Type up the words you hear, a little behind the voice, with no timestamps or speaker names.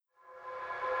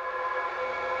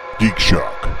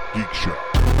GeekShock. GeekShock.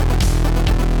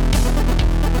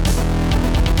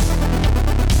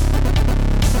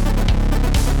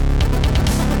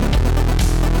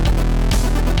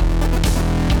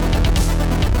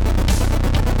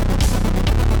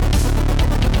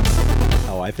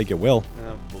 Oh, I think it will.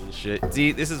 Oh, bullshit.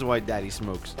 See, this is why Daddy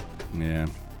smokes. Yeah.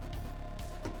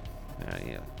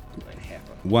 Yeah.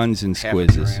 Like Ones and half a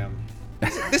squizzes. gram.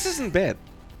 This isn't bad.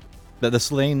 The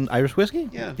Slane Irish whiskey?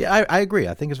 Yeah. Yeah, I agree.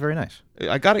 I think it's very nice.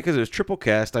 I got it because it was triple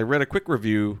cast. I read a quick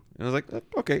review, and I was like,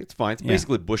 okay, it's fine. It's Yeah.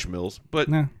 basically Bushmills, but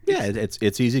No. Yeah,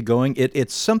 it's easy going.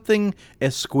 It's something a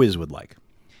squiz would like.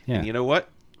 Yeah. and you know what?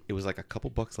 It was like a couple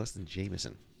bucks less than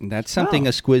Jameson. That's something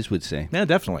a squiz would say. Yeah,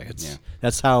 definitely. Yeah.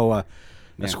 That's how a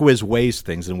squiz weighs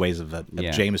things in ways of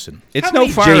Yeah. Jameson. It's How no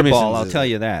many fireball, Jamesons I'll is tell it?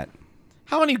 you that.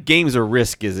 How many games of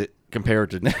Risk is it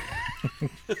compared to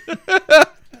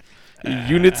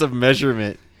units of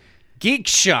measurement?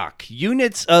 GeekShock,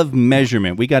 units of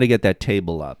measurement. We got to get that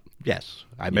table up. Yes,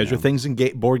 I measure things in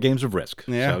board games of Risk.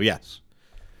 Yeah. So yes.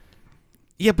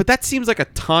 Yeah, but that seems like a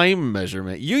time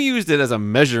measurement. You used it as a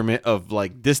measurement of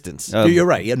like distance. You're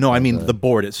right. Yeah, no, I mean the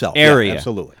board itself. area. Yeah,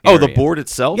 absolutely. Oh, the area. board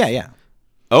itself? Yeah.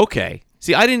 Okay.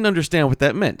 See, I didn't understand what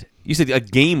that meant. You said a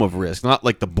game of Risk, not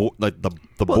like the board, like the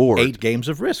Well, board. 8 games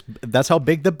of Risk. That's how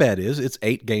big the bed is. It's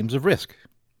 8 games of Risk.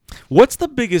 What's the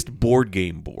biggest board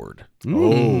game board?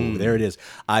 Oh, there it is.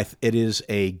 It is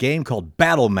a game called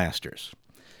Battle Masters.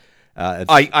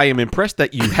 I am impressed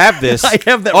that you have this I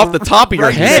have that off the top of your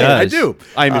right head. there. I do.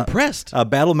 I'm impressed.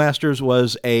 Battle Masters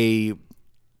was a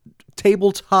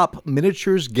tabletop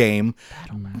miniatures game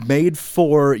made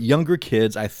for younger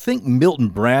kids. I think Milton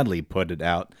Bradley put it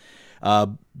out.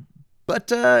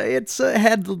 But it's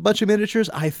had a bunch of miniatures.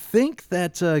 I think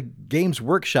that Games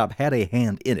Workshop had a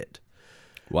hand in it.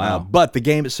 Wow. But the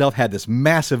game itself had this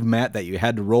massive mat that you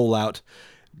had to roll out,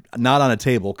 not on a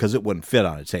table because it wouldn't fit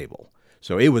on a table.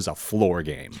 So it was a floor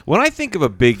game. When I think of a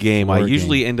big game, I Floor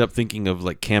usually end up thinking of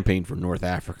like Campaign for North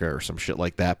Africa or some shit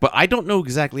like that. But I don't know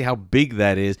exactly how big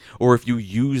that is or if you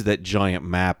use that giant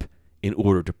map in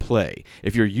order to play.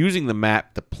 If you're using the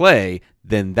map to play,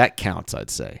 then that counts,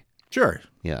 I'd say. Sure.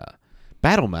 Yeah.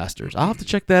 Battle Masters. I'll have to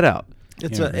check that out.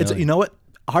 It's Yeah, it's really. you know what?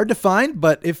 Hard to find,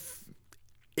 but if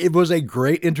it was a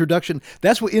great introduction,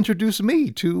 that's what introduced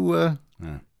me to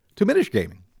miniature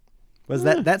gaming. Was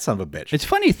that son of a bitch? It's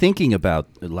funny thinking about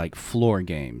like floor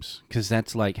games because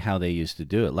that's like how they used to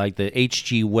do it. Like the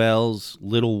H.G. Wells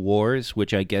Little Wars,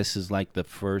 which I guess is like the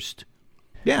first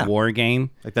war game.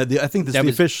 Like that. I think this That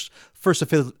is the first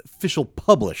official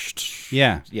published.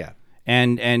 Yeah. Yeah.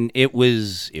 And it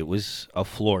was a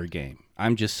floor game.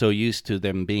 I'm just so used to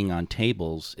them being on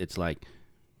tables. It's like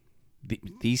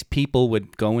these people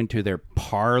would go into their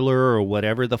parlor or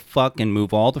whatever the fuck and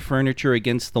move all the furniture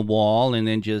against the wall and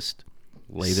then just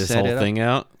Lay this set whole it up. thing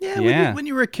out. Yeah. Yeah. When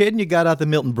you were a kid and you got out the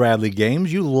Milton Bradley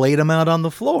games, you laid them out on the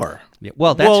floor. Yeah,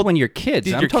 well, that's Well, when you're kids.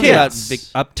 these I'm are talking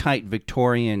kids. about uptight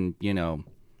Victorian,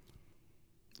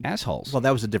 assholes. Well,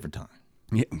 that was a different time.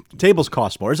 Yeah. Tables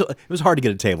cost more. It was hard to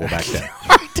get a table back then.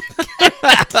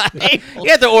 You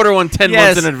had to order one 10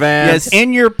 months in advance. Yes,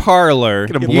 in your parlor.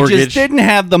 Get a You mortgage. just didn't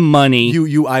have the money.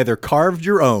 you either carved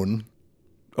your own,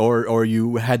 or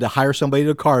you had to hire somebody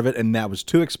to carve it, and that was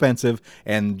too expensive.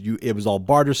 And it was all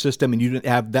barter system, and you didn't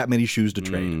have that many shoes to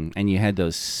trade. And you had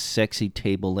those sexy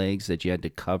table legs that you had to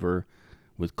cover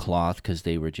with cloth because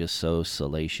they were just so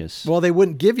salacious. Well, they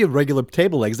wouldn't give you regular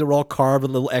table legs. They were all carved with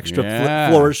little extra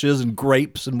Yeah. flourishes and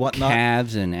grapes and whatnot.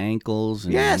 Calves and ankles.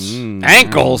 And, Yes.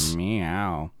 Ankles?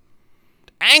 Meow.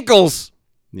 Ankles.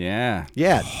 Yeah.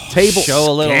 Yeah, table Show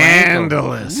a little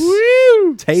ankle. Scandalous.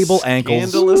 table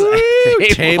ankles.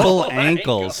 Table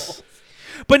ankles.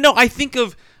 But no, I think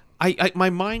of my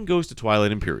mind goes to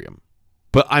Twilight Imperium.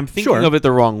 But I'm thinking Sure. of it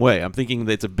the wrong way. I'm thinking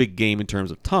that it's a big game in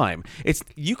terms of time.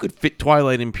 You could fit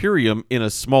Twilight Imperium in a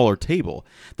smaller table.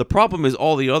 The problem is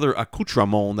all the other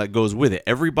accoutrement that goes with it.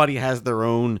 Everybody has their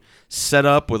own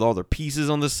setup with all their pieces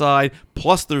on the side,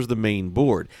 plus there's the main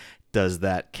board. Does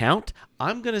that count?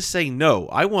 I'm going to say no.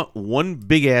 I want one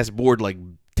big-ass board, like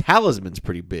Talisman's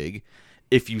pretty big,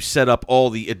 if you set up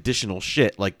all the additional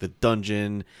shit, like the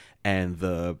dungeon and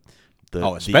the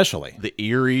especially. the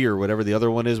Eerie or whatever the other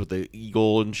one is with the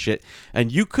eagle and shit. And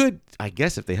you could, I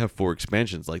guess, if they have 4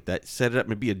 expansions like that, set it up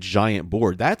and be a giant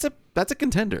board. That's a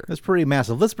contender. That's pretty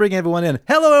massive. Let's bring everyone in.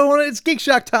 Hello, everyone. It's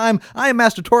GeekShock time. I am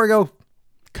Master Torgo,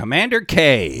 Commander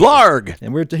K. Blarg.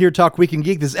 and we're here to talk Week in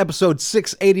Geek. This is episode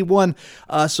 681.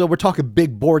 So we're talking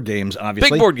big board games,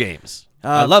 obviously. Big board games.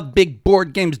 I love big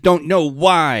board games. Don't know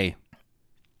why.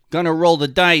 Gonna roll the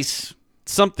dice.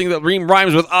 something that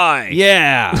rhymes with I.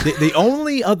 Yeah. The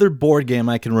only other board game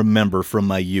I can remember from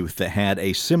my youth that had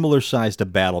a similar size to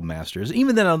Battle Masters,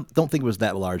 even then I don't think it was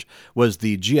that large, was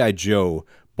the G.I. Joe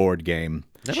board game.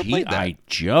 Never played that. G.I.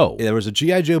 Joe. There was a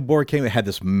G.I. Joe board game that had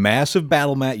this massive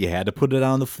battle mat. You had to put it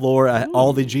on the floor.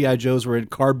 All the G.I. Joes were in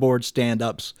cardboard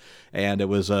stand-ups, and it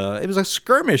was a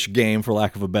skirmish game, for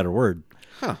lack of a better word.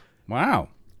 Wow.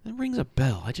 That rings a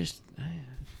bell.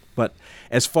 But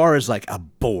as far as like a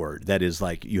board that is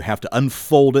like you have to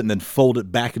unfold it and then fold it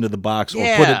back into the box or put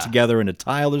Yeah. it together in a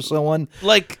tile or so on.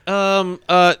 Like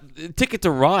Ticket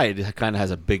to Ride kind of has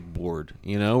a big board,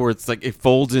 where it's like it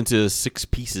folds into 6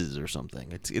 pieces or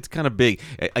something. It's kind of big.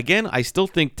 Again, I still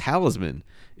think Talisman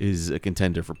is a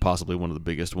contender for possibly one of the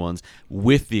biggest ones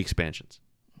with the expansions.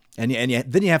 And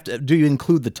then you have to, do you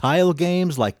include the tile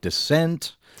games like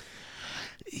Descent?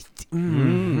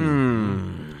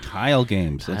 Tile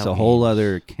games. That's a whole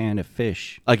other can of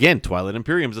fish. Again, Twilight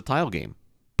Imperium's a tile game,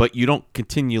 but you don't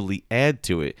continually add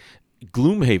to it.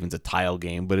 Gloomhaven's a tile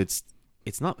game, but it's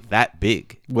not that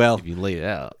big. Well, if you lay it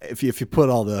out, if you put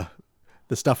all the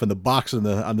stuff in the box on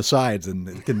the sides, and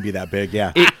it couldn't be that big.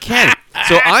 Yeah, it can.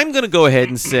 So I'm gonna go ahead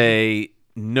and say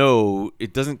no.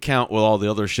 It doesn't count with all the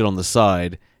other shit on the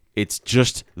side. It's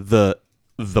just the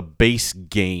base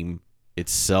game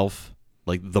itself.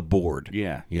 Like the board,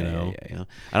 Yeah. And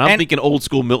I'm thinking old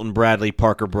school Milton Bradley,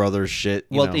 Parker Brothers shit.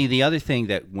 Well, the other thing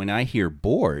that when I hear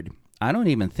board, I don't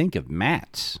even think of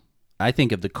mats. I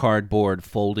think of the cardboard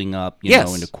folding up, you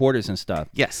know, into quarters and stuff.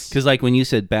 Yes. Because like when you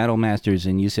said Battle Masters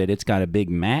and you said it's got a big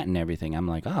mat and everything, I'm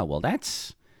like, oh, well,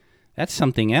 that's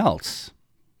something else.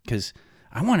 Because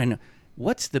I want to know,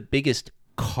 what's the biggest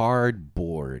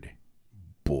cardboard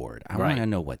board? I want to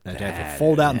know what that have to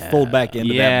fold out and fold back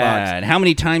into that box. And how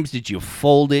many times did you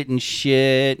fold it and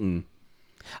shit? And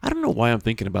I don't know why I'm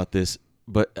thinking about this,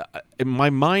 but my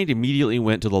mind immediately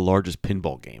went to the largest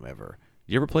pinball game ever.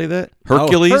 You ever play that?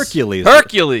 Hercules.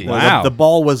 Hercules. Wow. The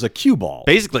ball was a cue ball.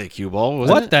 Basically a cue ball.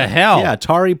 Wasn't what it? the hell? Yeah,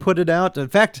 Atari put it out. In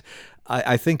fact,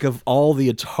 I think of all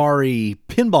the Atari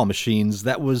pinball machines,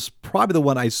 that was probably the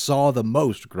one I saw the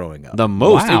most growing up. The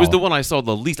most. Wow. It was the one I saw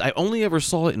the least. I only ever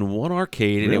saw it in one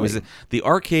arcade, and it was the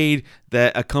arcade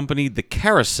that accompanied the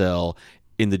carousel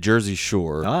in the Jersey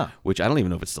Shore, which I don't even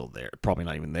know if it's still there. Probably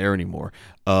not even there anymore.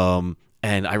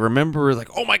 And I remember like,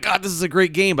 oh my God, this is a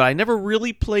great game, but I never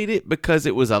really played it because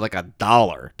it was like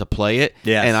 $1 to play it.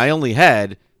 Yes. And I only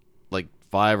had like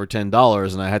 $5 or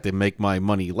 $10, and I had to make my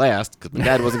money last because my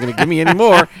dad wasn't going to give me any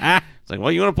more. It's like,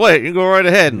 well, you want to play it? You go right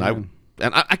ahead. And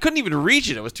I couldn't even reach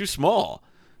it. It was too small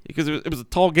because it was a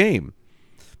tall game.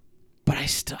 But I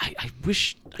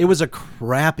wish it was a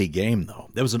crappy game though.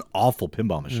 That was an awful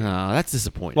pinball machine. No, that's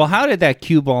disappointing. Well, how did that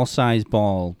cue ball size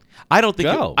ball? I don't think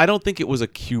go? I don't think it was a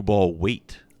cue ball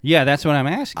weight. Yeah, that's what I'm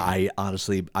asking.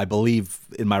 I believe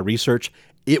in my research,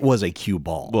 it was a cue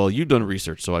ball. Well, you've done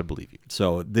research, so I believe you.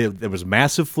 So there was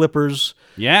massive flippers,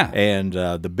 and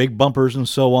the big bumpers and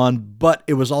so on. But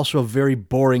it was also a very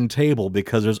boring table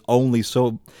because there's only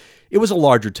so. It was a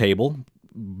larger table,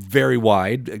 very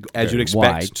wide, as you'd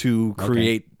expect to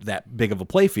create that big of a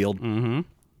playfield. Mm-hmm.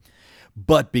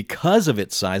 But because of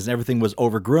its size and everything was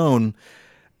overgrown,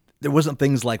 there wasn't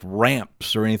things like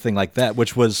ramps or anything like that,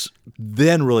 which was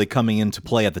then really coming into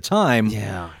play at the time.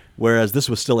 Yeah. Whereas this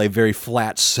was still a very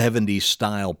flat 70s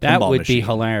style pinball that would machine. be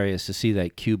hilarious to see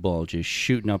that cue ball just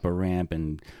shooting up a ramp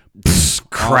and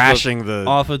crashing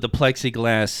off of the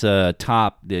plexiglass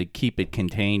top to keep it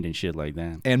contained and shit like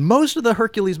that. And most of the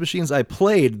Hercules machines I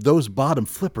played, those bottom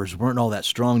flippers weren't all that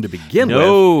strong to begin with.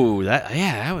 No,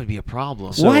 that would be a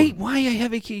problem. So, why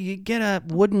have you get a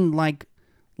wooden like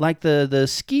the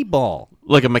skee ball?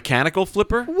 Like a mechanical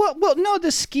flipper? Well, no,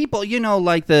 the skee ball. You know,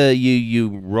 like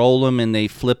you roll them and they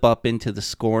flip up into the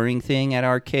scoring thing at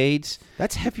arcades.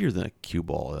 That's heavier than a cue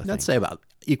ball. I'd say about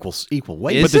equal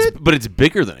weight. But it's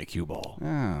bigger than a cue ball.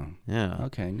 Oh, yeah.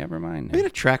 Okay, never mind. I'm gonna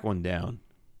track one down.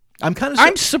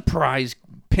 I'm surprised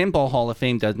Pinball Hall of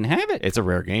Fame doesn't have it. It's a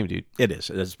rare game, dude. It is,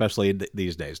 especially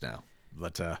these days now.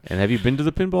 But and have you been to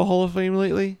the Pinball Hall of Fame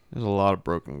lately? There's a lot of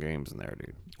broken games in there,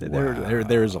 dude.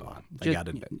 There is a lot. I got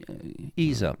it.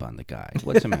 Ease up on the guy.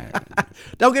 What's the matter?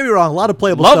 Don't get me wrong. A lot of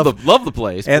playable stuff. Love the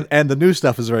place. And the new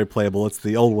stuff is very playable. It's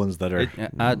the old ones that are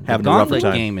having a rougher Gauntlet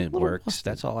time. game, it works.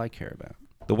 That's all I care about.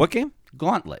 The what game?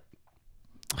 Gauntlet.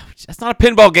 That's not a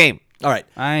pinball game. All right.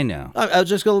 I know. I'll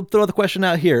just go throw the question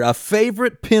out here. A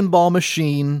favorite pinball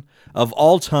machine of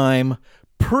all time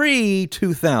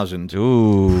pre-2000.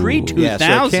 Ooh. Pre-2000? Yeah,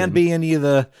 so it can't be any of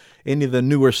the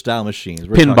newer style machines.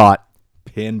 Pinbot.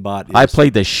 Pinbot is... I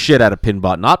played the shit out of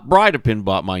Pinbot. Not Bride of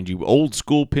Pinbot, mind you. Old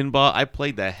school Pinbot. I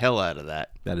played the hell out of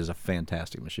that. That is a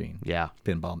fantastic machine. Yeah.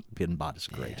 Pinbot is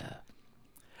great. Yeah.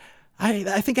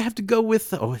 I think I have to go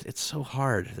with... Oh, it's so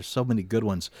hard. There's so many good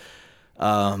ones.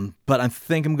 But I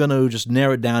think I'm going to just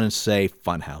narrow it down and say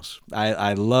Funhouse.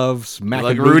 I love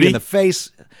smacking Rudy in the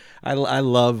face. I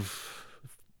love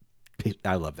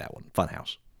that one.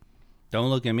 Funhouse. Don't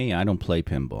look at me. I don't play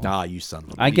pinball. Ah, you son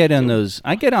of a... I get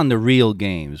on the real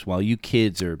games while you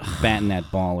kids are batting that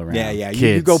ball around. Yeah.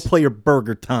 You go play your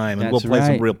Burger Time and we'll play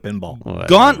some real pinball.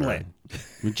 Gauntlet.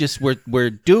 We're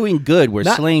doing good. We're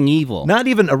slaying evil. Not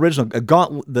even original.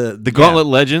 Gauntlet. The Gauntlet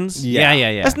Legends.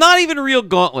 Yeah. That's not even a real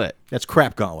Gauntlet. That's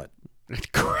crap Gauntlet.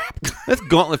 That's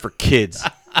Gauntlet for kids.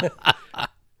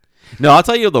 No, I'll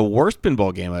tell you, the worst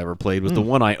pinball game I ever played was the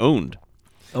one I owned.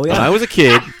 Oh yeah. When I was a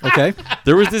kid, okay,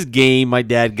 there was this game my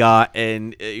dad got,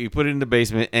 and you put it in the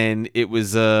basement, and it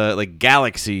was like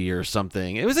Galaxy or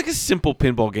something. It was like a simple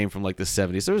pinball game from like the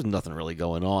 70s. There was nothing really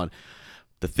going on.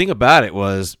 The thing about it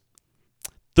was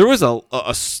there was a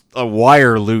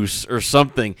wire loose or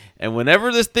something, and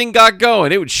whenever this thing got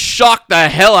going, it would shock the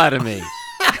hell out of me.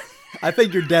 I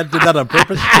think your dad did that on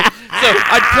purpose. So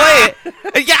I'd play it,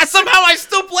 and yeah, somehow I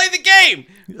still play the game.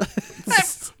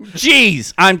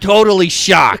 Jeez, I'm totally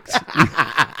shocked.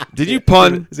 Did you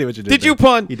pun? See what you did. Did there. you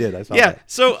pun? He did. I saw Yeah. that.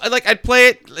 So like I'd play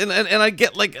it and I'd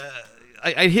get like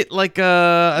I'd hit like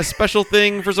a special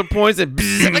thing for some points and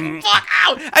bzz, like fuck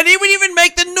out, and he would even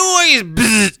make the noise.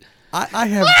 Bzz.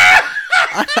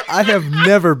 I have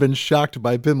never been shocked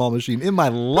by a pinball machine in my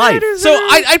life. So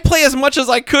I'd play as much as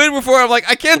I could before I'm like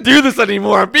I can't do this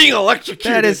anymore. I'm being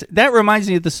electrocuted. That reminds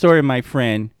me of the story of my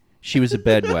friend. She was a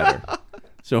bedwetter.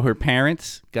 So her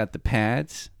parents got the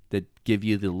pads that give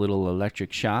you the little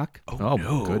electric shock. Oh no.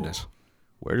 My goodness.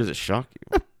 Where does it shock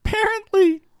you?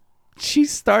 Apparently, she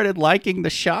started liking the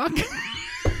shock.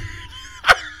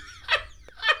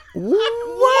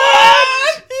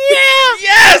 What? Yeah.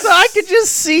 Yes. So I could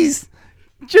just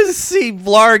see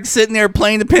Vlarg sitting there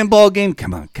playing the pinball game.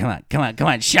 Come on.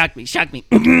 Shock me.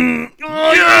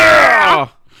 Yeah.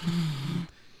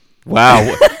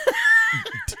 Wow.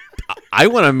 I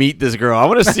want to meet this girl. I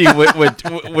want to see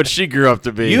what she grew up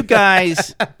to be. You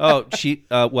guys. Oh, she.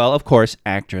 Well, of course,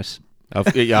 actress.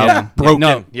 Broken.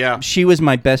 No, yeah. She was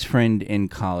my best friend in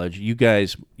college. You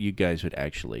guys would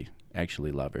actually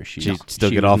love her. She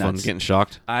still get off on getting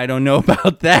shocked? I don't know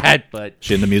about that, but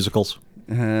she in the musicals?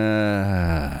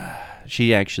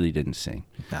 She actually didn't sing.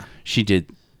 Nah. She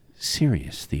did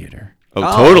serious theater.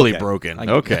 Oh, totally okay. Broken.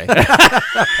 Okay.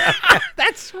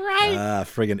 That's right.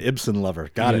 Friggin' Ibsen lover.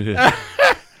 Got it.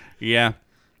 Yeah.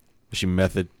 Was she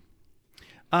method?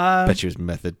 Bet she was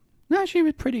method. No, she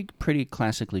was pretty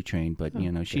classically trained, but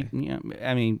she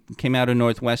came out of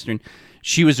Northwestern.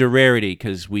 She was a rarity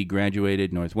because we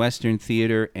graduated Northwestern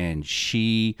theater, and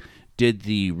she did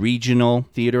the regional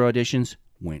theater auditions,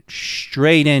 went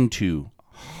straight into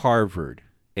Harvard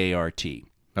ART.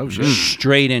 Oh, shit.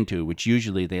 Straight into, which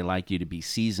usually they like you to be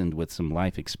seasoned with some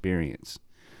life experience.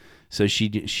 So she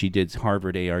did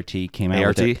Harvard ART, came out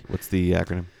ART? with it. What's the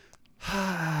acronym?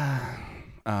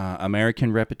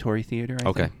 American Repertory Theater, I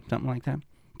Okay. think, something like that.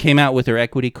 Came out with her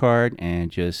equity card and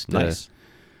just Nice.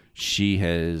 She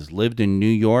has lived in New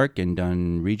York and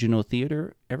done regional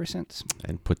theater ever since.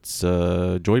 And puts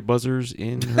joy buzzers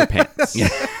in her pants.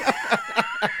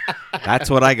 That's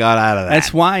what I got out of that.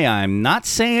 That's why I'm not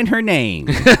saying her name.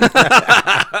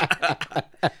 I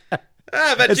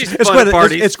bet she's It's fun at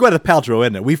parties. It's Gwyneth Paltrow,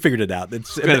 isn't it? We figured it out.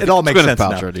 It all makes sense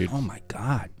Paltrow, now. dude. Oh my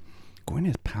God,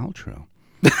 Gwyneth Paltrow,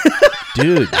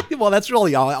 dude. Well, that's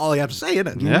really all you have to say, isn't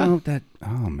it? You know that?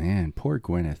 Oh man, poor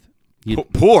Gwyneth.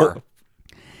 Poor.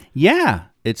 Yeah,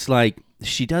 it's like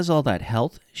she does all that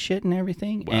health shit and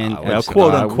everything, and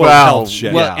quote unquote wow. health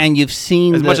shit. well, and you've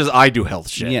seen As much as I do health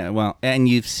shit. yeah, well, and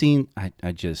you've seen.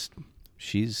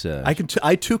 She's. I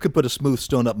too could put a smooth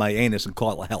stone up my anus and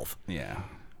call it health. Yeah,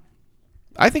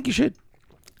 I think you should.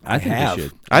 I think have. you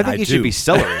should. I think you should do. be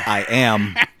celery. I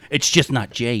am. It's just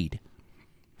not jade.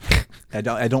 I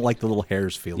don't like the little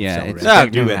hairs feel. Yeah, of it's celery. I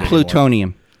can't do it anymore.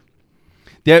 plutonium.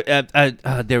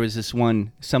 There was this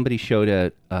one. Somebody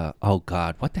showed oh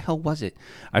God, what the hell was it?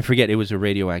 I forget. It was a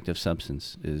radioactive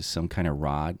substance. It was some kind of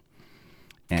rod.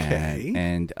 Okay.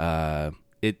 And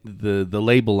the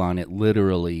label on it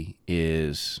literally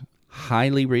is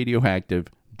highly radioactive.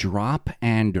 Drop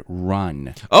and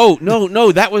run. Oh,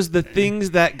 no, that was the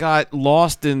things that got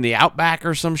lost in the outback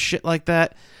or some shit like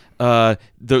that. The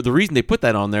reason they put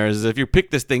that on there is if you pick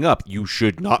this thing up, you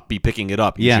should not be picking it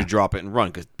up. You should drop it and run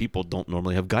because people don't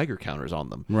normally have Geiger counters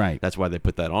on them. Right. That's why they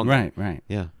put that on there. Right.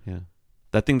 Yeah.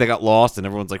 That thing that got lost and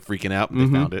everyone's like freaking out. They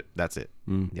found it. That's it.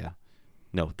 Yeah.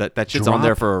 No, that shit's on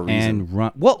there for a reason. And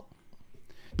run. Well,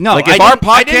 no, Like, if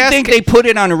I didn't think they put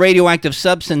it on a radioactive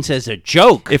substance as a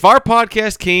joke. If our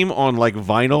podcast came on like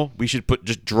vinyl, we should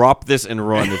just drop this and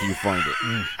run if you find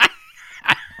it.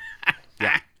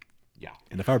 Yeah.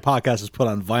 And if our podcast is put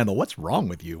on vinyl, what's wrong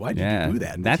with you? Why did you do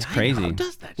that? That's crazy. Who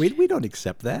does that? We don't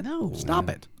accept that. No. Stop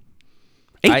it.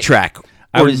 8-track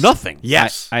I or was- nothing.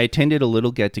 Yes. I attended a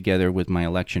little get-together with my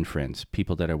election friends,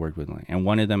 people that I worked with. And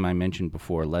one of them I mentioned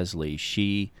before, Leslie,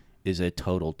 she is a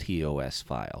total TOS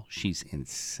file. She's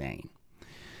insane.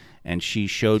 And she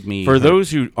showed me... For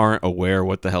those who aren't aware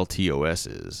what the hell TOS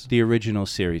is, the original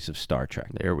series of Star Trek.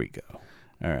 there we go.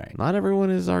 All right. Not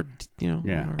everyone is our,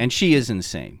 Yeah. And she is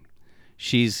insane.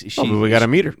 She's but we got to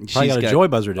meet her. Probably got a joy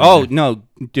buzzer down Oh, there. no.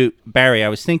 Dude, Barry, I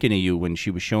was thinking of you when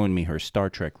she was showing me her Star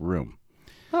Trek room.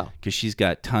 Oh. Because she's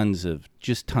got tons of...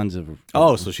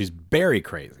 Oh, so she's very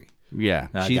crazy. Yeah,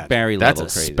 I she's gotcha. Barry That's level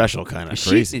a crazy. special kind of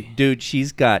crazy. Dude,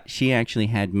 she actually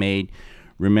had made...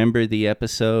 Remember the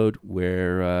episode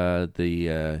where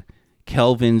the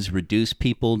Kelvins reduce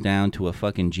people down to a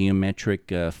fucking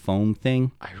geometric foam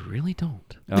thing? I really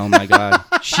don't. Oh, my God.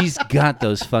 She's got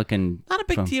those fucking... Not a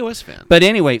big foam. TOS fan. But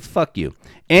anyway, fuck you.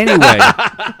 Anyway,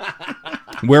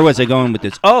 where was I going with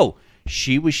this? Oh,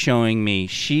 she was showing me...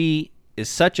 She is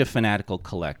such a fanatical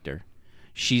collector.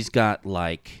 She's got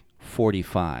like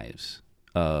 45s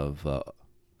of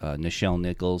Nichelle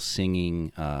Nichols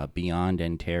singing Beyond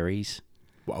and Terry's.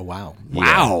 Oh, wow.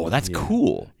 Wow, that's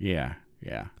cool. Yeah.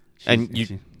 And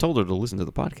you told her to listen to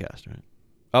the podcast,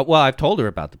 right? Well, I've told her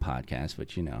about the podcast, but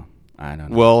I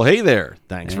don't know. Well, hey there.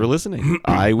 Thanks for listening.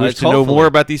 I wish to know hopefully. more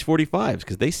about these 45s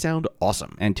because they sound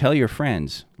awesome. And tell your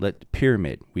friends,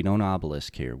 pyramid. We don't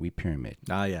obelisk here. We pyramid.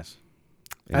 Ah, yes.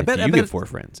 And I bet get 4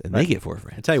 friends, and they get 4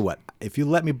 friends. I tell you what, if you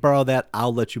let me borrow that,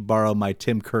 I'll let you borrow my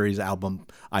Tim Curry's album,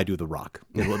 I Do the Rock.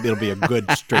 It'll be a good,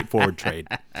 straightforward trade.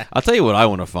 I'll tell you what I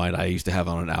want to find. I used to have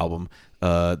on an album,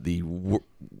 the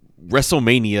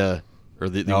WrestleMania or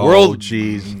the World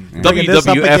jeez. WWF this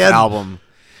up again? album.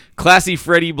 Classy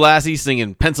Freddie Blassie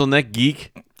singing Pencil Neck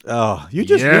Geek. Oh, you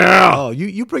just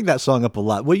you bring that song up a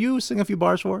lot. Will you sing a few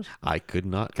bars for us? I could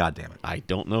not. God damn it. I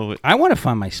don't know it. I want to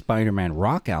find my Spider-Man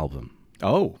rock album.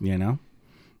 Oh,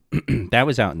 That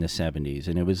was out in the 70s,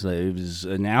 and it was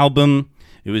an album.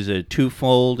 It was a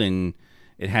twofold, and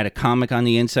it had a comic on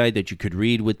the inside that you could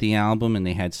read with the album, and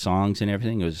they had songs and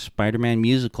everything. It was a Spider-Man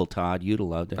musical, Todd. You'd have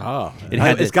loved it. oh,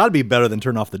 It's got to be better than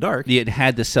Turn Off the Dark. It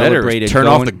had the Better celebrated turn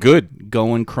off the good.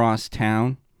 going cross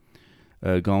town,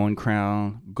 going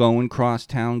cross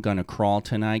town, gonna crawl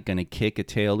tonight, gonna kick a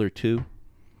tail or two.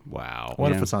 Wow. What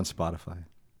Yeah. if it's on Spotify?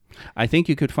 I think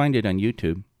you could find it on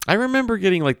YouTube. I remember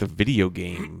getting like the video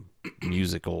game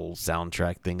musical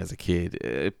soundtrack thing as a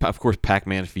kid. Of course,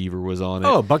 Pac-Man Fever was on it.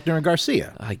 Oh, Buckner and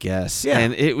Garcia. I guess. Yeah.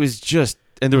 And it was just,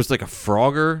 and there was like a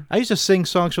Frogger. I used to sing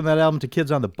songs from that album to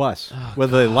kids on the bus,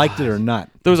 whether they liked it or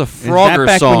not. There was a Frogger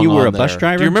back song when you were on a bus there.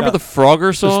 driver? Do you remember the Frogger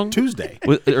It song? was Tuesday.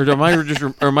 Or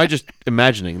am I just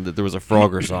imagining that there was a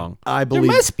Frogger song? I believe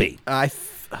must be.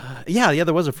 Yeah,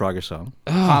 there was a Frogger song.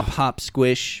 Hop, hop,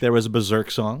 squish. There was a Berserk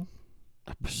song.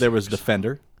 There was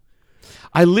Defender.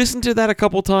 I listened to that a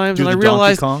couple times Do and I the Donkey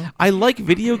realized Kong? I like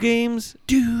video games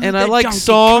and the I like Donkey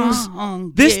songs.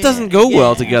 Kong, This yeah, doesn't go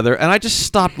well yeah. together, and I just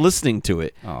stopped listening to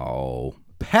it. Oh.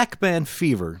 Pac-Man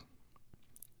Fever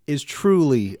is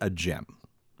truly a gem.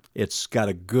 It's got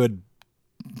a good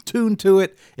tune to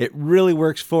it. It really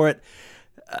works for it.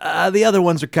 The other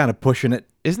ones are kind of pushing it.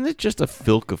 Isn't it just a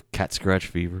filk of cat scratch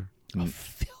fever? No,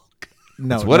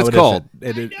 That's what no, it's it called.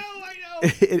 isn't. I know.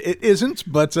 It isn't,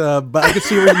 but I can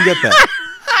see where you can get that.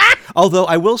 Although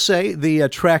I will say the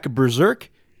track Berserk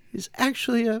is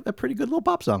actually a pretty good little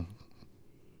pop song.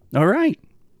 All right.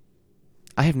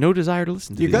 I have no desire to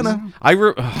listen to You're these. gonna.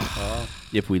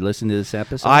 If we listen to this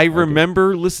episode. I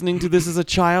remember listening to this as a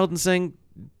child and saying,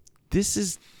 "This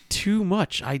is too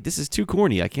much. This is too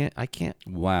corny. I can't."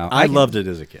 Wow. I loved it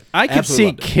as a kid. I could Absolutely see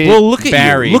loved it. kid Well, look at you.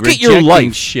 Barry Look at your rejecting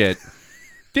life. shit.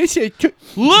 This is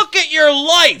Look at your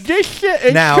life. this shit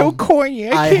is Now, so corny.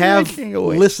 I can't have listen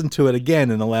to it. listened to it again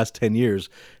in the last 10 years.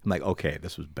 I'm like, okay,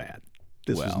 this was bad.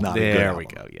 This was not a good There we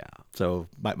album. go. Yeah. So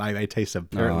my tastes have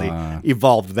apparently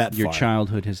evolved that Your far.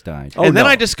 childhood has died. Oh, and then no.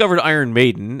 I discovered Iron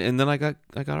Maiden, and then I got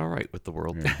all right with the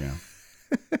world. There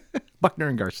you go. Buckner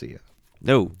and Garcia.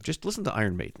 No, just listen to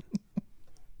Iron Maiden.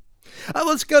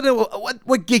 Let's go to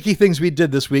what geeky things we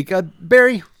did this week.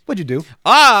 Barry, What'd you do?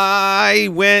 I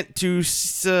went to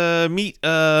meet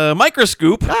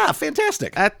Microscoop Ah,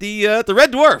 fantastic. at the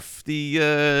Red Dwarf, the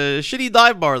shitty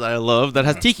dive bar that I love that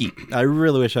has tiki. I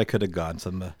really wish I could have gone.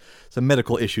 Some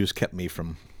medical issues kept me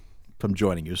from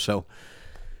joining you. So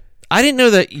I didn't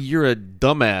know that you're a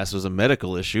dumbass was a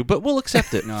medical issue, but we'll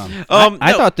accept it.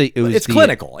 I thought that it was It's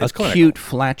clinical. It's acute clinical.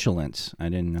 flatulence. I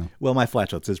didn't know. well, my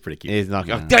flatulence is pretty cute. He's not.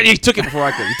 Oh, you took it before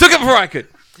I could. You took it before I could.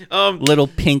 Little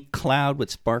pink cloud with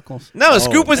sparkles. No,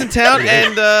 Scoop was in town,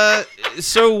 and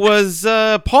so was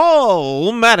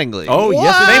Paul Mattingly. Oh,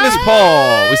 yes, His it name is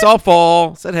Paul. We saw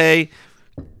Paul. Said hey,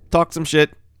 talked some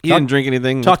shit. He Talk- didn't drink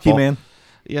anything. Talk That's to you, Paul. man.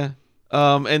 Yeah.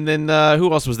 And then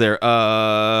who else was there?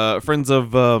 Friends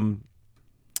of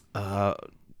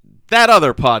that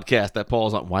other podcast that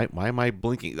Paul's on. Why am I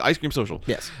blinking? Ice Cream Social.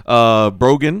 Yes.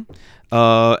 Brogan.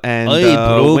 And Hey,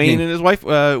 Brogan. Wayne and his wife.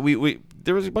 We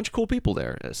there was a bunch of cool people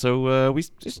there. So we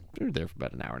were there for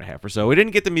about an hour and a half or so. We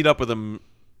didn't get to meet up with them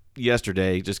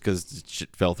yesterday just because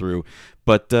shit fell through,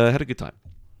 but had a good time.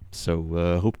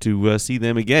 So hope to see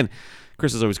them again.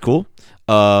 Chris is always cool.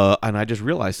 And I just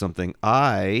realized something.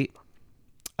 I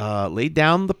laid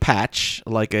down the patch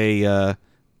like a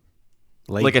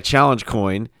challenge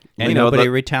coin. And nobody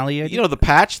retaliated? You know the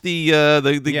patch, the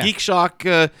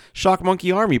GeekShock Shock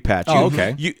Monkey Army patch. Oh,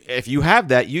 okay. If you have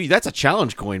that, that's a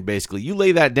challenge coin basically. You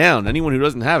lay that down. Anyone who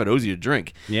doesn't have it owes you a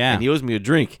drink. Yeah. And he owes me a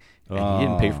drink. And he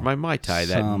didn't pay for my Mai Tai.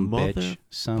 That mother.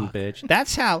 Some bitch.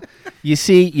 That's how. You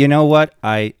see, you know what?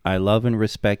 I love and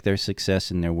respect their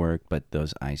success in their work, but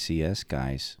those ICS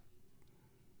guys,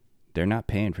 they're not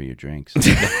paying for your drinks.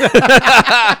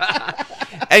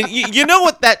 And you know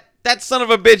what that son of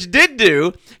a bitch did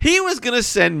do? He was going to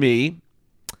send me,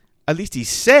 at least he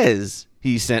says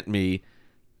he sent me,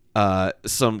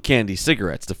 some candy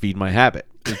cigarettes to feed my habit.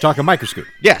 You're talking Microscope.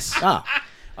 Yes.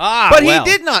 But he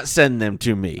did not send them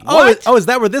to me. Oh, is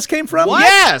that where this came from?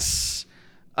 Yes.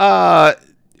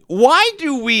 Why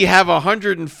do we have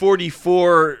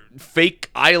 144 fake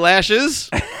eyelashes?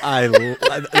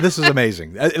 This is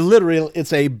amazing. Literally,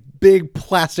 it's a big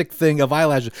plastic thing of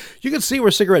eyelashes. You can see where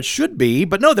cigarettes should be,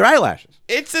 but no, they're eyelashes.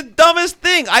 It's the dumbest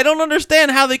thing. I don't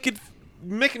understand how they could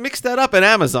mix that up in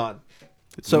Amazon.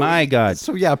 So, My God.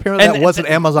 So yeah, apparently that was an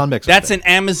Amazon mix-up. That's an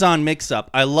Amazon mix-up.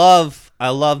 I love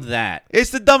that. It's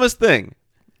the dumbest thing.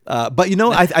 But you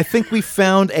know, I think we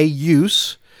found a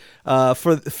use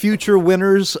for the future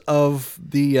winners of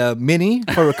the mini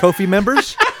for Ko-fi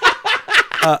members.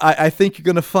 I think you're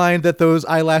going to find that those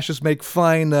eyelashes make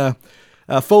fine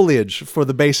foliage for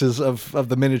the bases of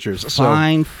the miniatures. So,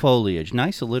 Fine foliage.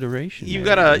 Nice alliteration. You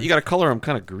there. gotta color them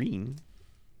kind of green.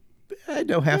 I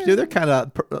don't have to. They're kind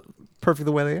of perfect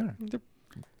the way they are. They're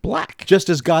black. Just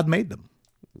as God made them.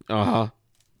 Uh-huh.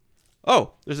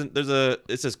 Oh, there's a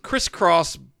it says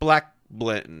crisscross black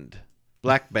band.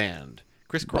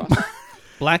 Crisscross.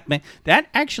 Black Man. That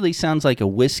actually sounds like a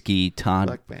whiskey Todd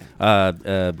Black Band.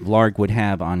 Larg would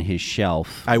have on his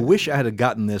shelf. I wish I had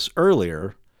gotten this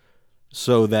earlier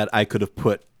so that I could have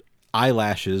put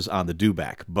eyelashes on the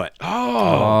dewback. But You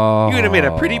would have made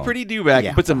a pretty do-bag.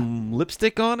 Yeah. Put some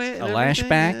lipstick on it. A and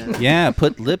lashback? everything. Yeah,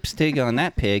 put lipstick on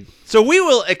that pig. So we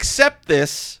will accept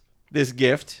this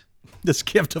gift. this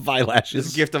gift of eyelashes.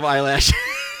 This gift of eyelash.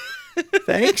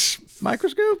 Thanks,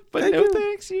 Microscope. But Thank no you.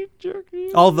 thanks, you jerk.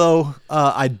 Although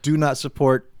I do not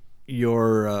support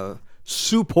your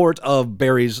support of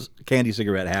Barry's candy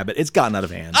cigarette habit. It's gotten out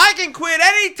of hand. I can quit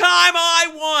anytime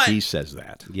I want. He says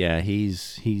that. Yeah,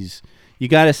 he's. You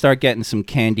got to start getting some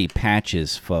candy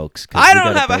patches, folks. 'cause I we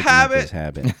don't gotta have a break him of his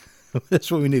habit. habit.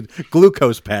 That's what we need.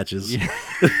 Glucose patches.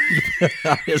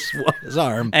 on his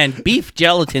arm. And beef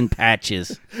gelatin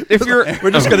patches. If you're We're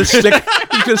just gonna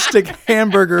stick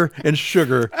hamburger and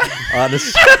sugar on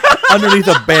this underneath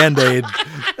a Band-Aid.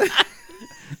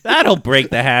 That'll break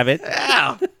the habit.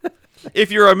 if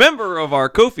you're a member of our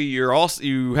Ko-fi,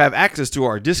 you have access to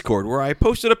our Discord where I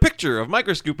posted a picture of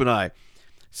Microscoop and I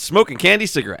smoking candy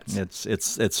cigarettes.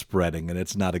 It's spreading and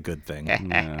it's not a good thing. Oh,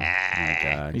 my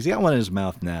God. He's got one in his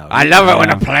mouth now. I love it when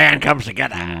a plan comes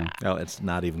together. Oh, it's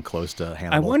not even close to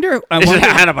Hannibal. I wonder. This is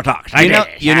how Hannibal talks.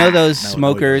 You know those No,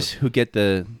 smokers who get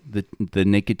the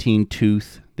nicotine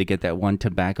tooth? They get that one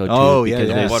tobacco tooth Oh, yeah, because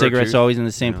yeah. their Water cigarettes tooth. always in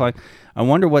the same plug. I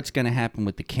wonder what's going to happen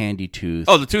with the candy tooth.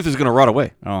 Oh, the tooth is going to rot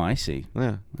away. Oh, I see.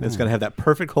 Yeah. It's going to have that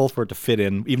perfect hole for it to fit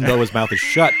in, even though his mouth is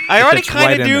shut. I It already fits kind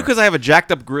right of in do there. because I have a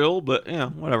jacked up grill, but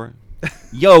whatever.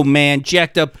 Yo, man,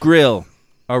 jacked up grill.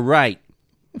 All right.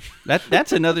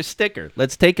 That's another sticker.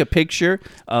 Let's take a picture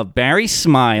of Barry's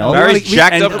smile. Barry's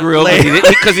jacked and up grill lay-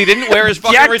 because he didn't wear his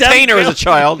fucking Jacked up retainer as grill. a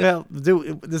child. Well,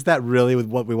 is that really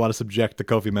what we want to subject the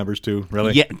Ko-fi members to?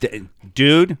 Really? Yeah,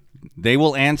 dude, They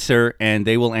will answer, and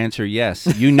they will answer yes.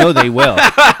 You know they will.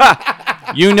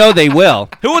 You know they will.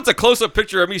 Who wants a close-up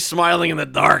picture of me smiling in the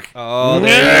dark? Oh,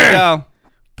 there you go.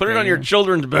 Put it on your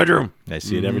children's bedroom. I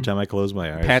see it every time I close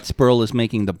my eyes. Pat Spurl is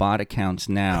making the bot accounts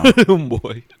now. Oh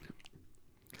boy.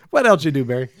 What else you do,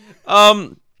 Barry?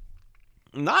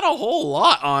 Not a whole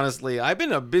lot, honestly. I've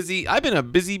been a busy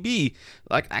bee,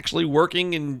 like actually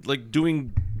working and like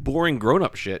doing boring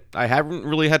grown-up shit. I haven't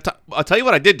really had time. I'll tell you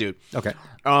what I did do. Okay.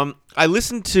 I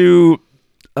listened to,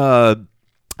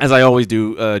 as I always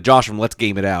do, Josh from Let's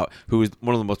Game It Out, who is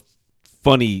one of the most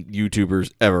funny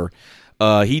YouTubers ever.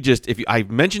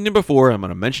 I've mentioned him before, I'm going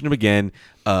to mention him again.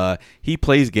 He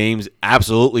plays games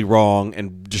absolutely wrong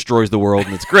and destroys the world,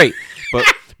 and it's great.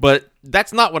 But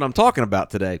that's not what I'm talking about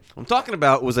today. I'm talking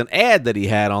about was an ad that he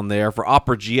had on there for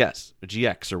Opera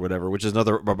GX or whatever, which is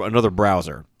another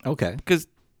browser. Okay. Because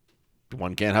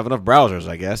one can't have enough browsers,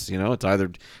 I guess. You know, it's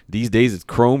either these days it's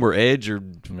Chrome or Edge or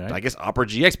I guess Opera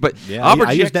GX. But Yeah, Opera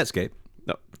I GX, use Netscape.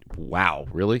 No, wow,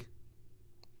 really?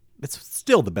 It's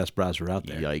still the best browser out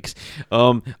there. Yikes.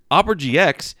 Opera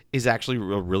GX is actually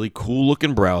a really cool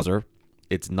looking browser.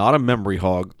 It's not a memory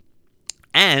hog.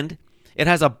 And it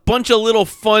has a bunch of little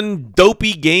fun,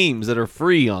 dopey games that are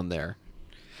free on there.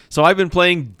 So I've been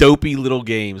playing dopey little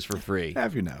games for free.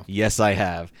 Have you now? Yes, I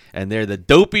have. And they're the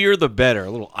dopier, the better.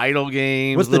 Little idle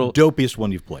games. What's the dopiest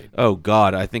one you've played? Oh,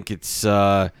 God. I think it's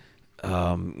like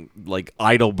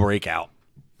Idle Breakout.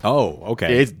 Oh,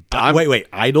 okay. I'm- Wait.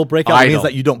 Idle breakout Idle. means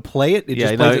that you don't play it? It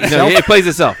just no, plays itself? it plays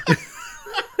itself.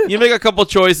 You make a couple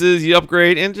choices, you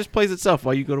upgrade, and it just plays itself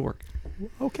while you go to work.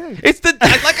 Okay. It's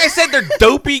like I said, they're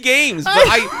dopey games, but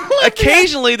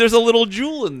occasionally there's a little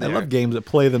jewel in I there. love games that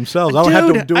play themselves. I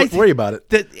don't have to worry about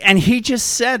it. And he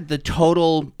just said the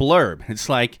total blurb. It's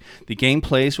like the game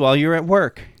plays while you're at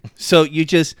work. So you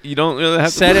don't really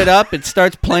have set it up. It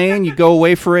starts playing. You go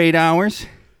away for 8 hours.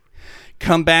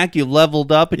 Come back. You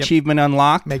leveled up. Achievement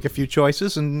unlocked. Make a few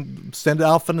choices and send it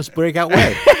off in this breakout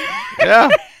way. Yeah.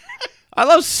 I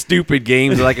love stupid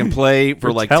games that I can play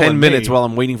for like 10 minutes while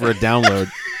I'm waiting for a download.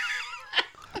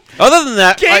 Other than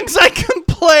that, Games I can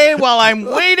play while I'm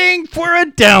waiting for a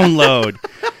download.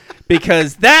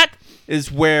 Because that is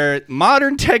where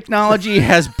modern technology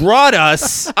has brought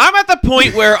us. I'm at the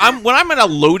point where when I'm at a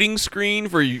loading screen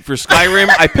for Skyrim,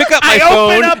 I pick up my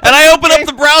phone and I open up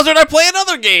the browser and I play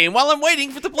another game while I'm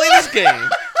waiting to play this game.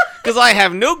 Because I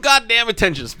have no goddamn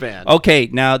attention span. Okay,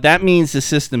 now that means the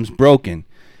system's broken.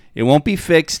 It won't be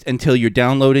fixed until you're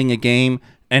downloading a game,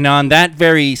 and on that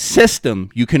very system,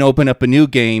 you can open up a new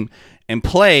game and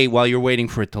play while you're waiting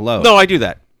for it to load. No, I do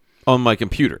that on my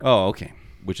computer. Oh, okay.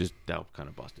 Which is now kind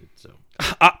of busted. So.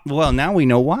 Well, now we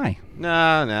know why.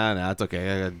 Nah, it's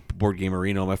okay. I got Board Game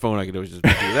Arena on my phone. I could always just do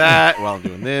that while I'm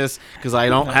doing this because I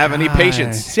don't have any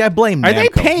patience. See, I blame Namco. Are they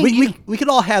paying you? We could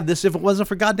all have this if it wasn't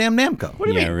for goddamn Namco. What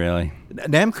do you mean? Yeah, really.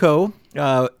 Namco,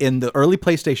 in the early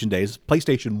PlayStation days,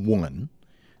 PlayStation 1,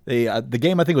 the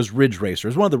game I think was Ridge Racer. It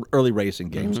was one of the early racing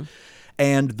games. Mm-hmm.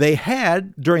 And they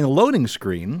had, during the loading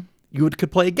screen, you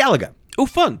could play Galaga. Oh,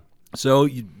 fun. So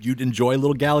you'd enjoy a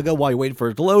little Galaga while you're waiting for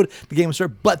it to load. The game would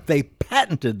start, but they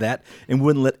patented that and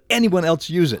wouldn't let anyone else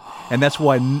use it. And that's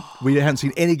why we haven't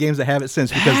seen any games that have it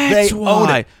since, because they own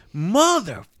it.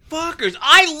 Motherfuckers,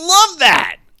 I love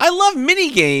that. I love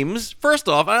mini games, first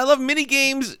off, and I love mini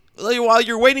games while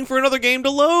you're waiting for another game to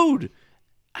load.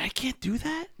 I can't do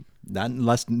that. Not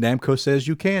unless Namco says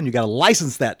you can. You got to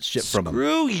license that shit from them.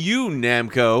 Screw you,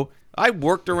 Namco. I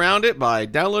worked around it by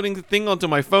downloading the thing onto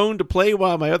my phone to play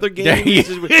while my other game.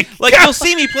 Like, you'll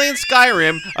see me playing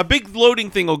Skyrim, a big loading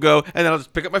thing will go, and then I'll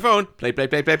just pick up my phone, play.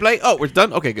 Oh, we're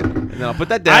done? Okay, good. And then I'll put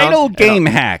that down. Idle Game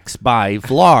Hacks by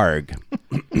Vlarg.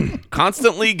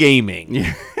 Constantly gaming.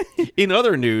 In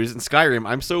other news, in Skyrim,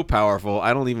 I'm so powerful,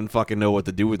 I don't even fucking know what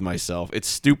to do with myself. It's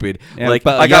stupid. Yeah, like,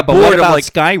 but, I got but bored what of about like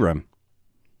Skyrim?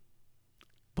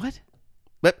 What?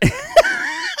 But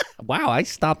wow, I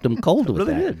stopped him cold with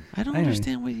that. Did. I don't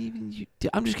understand what even you did.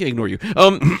 I'm just gonna ignore you.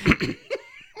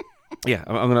 Yeah,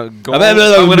 I'm gonna go. I'm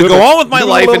gonna go on with my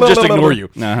life and just ignore you.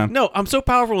 Uh-huh. No, I'm so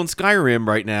powerful in Skyrim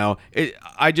right now.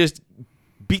 I just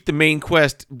beat the main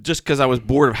quest just because I was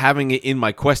bored of having it in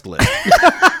my quest list.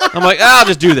 I'm like, I'll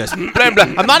just do this.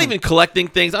 I'm not even collecting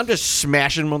things. I'm just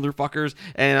smashing motherfuckers,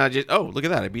 and I just, oh, look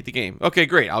at that, I beat the game. Okay,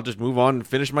 great. I'll just move on and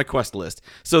finish my quest list.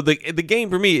 So the game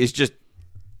for me is just,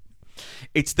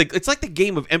 it's like the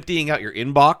game of emptying out your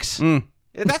inbox.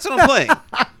 That's what I'm playing.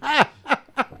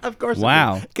 Of course.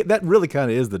 Wow. That really kind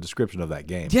of is the description of that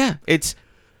game. Yeah, it's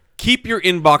keep your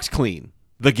inbox clean.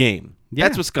 The game. Yeah.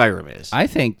 That's what Skyrim is. I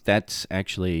think that's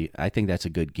a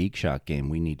good GeekShock game.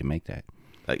 We need to make that.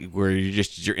 Like, where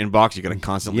your inbox, you're gonna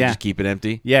constantly just keep it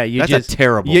empty. Yeah, that's a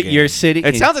terrible game. You're sitting.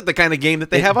 It sounds like the kind of game that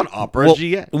they have on Opera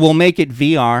GX. We'll make it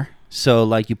VR. So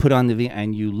like you put on the VR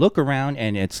and you look around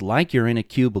and it's like you're in a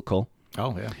cubicle.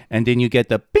 Oh yeah. And then you get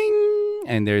the bing,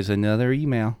 and there's another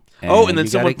email. And then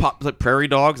someone pops like prairie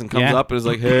dogs and comes up and is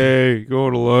like, "Hey, go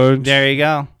to lunch." There you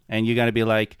go. And you got to be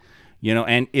like,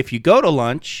 and if you go to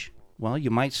lunch, well, you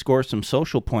might score some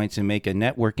social points and make a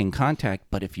networking contact.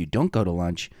 But if you don't go to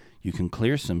lunch, you can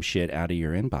clear some shit out of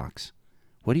your inbox.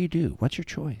 What do? What's your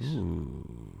choice?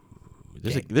 Ooh.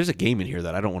 There's a game in here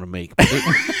that I don't want to make.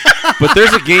 But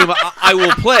there's a game I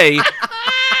will play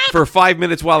for 5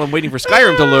 minutes while I'm waiting for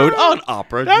Skyrim to load on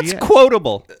Opera. That's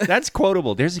quotable. That's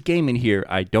quotable. There's a game in here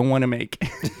I don't want to make.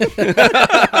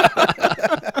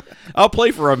 I'll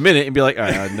play for a minute and be like, all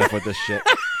right, enough with this shit.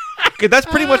 Okay, that's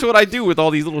pretty much what I do with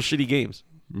all these little shitty games.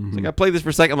 It's like I play this for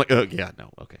a second. I'm like, oh, yeah, no,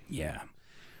 okay. Yeah.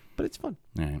 But it's fun.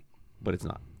 All right. But it's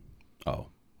not. Oh.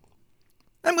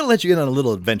 I'm going to let you in on a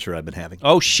little adventure I've been having.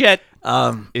 Oh, shit.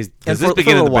 Does this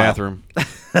begin in the bathroom?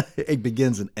 It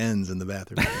begins and ends in the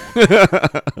bathroom.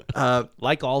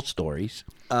 Like all stories.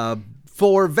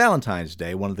 For Valentine's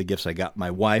Day, one of the gifts I got my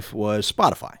wife was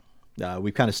Spotify.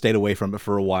 We've kind of stayed away from it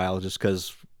for a while just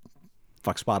because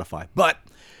fuck Spotify. But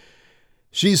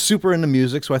she's super into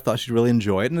music, so I thought she'd really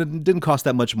enjoy it. And it didn't cost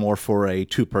that much more for a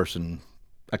two-person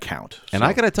account. And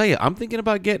I got to tell you, I'm thinking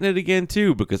about getting it again,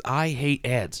 too, because I hate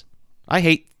ads. I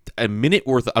hate a minute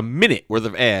worth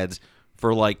of ads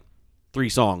for like 3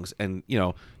 songs, and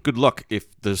good luck if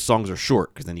the songs are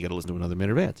short, because then you got to listen to another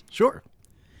minute of ads. Sure.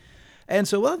 And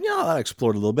so, I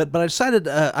explored a little bit, but I decided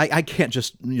I can't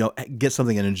just get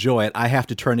something and enjoy it. I have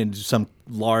to turn it into some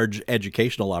large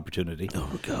educational opportunity.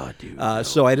 Oh God, dude.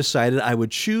 So I decided I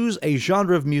would choose a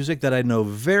genre of music that I know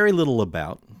very little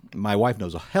about. My wife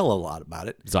knows a hell of a lot about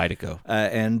it. Zydeco.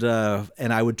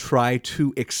 And I would try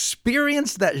to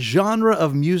experience that genre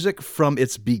of music from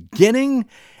its beginning,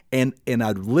 and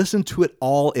I'd listen to it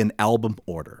all in album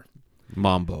order.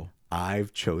 Mambo.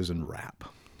 I've chosen rap.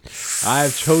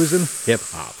 I've chosen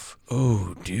hip-hop.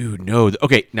 Oh, dude, no.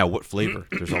 Okay, now what flavor?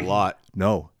 There's a lot.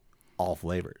 No, all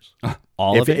flavors.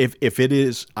 All of it? If it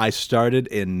is, I started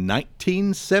in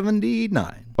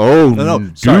 1979. Oh,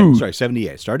 No, sorry,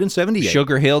 78. Started in 78.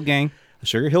 Sugar Hill Gang?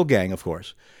 Sugar Hill Gang, of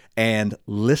course. And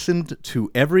listened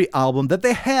to every album that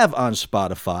they have on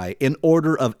Spotify in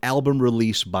order of album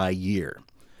release by year.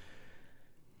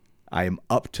 I am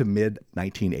up to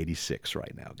mid-1986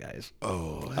 right now, guys.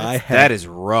 Oh, that is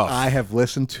rough. I have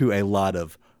listened to a lot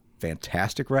of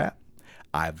fantastic rap.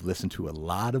 I've listened to a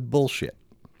lot of bullshit.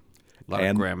 A lot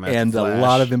of Grandmaster and Flash. A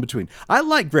lot of in between. I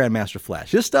like Grandmaster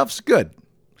Flash. His stuff's good.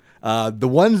 The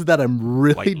ones that I'm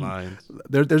really... White Lines.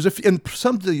 There's a few, and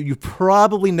some that you've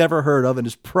probably never heard of, and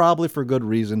it's probably for good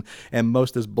reason, and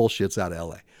most of this bullshit's out of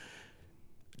L.A.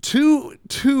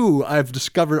 Two I've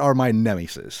discovered are my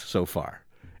nemesis so far.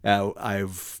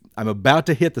 I'm about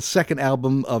to hit the second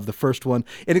album of the first one.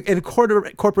 It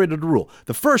incorporated a rule.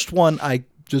 The first one, I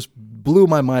just blew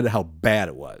my mind at how bad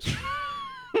it was.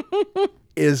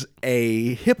 Is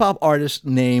a hip-hop artist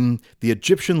named The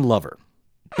Egyptian Lover.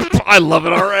 I love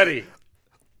it already.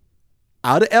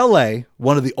 Out of L.A.,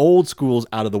 one of the old schools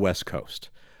out of the West Coast.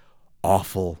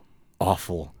 Awful,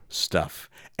 awful stuff.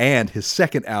 And his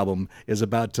second album is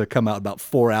about to come out about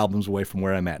 4 albums away from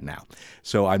where I'm at now.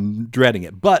 So I'm dreading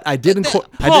it. But I didn't...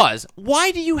 Pause.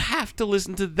 Why do you have to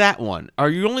listen to that one? Are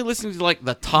you only listening to like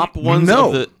the top ones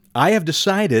of the... I have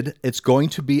decided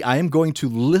I am going to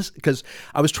listen, because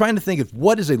I was trying to think of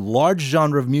what is a large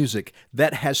genre of music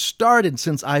that has started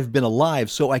since I've been alive,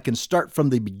 so I can start from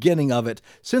the beginning of it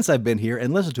since I've been here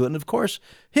and listen to it. And of course,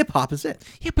 hip hop is it.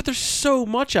 Yeah, but there's so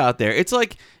much out there. It's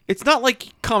not like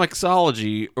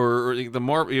Comixology or the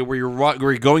Marvel where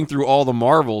you're going through all the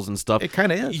Marvels and stuff. It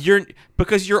kind of is.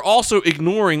 Because you're also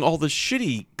ignoring all the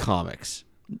shitty comics.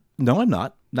 No, I'm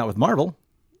not. Not with Marvel.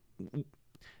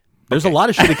 There's a lot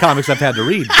of shitty comics I've had to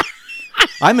read.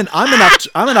 I'm an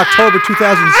October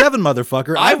 2007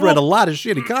 motherfucker. I've read a lot of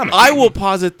shitty comics. I will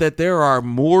posit that there are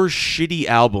more shitty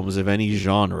albums of any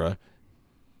genre,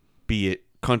 be it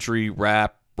country,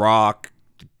 rap, rock,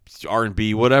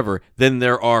 R&B, whatever, than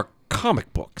there are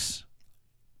comic books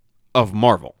of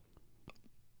Marvel.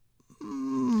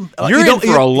 You're in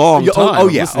for a long time.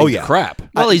 Oh yeah. Crap.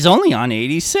 Well, he's only on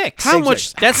 86. How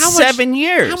much? That's 7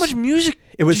 years. How much music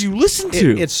do you listen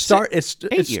to? It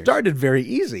started very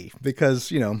easy because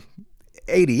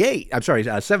 78.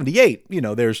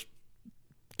 There's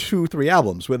 2-3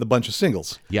 albums with a bunch of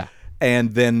singles. Yeah.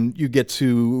 And then you get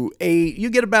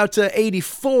about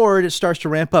 84, and it starts to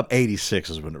ramp up. 86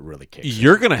 is when it really kicks.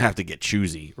 You're gonna have to get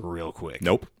choosy real quick.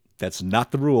 Nope. That's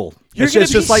not the rule. You're It's going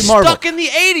to be just like Marvel. stuck in the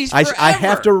 80s forever. I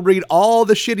have to read all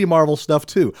the shitty Marvel stuff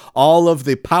too. All of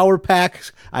the power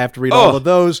packs. I have to read all of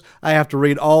those. I have to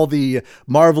read all the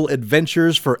Marvel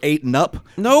Adventures for 8 and up.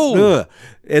 No. Ugh.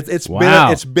 It's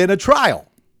Wow. been a trial.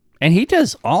 And he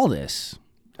does all this.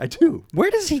 I do. Where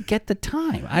does he get the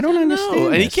time? I don't understand.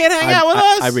 And he this. can't hang out with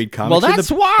us. I read comics. Well,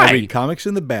 that's why. I read comics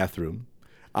in the bathroom.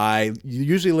 I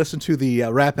usually listen to the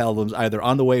rap albums either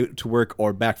on the way to work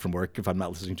or back from work if I'm not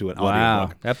listening to an Wow,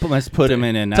 audiobook. that must put him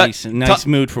in a nice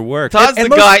mood for work. Todd's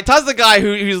And the guy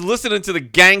who's listening to the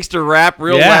gangster rap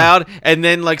real loud, and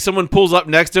then like someone pulls up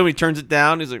next to him, he turns it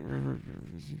down. He's like,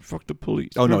 "Fuck the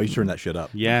police." Oh no, he's turned that shit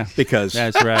up. Yeah, because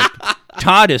that's right.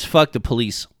 Todd has fucked the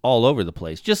police all over the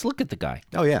place. Just look at the guy.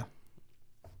 oh yeah,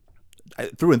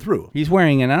 through and through. He's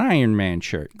wearing an Iron Man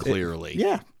shirt. Clearly,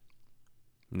 Yeah.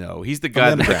 no, he's the guy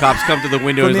that the underground. cops come to the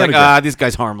window From and the he's like, underground. this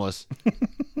guy's harmless.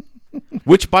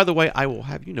 Which, by the way, I will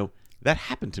have you know that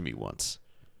happened to me once.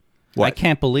 I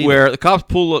can't believe Where it. the cops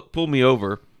pulled me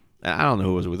over. I don't know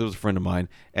who it was with. It was a friend of mine,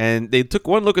 and they took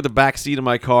one look at the back seat of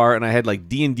my car, and I had like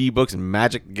D&D books and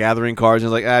Magic the Gathering cards.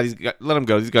 And I was like, these guys, let them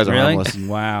go. These guys are Really? harmless.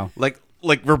 Wow.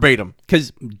 Like verbatim.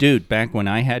 Because, dude, back when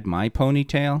I had my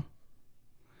ponytail,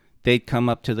 they'd come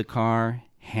up to the car,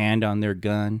 hand on their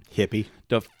gun. Hippie.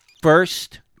 The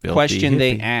first Filthy question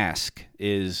they hippie. ask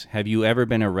is, have you ever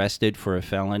been arrested for a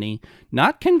felony?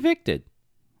 Not convicted.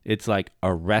 It's like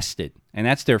arrested. And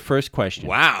that's their first question.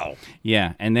 Wow.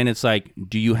 Yeah. And then it's like,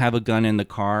 do you have a gun in the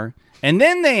car? And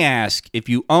then they ask if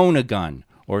you own a gun.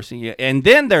 And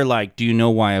then they're like, do you know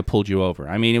why I pulled you over?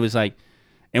 I mean, it was like,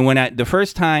 and when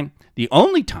the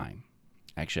only time,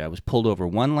 actually, I was pulled over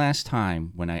one last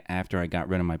time after I got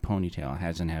rid of my ponytail. It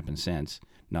hasn't happened since.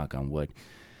 Knock on wood.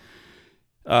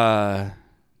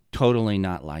 Totally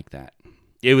not like that.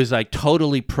 It was like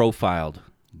totally profiled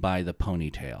by the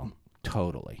ponytail.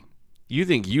 Totally. You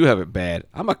think you have it bad?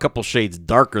 I'm a couple shades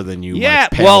darker than you. Yeah,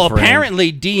 my pale well, friend.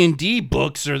 apparently D&D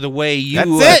books are the way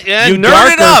you, That's it, yeah, you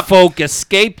nerd it darker up. folk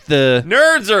escape the...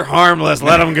 Nerds are harmless.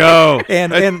 Let them go.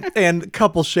 And a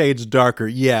couple shades darker.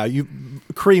 Yeah, you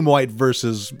cream white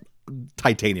versus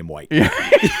titanium white. No.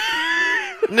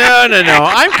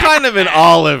 I'm kind of an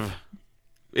olive.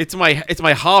 It's my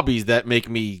hobbies that make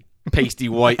me pasty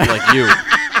white like you.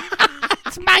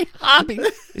 It's my hobby.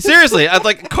 Seriously,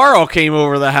 Carl came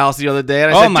over the house the other day,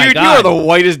 and I said, my "Dude, God. you are the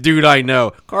whitest dude I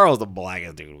know." Carl's the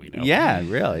blackest dude we know. Yeah,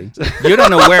 really. You don't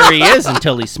know where he is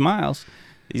until he smiles.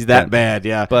 He's that bad.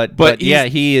 Yeah, But yeah,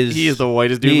 he is the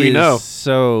whitest dude he we is know.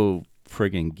 So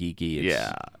friggin' geeky. It's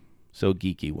Yeah, so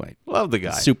geeky white. love the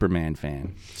guy. Superman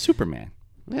fan. Superman.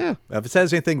 Yeah, If it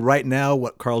says anything right now,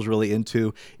 what Carl's really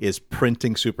into is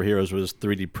printing superheroes with his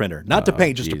 3D printer. Not to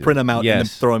paint, just to Jesus. print them out and then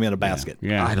Yes. throw them in a basket.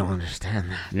 Yeah. I don't understand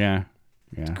that.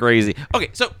 Yeah. Crazy. Okay,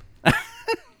 so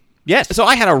Yes.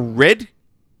 I had a red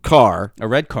car, A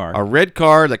red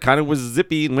car. that kind of was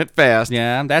zippy and went fast.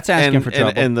 Yeah, that's asking for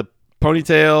trouble. And the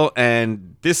ponytail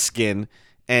and this skin,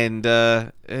 and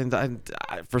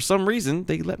for some reason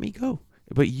they let me go.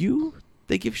 But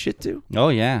they give shit to. Oh,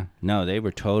 yeah. No, they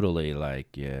were totally like,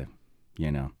 yeah,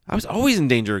 you know. I was always in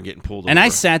danger of getting pulled over. And I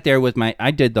sat there with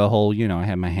I did the whole, I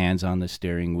had my hands on the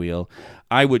steering wheel.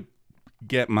 I would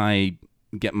get my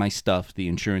stuff, the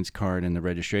insurance card and the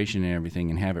registration and everything,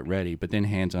 and have it ready. But then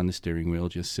hands on the steering wheel,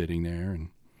 just sitting there. And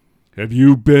have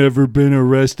you ever been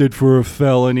arrested for a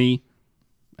felony?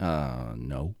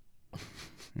 No.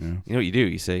 You know what you do?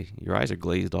 You say, "Your eyes are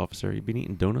glazed, officer. You've been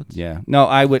eating donuts." Yeah. No,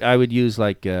 I would use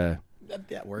like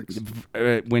That works.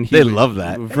 when he They was- love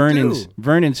that.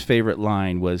 Vernon's favorite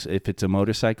line was, if it's a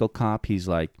motorcycle cop, he's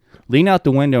like, lean out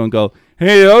the window and go,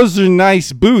 "Hey, those are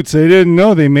nice boots. I didn't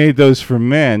know they made those for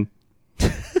men."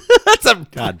 That's a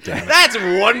God damn it. That's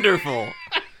wonderful.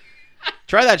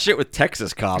 Try that shit with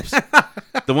Texas cops.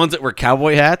 The ones that wear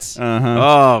cowboy hats. Uh-huh.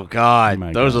 Oh God,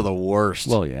 my those God. are the worst.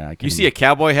 Well, yeah. I can, you see a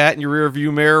cowboy hat in your rear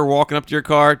view mirror walking up to your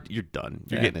car, you're done.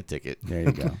 You're Yeah. getting a ticket. There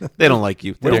you go. They don't like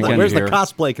you. They don't want Where's you the here.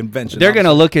 cosplay convention? They're going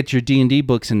to look at your D&D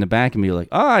books in the back and be like,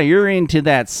 you're into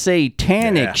that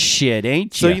satanic Yeah. shit,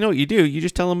 ain't So you? you know what you do? You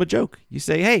just tell them a joke. You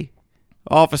say, "Hey,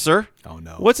 officer, Oh,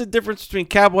 no. what's the difference between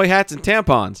cowboy hats and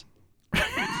tampons?"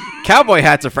 Cowboy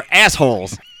hats are for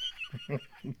assholes.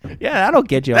 Yeah, that'll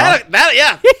get you off.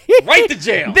 Yeah, right to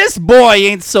jail. This boy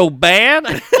ain't so bad.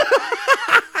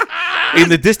 In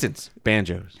the distance,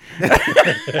 banjos.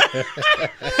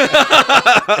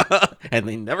 And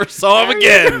they never saw him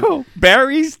again.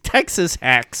 Barry's Texas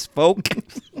hacks, folk.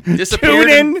 Disappeared Tune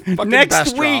in in fucking next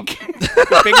Bastrop. week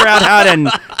to figure out how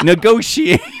to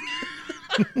negotiate.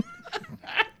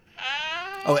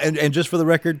 Oh, and just for the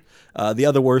record, the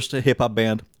other worst hip hop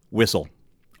band, Whistle.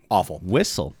 awful.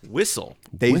 Whistle.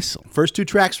 First 2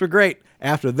 tracks were great.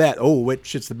 After that, it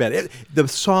shits the bed. The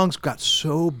songs got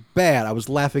so bad, I was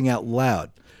laughing out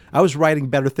loud. I was writing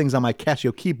better things on my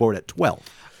Casio keyboard at 12.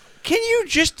 Can you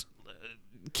just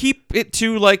keep it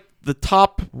to like the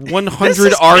top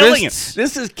 100 artists?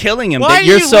 This is killing him. Why That do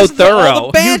you're you so listen to all the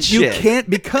thorough. bad You shit? can't,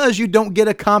 because you don't get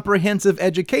a comprehensive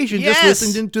education just Yes.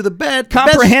 listening to the best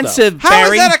Comprehensive, stuff. How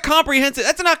Barry. is that a comprehensive?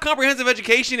 That's not comprehensive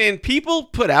education, and people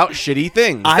put out shitty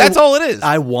things. That's all it is.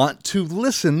 I want to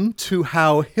listen to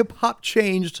how hip hop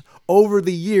changed over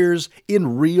the years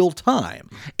in real time.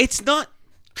 It's not.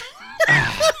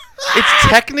 It's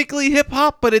technically hip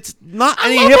hop, but it's not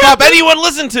any hip hop anyone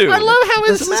listened to. I love how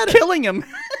this Doesn't is matter. killing him.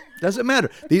 Doesn't matter.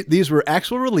 These were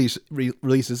actual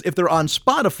releases. If they're on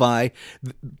Spotify,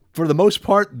 for the most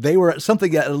part, they were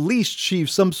something that at least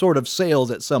achieved some sort of sales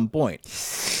at some point.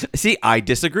 See, I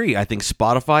disagree. I think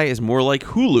Spotify is more like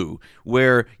Hulu,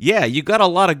 where, you got a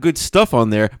lot of good stuff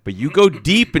on there, but you go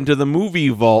deep into the movie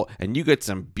vault and you get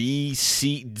some B,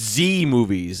 C, Z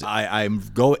movies.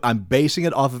 I'm basing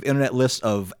it off of internet lists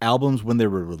of albums when they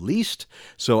were released,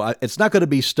 so it's not going to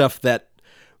be stuff that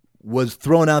was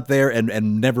thrown out there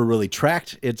and never really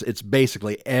tracked. It's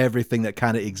basically everything that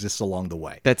kind of exists along the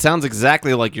way. That sounds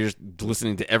exactly like you're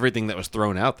listening to everything that was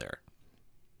thrown out there.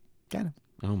 Kind of.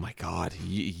 Oh my God,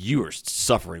 you are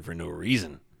suffering for no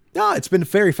reason. No, it's been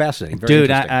very fascinating. Very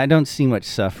Dude, interesting. I don't see much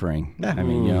suffering. I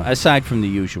mean, aside from the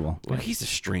usual. Well, he's a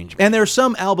strange man. And there are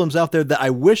some albums out there that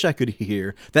I wish I could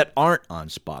hear that aren't on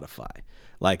Spotify.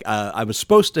 Like, I was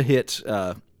supposed to hit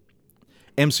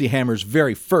MC Hammer's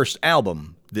very first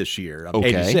album this year, Okay.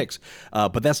 86,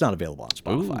 but that's not available on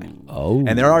Spotify. Oh.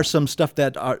 And there are some stuff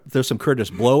there's some Curtis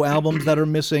Blow albums that are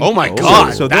missing. Oh my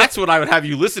God, So that's what I would have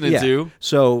you listening to.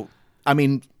 So, I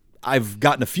mean, I've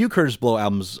gotten a few Curtis Blow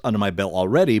albums under my belt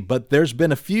already, but there's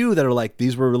been a few that are like,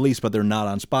 these were released, but they're not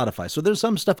on Spotify. So there's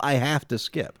some stuff I have to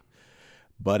skip.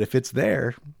 But if it's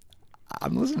there,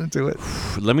 I'm listening to it.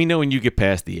 Let me know when you get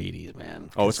past the 80s, man.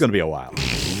 Oh, it's going to be a while.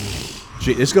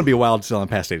 Gee, it's going to be a while until I'm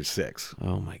past 86.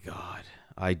 Oh my God,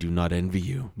 I do not envy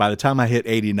you. By the time I hit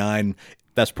 89,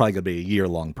 that's probably going to be a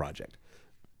year-long project.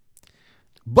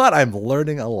 But I'm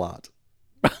learning a lot.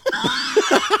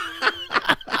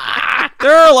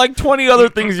 There are like 20 other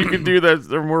things you can do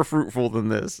that are more fruitful than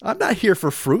this. I'm not here for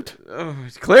fruit.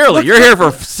 Clearly, you're here for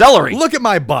celery. Look at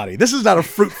my body. This is not a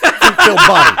fruit-filled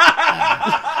body.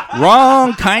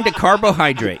 Wrong kind of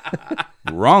carbohydrate.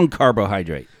 Wrong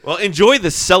carbohydrate. Well, enjoy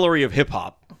the celery of hip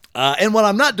hop. And when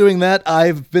I'm not doing that,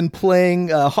 I've been playing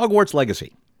Hogwarts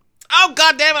Legacy. Oh,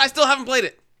 God damn it, I still haven't played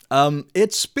it.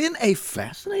 It's been a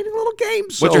fascinating little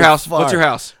game so What's your house? far. What's your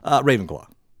house? Ravenclaw.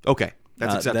 Okay,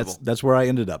 that's acceptable. That's where I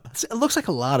ended up. It looks like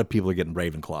a lot of people are getting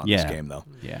Ravenclaw in this Yeah. game, though.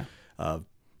 Yeah.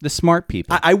 The smart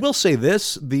people. I will say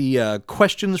this: the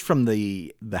questions from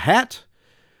the hat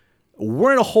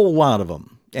weren't a whole lot of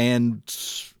them, and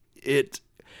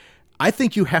I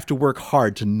think you have to work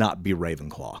hard to not be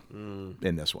Ravenclaw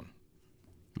in this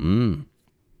one.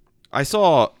 I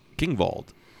saw Kingvald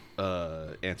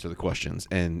answer the questions,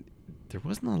 and there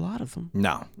wasn't a lot of them.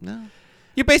 No.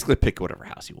 You basically pick whatever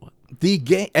house you want. The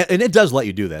game, and it does let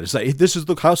you do that. It's like, this is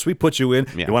the house we put you in.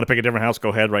 Yeah. You want to pick a different house? Go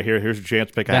ahead, right here. Here's your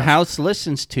chance to pick a The house. house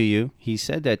listens to you. He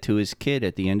said that to his kid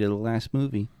at the end of the last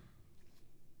movie.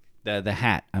 The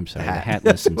hat. I'm sorry. The hat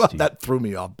listens Well, to you. that threw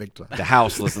me off big time. The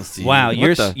house listens to you. Wow,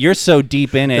 What you're so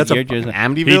deep in it. That's a You're just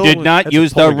Amityville? He did not That's a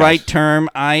use the poltergeist. right term.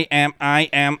 I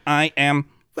am.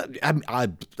 But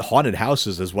haunted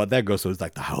houses is what that goes to. It's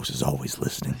like the house is always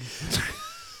listening.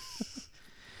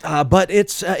 But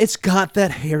it's got that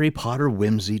Harry Potter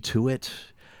whimsy to it.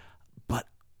 But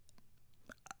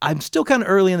I'm still kind of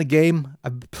early in the game.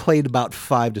 I've played about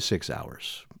 5 to 6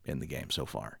 hours in the game so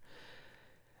far.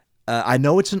 I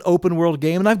know it's an open world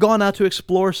game, and I've gone out to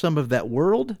explore some of that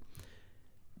world.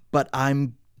 But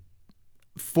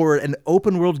for an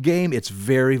open world game, it's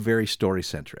very, very story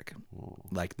centric.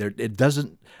 Like it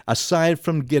doesn't, aside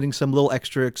from getting some little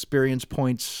extra experience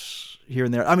points here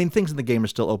and there. I mean, things in the game are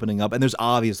still opening up, and there's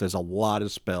a lot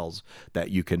of spells that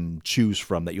you can choose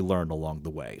from that you learn along the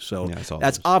way. So Yeah, I saw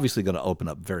that's those. obviously going to open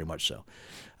up very much so.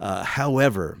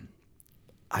 However,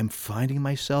 I'm finding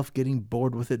myself getting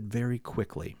bored with it very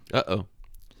quickly. Uh-oh.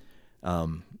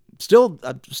 Still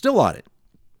on it.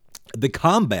 The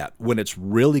combat, when it's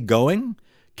really going,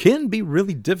 can be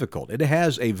really difficult. It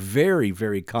has a very,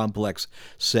 very complex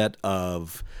set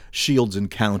of shields and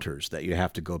counters that you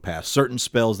have to go past. Certain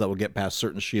spells that will get past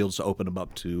certain shields to open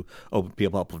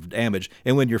people up for damage.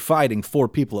 And when you're fighting 4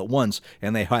 people at once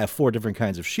and they have 4 different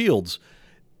kinds of shields,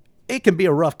 it can be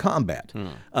a rough combat.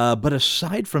 But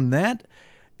aside from that,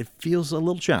 it feels a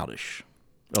little childish.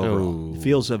 overall. It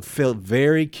feels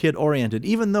very kid-oriented,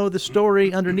 even though the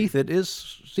story underneath it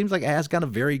seems like it has got a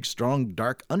very strong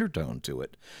dark undertone to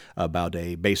it about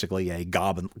basically a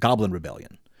goblin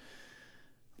rebellion.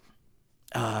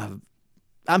 I'm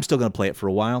still going to play it for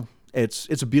a while.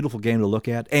 It's a beautiful game to look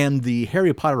at, and the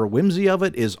Harry Potter whimsy of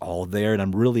it is all there, and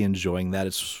I'm really enjoying that.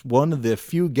 It's one of the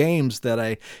few games that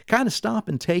I kind of stop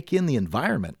and take in the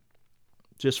environment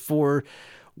just for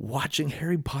watching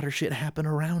Harry Potter shit happen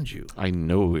around you. I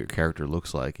know what your character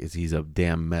looks like. He's a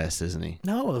damn mess, isn't he?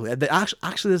 No,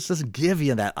 actually, this doesn't give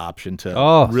you that option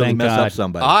to really thank mess God. up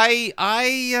somebody.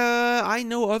 I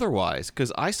know otherwise,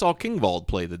 because I saw Kingvald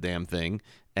play the damn thing,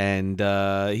 and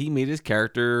he made his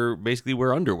character basically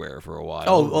wear underwear for a while.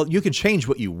 Oh, well, you can change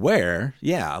what you wear,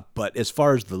 yeah, but as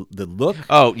far as the look...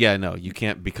 Oh, yeah, no, you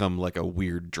can't become like a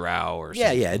weird drow or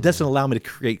something. Yeah, it doesn't allow me to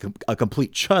create a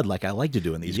complete chud like I like to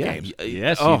do in these games.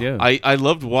 Yes, Oh, you do. I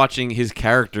loved watching his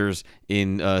characters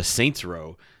in Saints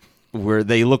Row, where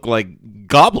they look like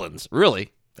goblins,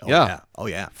 really. Oh,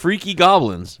 yeah. Freaky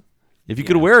goblins. If you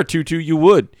could wear a tutu, you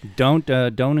would. Don't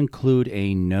include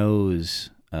a nose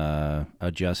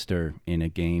adjuster in a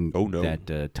game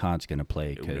that Todd's going to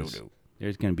play, because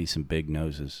there's going to be some big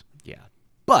noses. Yeah.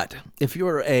 But if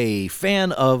you're a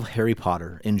fan of Harry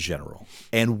Potter in general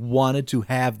and wanted to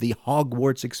have the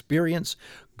Hogwarts experience,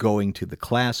 going to the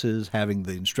classes, having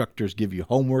the instructors give you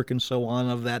homework and so on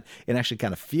of that, and actually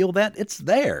kind of feel that, it's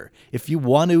there. If you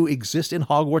want to exist in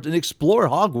Hogwarts and explore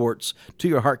Hogwarts to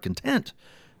your heart content,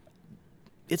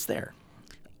 it's there.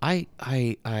 I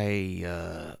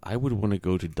would want to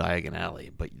go to Diagon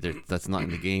Alley, but that's not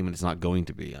in the game, and it's not going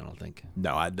to be, I don't think.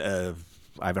 No, I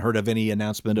haven't heard of any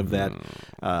announcement of that.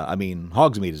 I mean,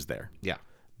 Hogsmeade is there. Yeah.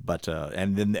 But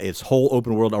and then its whole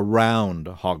open world around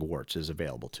Hogwarts is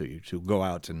available to you to go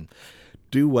out and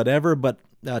do whatever. But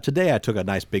today I took a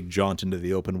nice big jaunt into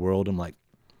the open world. I'm like,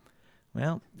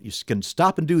 well, you can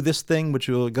stop and do this thing, which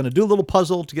you're going to do a little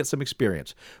puzzle to get some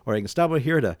experience. Or you can stop over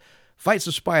here to fight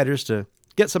some spiders to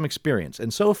get some experience.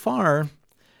 And so far,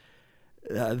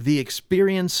 the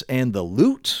experience and the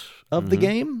loot of the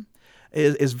game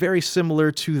is very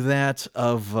similar to that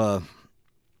of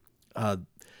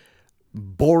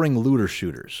boring looter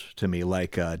shooters to me,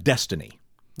 like Destiny,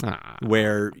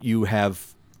 where you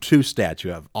have two stats.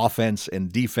 You have offense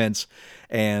and defense,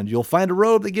 and you'll find a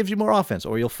robe that gives you more offense,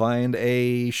 or you'll find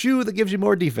a shoe that gives you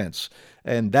more defense.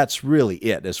 And that's really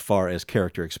it as far as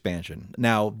character expansion.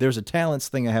 Now, there's a talents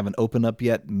thing I haven't opened up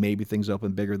yet. Maybe things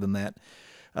open bigger than that.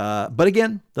 But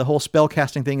again, the whole spell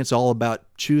casting thing, it's all about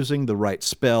choosing the right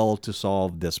spell to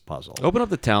solve this puzzle. Open up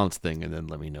the talents thing and then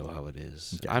let me know how it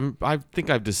is. Okay. I think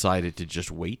I've decided to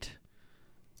just wait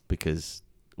because,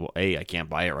 well, I can't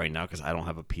buy it right now because I don't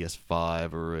have a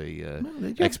PS5 or a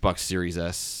Xbox Series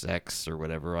S, X, or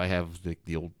whatever. I have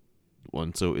the old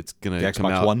one, so it's going to come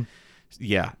out. Xbox One?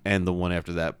 Yeah, and the one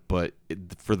after that. But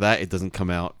for that, it doesn't come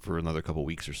out for another couple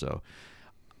weeks or so.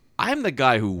 I'm the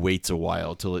guy who waits a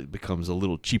while till it becomes a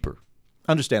little cheaper.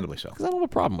 Understandably so. Because I don't have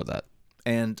a problem with that.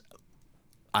 And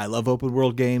I love open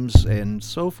world games, and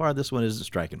so far this one isn't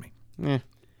striking me.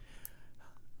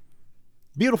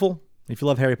 Beautiful. If you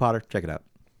love Harry Potter, check it out.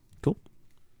 Cool.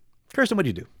 Kirsten, what do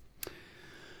you do?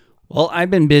 Well, I've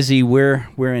been busy. We're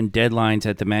in deadlines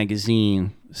at the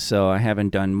magazine, so I haven't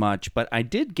done much. But I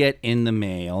did get in the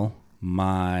mail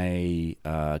my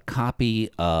copy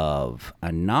of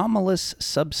Anomalous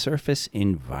Subsurface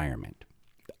Environment.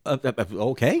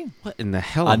 Okay. What in the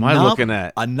hell am I looking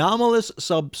at? Anomalous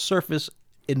Subsurface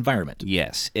Environment.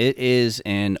 Yes, it is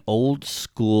an old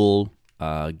school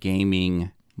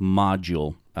gaming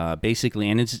module, basically,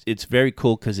 and it's very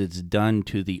cool because it's done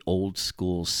to the old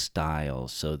school style.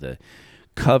 So the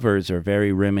covers are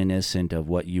very reminiscent of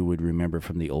what you would remember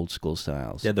from the old school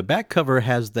styles. Yeah, the back cover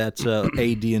has that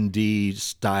AD&D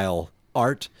style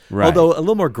art, Right. although a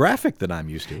little more graphic than I'm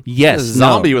used to. Yes, A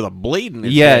zombie with a blade in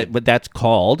his head. but that's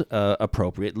called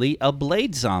appropriately a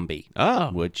blade zombie. Oh.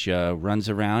 Which runs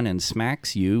around and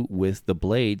smacks you with the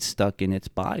blade stuck in its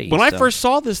body. When I So- first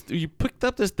saw this, you picked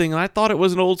up this thing, and I thought it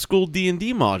was an old school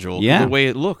D&D module. Yeah. The way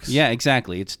it looks. Yeah,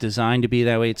 exactly. It's designed to be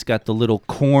that way. It's got the little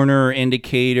corner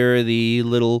indicator, the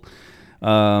little It's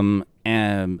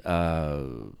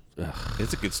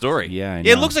a good story. Yeah, I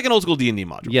It know. looks like an old school D&D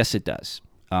module. Yes, it does.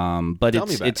 But Tell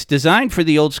me about it's designed for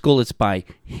the old school. It's by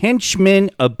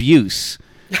Henchman Abuse,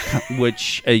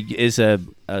 which is a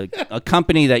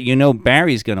company that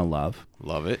Barry's gonna love.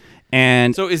 Love it.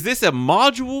 And So is this a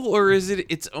module or is it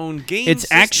its own game it's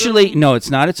system? actually no, it's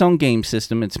not its own game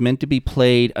system. It's meant to be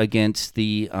played against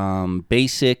the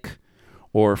basic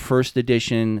or first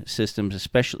edition systems,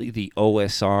 especially the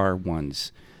OSR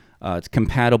ones. It's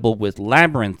compatible with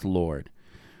Labyrinth Lord,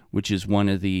 which is one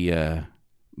of the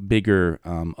bigger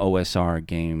OSR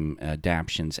game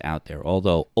adaptions out there.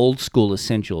 Although Old School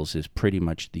Essentials is pretty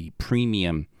much the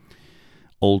premium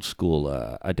old school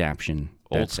adaptation.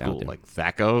 Old that's out school, there. like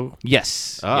THAC0?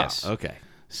 Yes. Yes. Okay.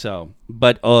 So,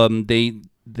 but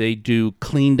they do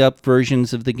cleaned up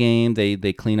versions of the game.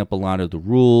 They clean up a lot of the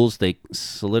rules. They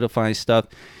solidify stuff.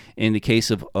 In the case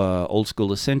of Old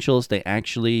School Essentials, they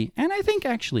actually, and I think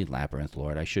actually Labyrinth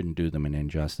Lord, I shouldn't do them an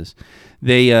injustice.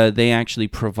 They actually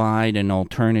provide an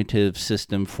alternative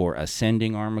system for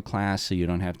ascending armor class, so you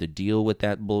don't have to deal with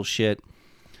that bullshit.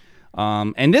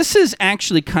 And this is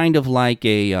actually kind of like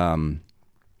a,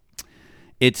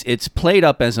 it's played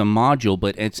up as a module,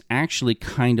 but it's actually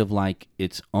kind of like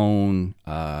its own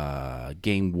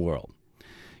game world.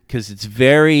 Because it's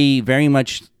very, very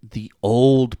much the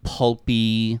old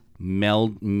pulpy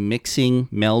melding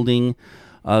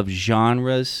of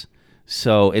genres.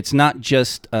 So it's not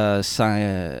just sword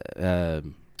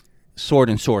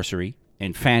and sorcery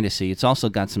and fantasy. It's also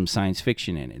got some science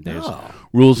fiction in it. There's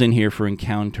rules in here for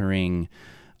encountering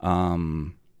robots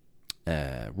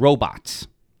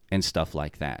and stuff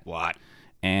like that. What?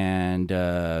 And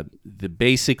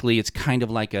basically it's kind of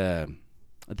like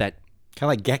Kind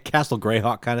of like Castle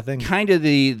Greyhawk kind of thing? kind of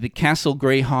the Castle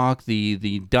Greyhawk,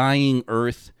 the Dying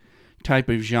Earth type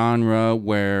of genre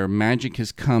where magic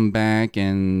has come back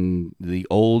and the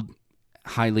old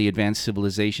highly advanced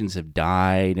civilizations have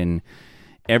died and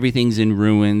everything's in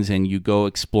ruins, and you go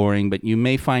exploring, but you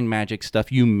may find magic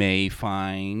stuff. You may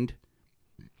find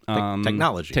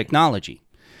technology.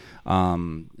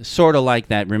 Sort of like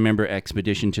that, remember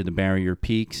Expedition to the Barrier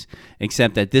Peaks,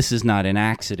 except that this is not an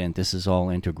accident. This is all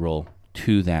integral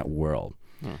to that world.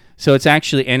 So it's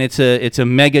actually, and it's a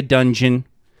mega dungeon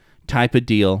type of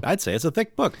deal. I'd say it's a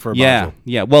thick book for a Yeah, module.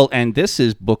 yeah. Well, and this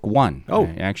is book one. Oh.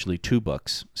 Actually 2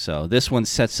 books. So this one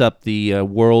sets up the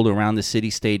world around the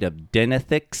city-state of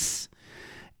Denethix,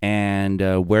 and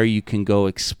where you can go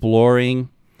exploring,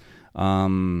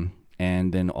 and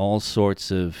then all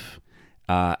sorts of,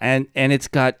 and it's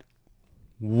got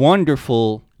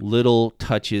wonderful little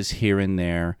touches here and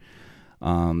there.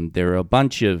 There are a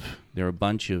bunch of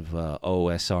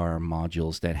OSR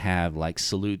modules that have like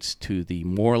salutes to the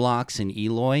Morlocks and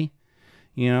Eloy,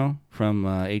 from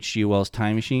H.G. Wells'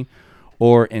 Time Machine,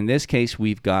 or in this case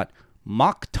we've got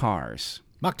Mokhtars,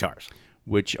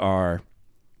 which are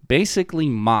basically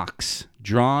mocks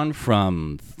drawn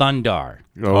from Thundar.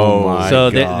 Oh my So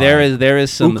God. there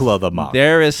is some Ukla the Mock.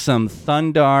 there is some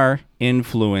Thundar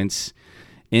influence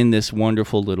in this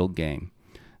wonderful little game.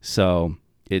 So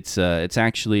it's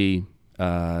actually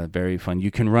very fun.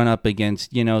 You can run up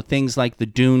against things like the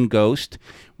Dune Ghost,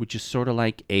 which is sort of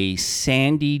like a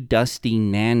sandy, dusty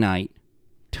nanite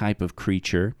type of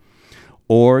creature,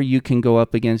 or you can go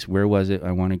up against, where was it?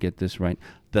 I want to get this right.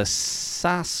 The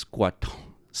Sasquatron,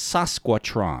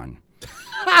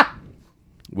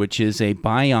 which is a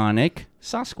bionic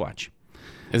Sasquatch.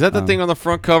 Is that the thing on the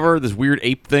front cover? This weird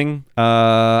ape thing?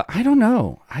 I don't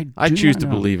know. I choose not to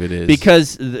know. believe it is.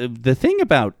 Because the thing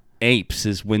about apes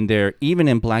is when they're even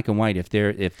in black and white, if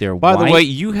they're By white, the way,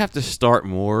 you have to start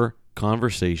more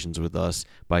conversations with us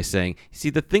by saying, see,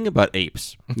 the thing about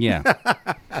apes. yeah.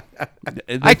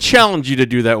 I challenge you to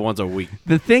do that once a week.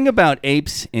 The thing about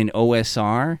apes in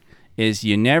OSR is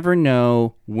you never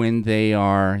know when they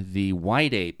are the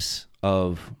white apes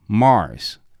of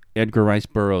Mars, Edgar Rice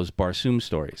Burroughs' Barsoom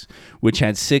stories, which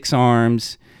had 6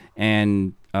 arms,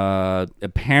 and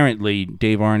apparently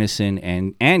Dave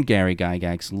Arneson and Gary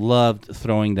Gygax loved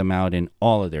throwing them out in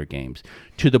all of their games,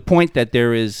 to the point that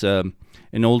there is an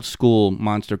old school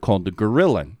monster called the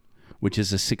Gorilla, which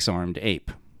is a 6-armed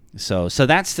ape. So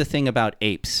that's the thing about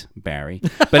apes, Barry.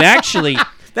 But actually,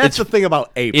 That's the thing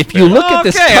about apes. if you look at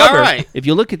this Okay, cover, all right. if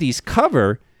you look at these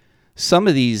cover, some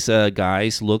of these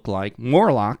guys look like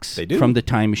Morlocks They do. from the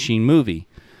Time Machine movie.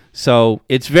 So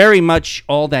it's very much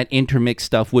all that intermixed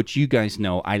stuff, which you guys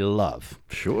know I love.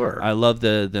 Sure. I love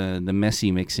the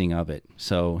messy mixing of it.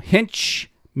 So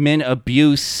Henchman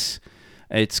Abuse.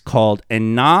 It's called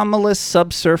Anomalous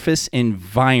Subsurface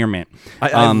Environment.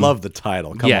 I love the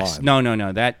title. Come yes. on.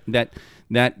 No.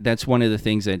 That's one of the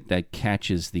things that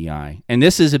catches the eye. And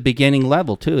this is a beginning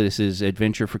level, too. This is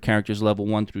Adventure for Characters level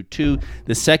 1 through 2.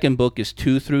 The second book is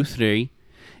 2 through 3.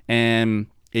 And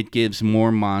it gives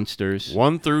more monsters.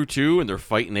 1 through 2, and they're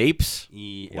fighting apes?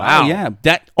 Wow. Oh, yeah.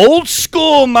 That old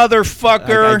school,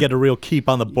 motherfucker. I get a real keep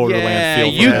on the Borderland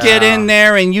feel. for You that. get in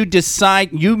there and you decide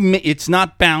it's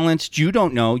not balanced. You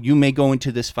don't know. You may go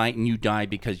into this fight and you die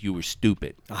because you were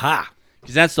stupid. Aha.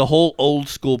 Because that's the whole old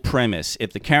school premise.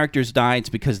 If the characters die, it's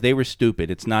because they were stupid.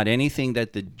 It's not anything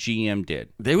that the GM did.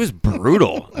 It was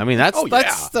brutal. I mean, that's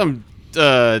some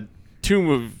Tomb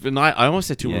of I almost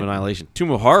said Tomb of Annihilation.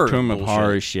 Tomb of Horror. Tomb of bullshit.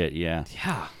 Horror shit, yeah.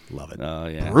 Yeah, love it.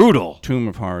 Yeah. Brutal. Tomb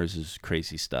of Horrors is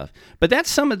crazy stuff. But that's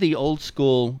some of the old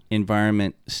school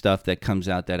environment stuff that comes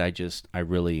out that I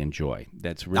really enjoy.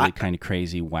 That's really kind of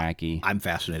crazy, wacky. I'm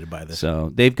fascinated by this.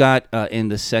 So they've got in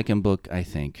the second book, I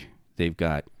think they've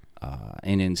got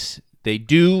they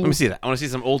do. Let me see that. I want to see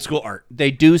some old school art.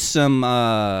 They do some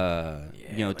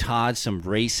Todd, some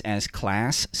race as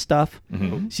class stuff.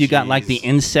 Mm-hmm. So you got like the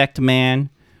Insect Man,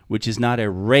 which is not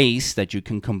a race that you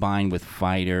can combine with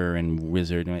fighter and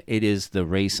wizard. It is the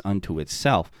race unto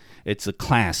itself. It's a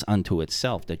class unto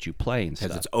itself that you play and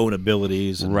stuff. Has its own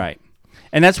abilities. Right.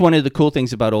 And that's one of the cool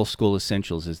things about Old School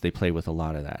Essentials is they play with a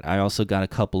lot of that. I also got a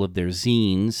couple of their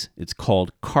zines. It's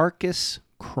called Carcass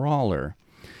Crawler.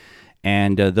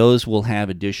 And those will have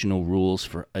additional rules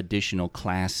for additional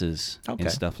classes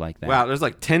and stuff like that. Wow, there's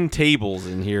like 10 tables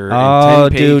in here. Oh,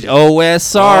 and 10 pages. dude,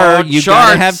 OSR, you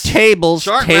gotta have tables.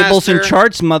 Chart tables master. And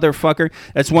charts, motherfucker.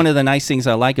 That's one of the nice things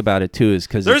I like about it, too, is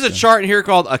because there's a chart in here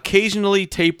called Occasionally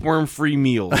Tapeworm-Free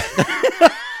Meals.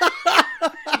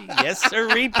 Yes, sir,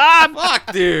 Bob.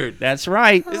 Fuck, dude. That's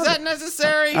right. Is that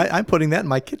necessary? I'm putting that in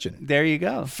my kitchen. There you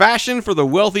go. Fashion for the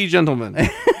wealthy gentleman.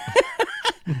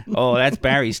 Oh, that's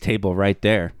Barry's table right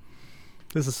there.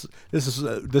 This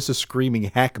is screaming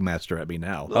Hackmaster at me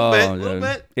now. A little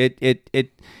bit.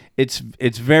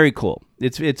 It's very cool.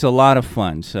 It's a lot of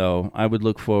fun. So I would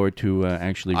look forward to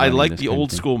actually. I like this the kind of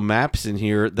old thing. school maps in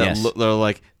here that Yes. they're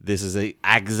like, this is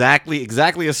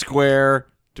exactly a square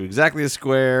to exactly a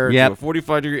square Yep. to a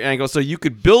 45-degree angle. So you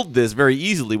could build this very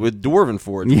easily with Dwarven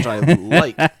Forge, which I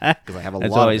like because I have a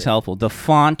That's lot always of it. helpful. The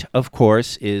font, of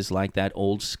course, is like that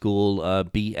old school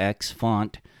BX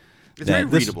font. It's very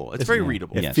readable. It's very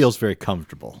readable. It Yes. feels very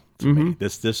comfortable to me.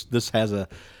 This has a.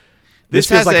 This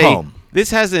feels has like home.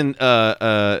 This has an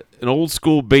old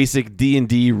school basic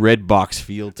D&D red box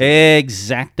feel to it.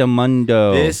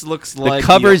 Exactamundo. This looks like the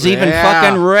cover's even yeah.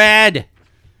 fucking red.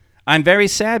 I'm very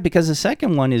sad because the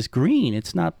second one is green.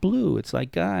 It's not blue. It's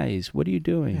like, guys, what are you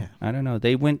doing? Yeah. I don't know.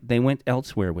 They went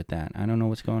elsewhere with that. I don't know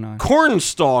what's going on.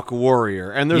 Cornstalk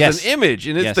Warrior, and there's Yes. an image,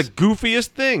 and it's Yes. the goofiest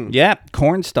thing. Yeah,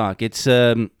 cornstalk. It's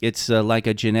like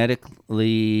a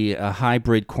genetically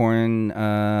hybrid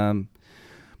corn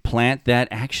plant that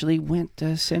actually went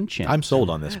sentient. I'm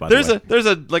sold on this. By the way, There's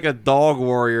a like a dog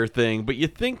warrior thing, but you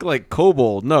think like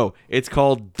kobold. No, it's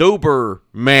called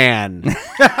Doberman.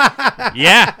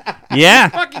 yeah,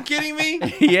 Fucking kidding me?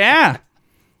 yeah.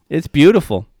 It's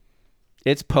beautiful.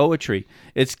 It's poetry.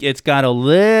 It's got a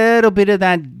little bit of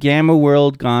that Gamma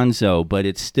World Gonzo, but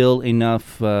it's still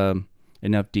enough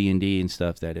D&D and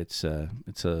stuff that it's a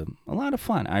lot of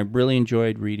fun. I really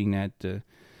enjoyed reading that.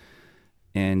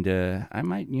 And I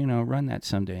might, run that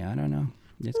someday. I don't know.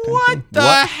 It's kinda What cool.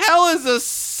 the hell is a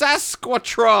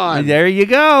Sasquatron? There you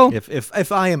go.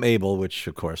 if I am able, which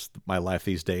of course my life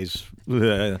these days,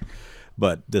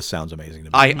 but this sounds amazing to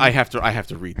me. I have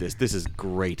to read this. This is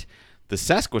great. The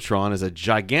Sasquatron is a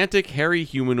gigantic, hairy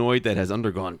humanoid that has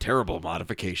undergone terrible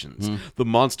modifications. The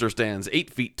monster stands 8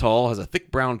 feet tall, has a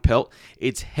thick brown pelt.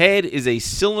 Its head is a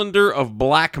cylinder of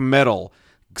black metal,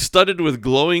 studded with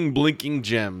glowing, blinking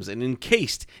gems, and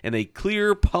encased in a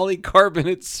clear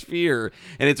polycarbonate sphere.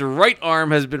 And its right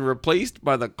arm has been replaced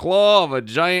by the claw of a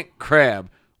giant crab.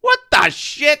 What the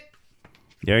shit?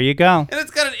 There you go. And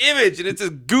it's got an image, and it's as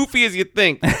goofy as you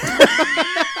think.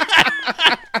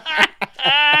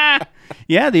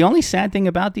 Yeah, the only sad thing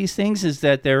about these things is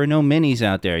that there are no minis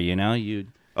out there,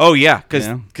 Oh, yeah,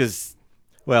 because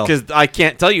I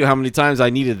can't tell you how many times I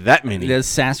needed that many. The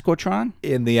Sasquatron?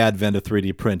 In the advent of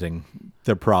 3D printing,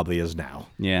 there probably is now.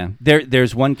 Yeah.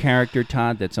 There's one character,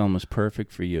 Todd, that's almost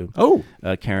perfect for you. Oh.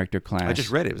 A character class. I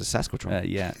just read it. It was a Sasquatron.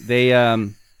 Yeah.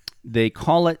 They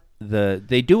call it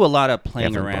they do a lot of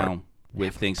playing around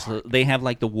with things. So they have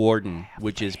like the Warden,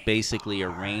 which is basically a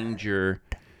ranger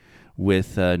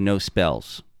with no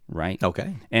spells, right?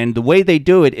 Okay. And the way they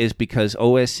do it is because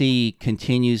OSE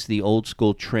continues the old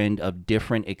school trend of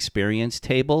different experience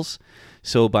tables.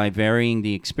 So by varying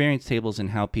the experience tables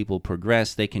and how people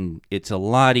progress, it's a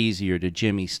lot easier to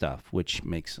jimmy stuff, which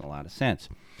makes a lot of sense.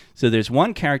 So there's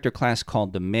one character class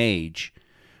called the Mage,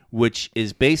 which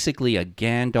is basically a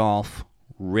Gandalf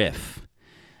riff.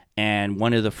 And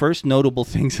one of the first notable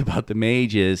things about the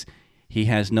Mage is he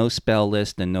has no spell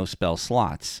list and no spell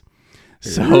slots.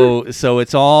 So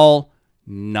it's all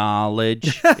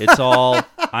knowledge. It's all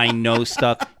I know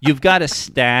stuff. You've got a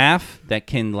staff that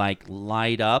can like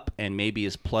light up and maybe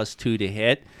is +2 to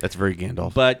hit. That's very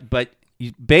Gandalf. But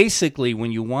basically,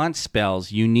 when you want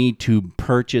spells, you need to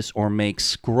purchase or make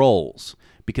scrolls.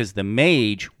 Because the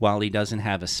mage, while he doesn't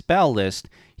have a spell list,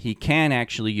 he can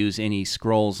actually use any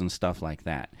scrolls and stuff like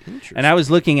that. And I was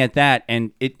looking at that,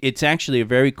 and it's actually a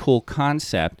very cool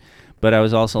concept. But I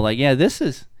was also like, yeah, this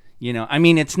is, I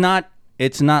mean, it's not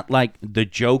like the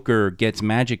Joker gets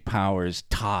magic powers,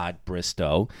 Todd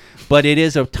Bristow, but it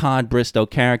is a Todd Bristow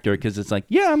character because it's like,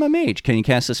 yeah, I'm a mage. Can you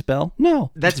cast a spell? No.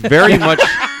 That's very much.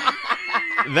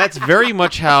 That's very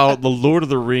much how the Lord of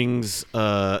the Rings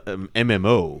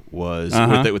MMO was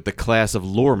with the class of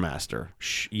lore master.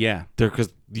 Yeah,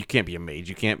 because you can't be a mage,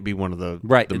 you can't be one of the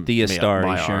the Astari,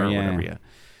 Maiar sure, or yeah. whatever. Yeah,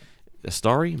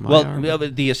 Astari, Maiar? Well,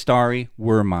 the Astari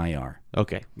were Maiar.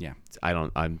 Okay, yeah,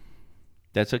 I'm.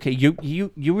 That's okay.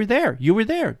 You were there. You were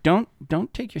there. Don't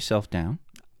take yourself down.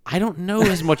 I don't know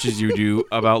as much as you do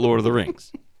about Lord of the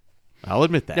Rings. I'll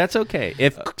admit that. That's okay.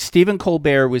 If Stephen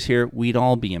Colbert was here, we'd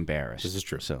all be embarrassed. This is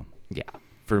true. So, yeah,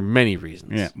 for many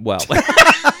reasons. Yeah. Well,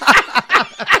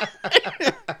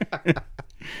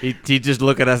 he'd just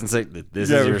look at us and say,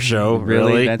 "This is your show,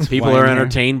 really? really? That's People why are I'm here?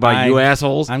 entertained by you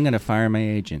assholes." I'm gonna fire my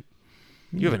agent.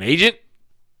 You have an agent?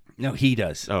 No, he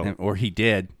does. Oh. Or he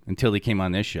did until he came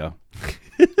on this show.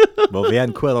 Well, if he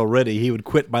hadn't quit already, he would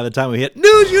quit by the time we hit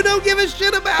news you don't give a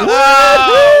shit about.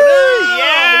 Oh,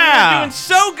 yeah! We're doing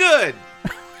so good.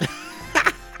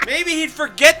 Maybe he'd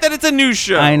forget that it's a news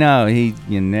show. I know. He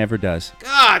never does.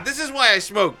 God, this is why I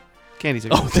smoke candy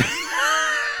cigarettes.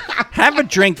 Have a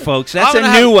drink, folks. That's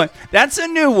a new one. That's a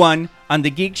new one on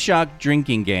the GeekShock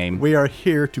drinking game. We are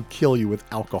here to kill you with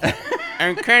alcohol.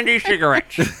 And candy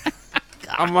cigarettes.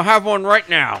 I'm going to have one right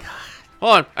now.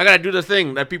 Hold on. I got to do the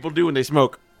thing that people do when they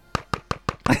smoke.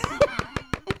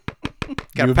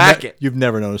 Got to pack it. You've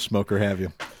never known a smoker, have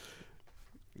you?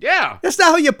 Yeah. That's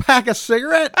not how you pack a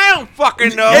cigarette. I don't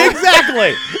fucking know.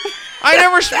 Exactly. I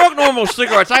never smoked normal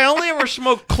cigarettes. I only ever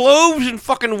smoked cloves and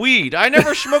fucking weed. I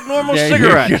never smoked normal There you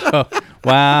cigarettes. go.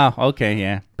 Wow. Okay,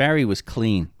 yeah. Barry was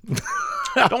clean. It's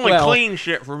only clean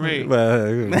shit for me.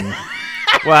 Well,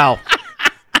 Well,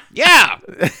 yeah.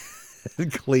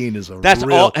 clean is a That's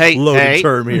real all. Hey, loaded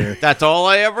term here. That's all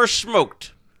I ever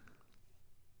smoked.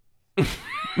 I'm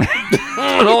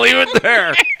gonna leave it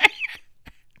there.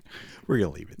 We're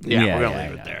going to leave it. Yeah, we're gonna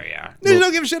leave it there. Yeah. News you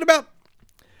don't give a shit about.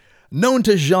 Known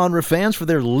to genre fans for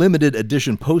their limited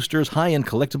edition posters, high-end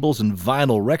collectibles, and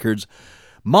vinyl records,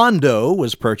 Mondo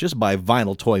was purchased by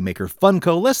vinyl toy maker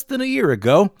Funko less than a year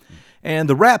ago. And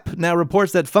the Wrap now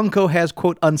reports that Funko has,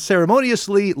 quote,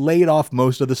 unceremoniously laid off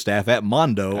most of the staff at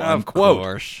Mondo, unquote. Of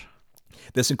course.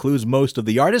 This includes most of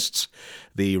the artists.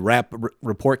 The Wrap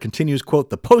report continues, quote,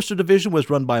 the poster division was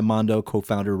run by Mondo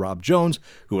co-founder Rob Jones,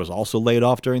 who was also laid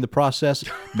off during the process.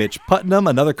 Mitch Putnam,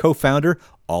 another co-founder,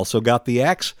 also got the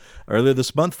axe. Earlier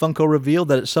this month, Funko revealed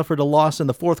that it suffered a loss in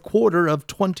the fourth quarter of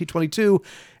 2022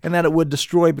 and that it would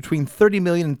destroy between $30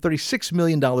 million and $36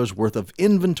 million worth of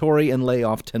inventory and lay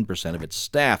off 10% of its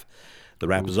staff. The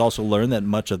Wrap has also learned that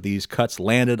much of these cuts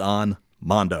landed on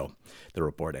Mondo, the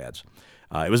report adds.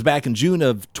 It was back in June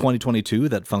of 2022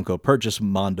 that Funko purchased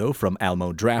Mondo from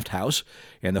Alamo Drafthouse,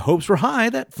 and the hopes were high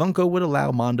that Funko would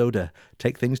allow Mondo to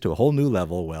take things to a whole new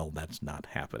level. Well, that's not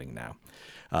happening now.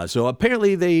 So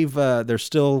apparently they're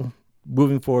still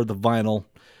moving forward the vinyl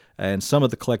and some of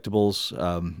the collectibles.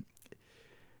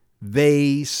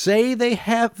 They say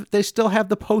they still have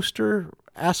the poster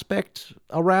aspect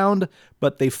around,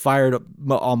 but they fired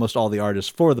almost all the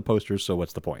artists for the posters. So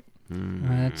what's the point?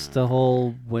 That's the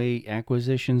whole way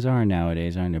acquisitions are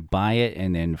nowadays, aren't they? Buy it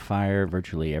and then fire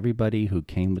virtually everybody who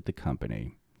came with the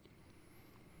company.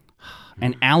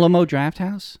 And Alamo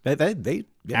Drafthouse? They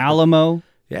Alamo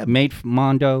Yeah. made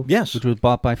Mondo, Yes. which was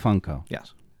bought by Funko.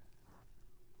 Yes.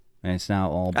 And it's now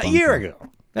all A Funko. year ago.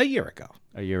 A year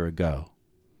ago.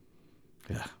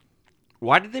 Yeah.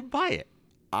 Why did they buy it?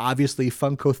 Obviously,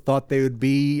 Funko thought they would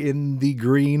be in the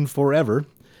green forever.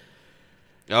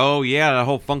 Oh yeah, the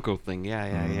whole Funko thing.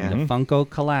 Yeah. The Funko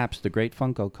collapse, the great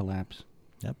Funko collapse.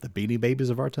 Yep, the Beanie Babies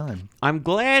of our time. I'm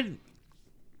glad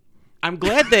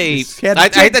they. had I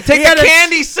to had to take he had the to-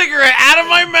 candy cigarette out of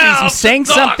my mouth. He's saying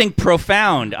Dog. something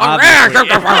profound, obviously.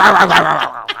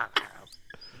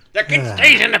 The kid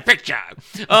stays in the picture.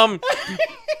 And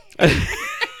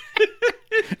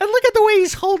look at the way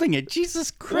he's holding it.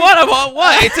 Jesus Christ. What about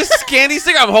what? It's a candy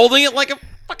cigarette. I'm holding it like a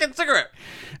fucking cigarette.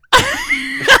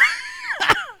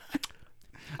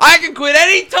 I can quit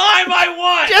any time I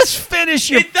want. Just finish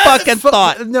your It doesn't fucking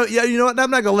thought. No, yeah, you know what?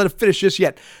 I'm not going to let it finish just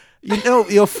yet. You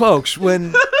know, folks,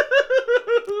 when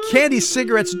candy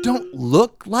cigarettes don't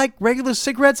look like regular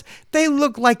cigarettes, they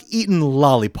look like eating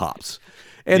lollipops.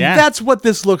 And that's what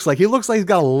this looks like. He looks like he's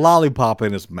got a lollipop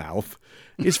in his mouth.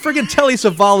 He's friggin' Telly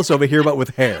Savalas over here, but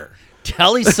with hair.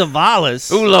 Telly Savalas.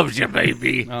 Who loves you,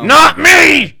 baby? Not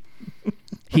me!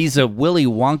 He's a Willy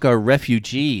Wonka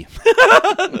refugee.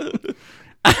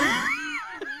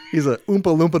 He's a oompa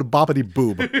loompa boppity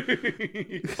boob.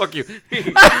 Fuck you.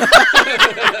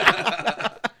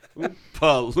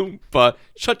 Oompa loompa.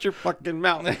 Shut your fucking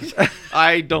mouth.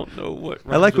 I don't know what.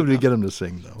 I like when we get him to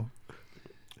sing, though.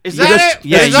 Is that it?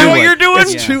 Yeah, Is that you what would. you're doing?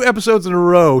 It's 2 episodes in a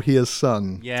row he has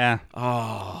sung. Yeah.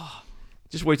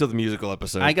 Just wait till the musical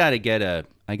episode. I gotta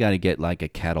get like a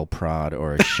cattle prod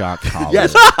or a shock collar.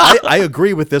 Yes, I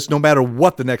agree with this no matter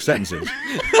what the next sentence is.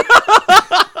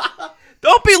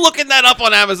 Don't be looking that up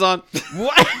on Amazon.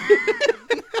 What?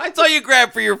 I saw you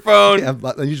grab for your phone.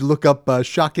 I usually look up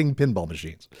shocking pinball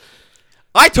machines.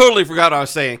 I totally forgot what I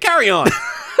was saying. Carry on.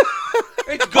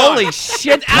 It's gone. Holy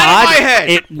shit, Out of Todd. my head.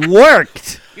 It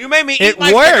worked. You made me eat It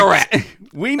my worked. cigarette.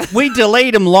 We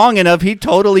delayed him long enough. He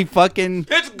totally fucking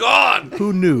It's gone.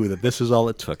 Who knew that this is all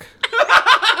it took?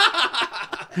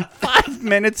 5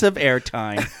 minutes of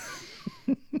airtime.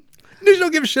 News you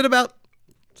don't give a shit about.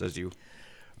 Says you.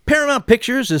 Paramount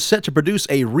Pictures is set to produce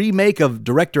a remake of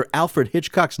director Alfred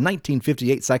Hitchcock's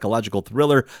 1958 psychological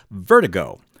thriller,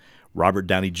 Vertigo. Robert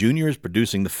Downey Jr. is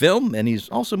producing the film, and he's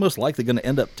also most likely going to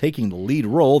end up taking the lead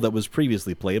role that was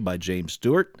previously played by James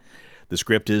Stewart. The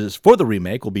script for the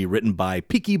remake will be written by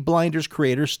Peaky Blinders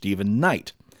creator Stephen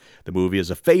Knight. The movie is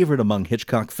a favorite among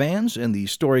Hitchcock fans, and the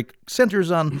story centers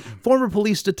on former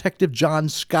police detective John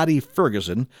Scotty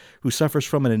Ferguson, who suffers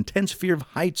from an intense fear of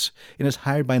heights and is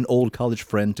hired by an old college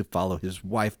friend to follow his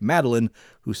wife, Madeline,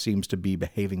 who seems to be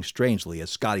behaving strangely. As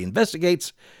Scotty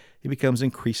investigates, he becomes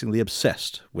increasingly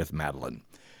obsessed with Madeline.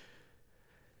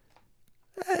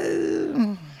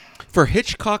 For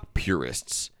Hitchcock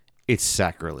purists, it's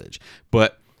sacrilege.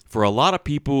 But for a lot of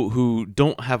people who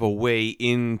don't have a way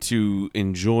into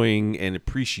enjoying and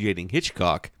appreciating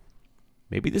Hitchcock,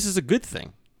 maybe this is a good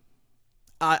thing.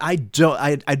 I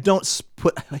don't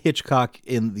put Hitchcock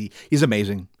in the... He's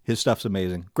amazing. His stuff's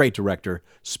amazing. Great director,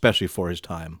 especially for his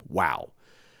time. Wow.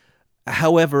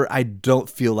 However, I don't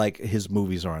feel like his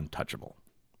movies are untouchable.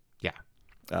 Yeah.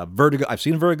 Vertigo. I've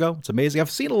seen Vertigo. It's amazing. I've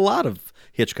seen a lot of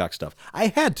Hitchcock stuff. I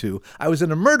had to. I was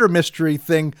in a murder mystery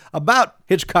thing about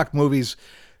Hitchcock movies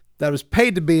that I was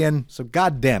paid to be in, so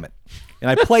God damn it. And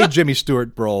I played Jimmy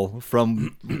Stewart Broll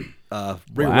from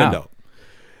Rear Window.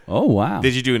 Oh, wow.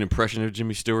 Did you do an impression of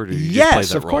Jimmy Stewart? Or did you just Yes, play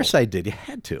that of role? course I did. You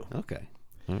had to. Okay.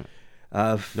 All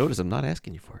right. Notice I'm not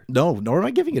asking you for it. No, nor am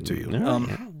I giving it to you.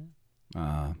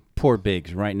 Poor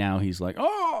Biggs. Right now, he's like,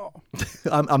 oh.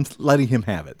 I'm letting him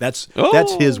have it. That's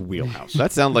Oh. his wheelhouse.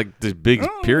 That sounds like the big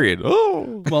period.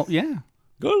 Oh, Well, yeah.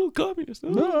 go to communist.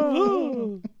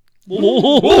 Oh.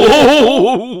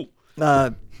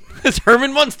 It's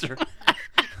Herman Munster.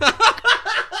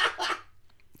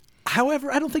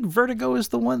 However, I don't think Vertigo is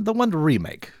the one to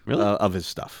remake Really? of his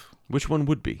stuff. Which one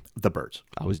would be? The Birds.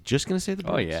 I was just gonna say the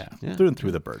Birds. Oh, yeah. Through and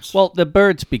through The Birds. Well, the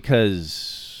Birds,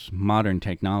 because modern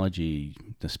technology,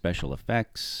 the special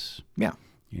effects, yeah.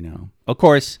 you know. Of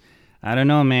course, I don't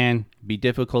know, man. Be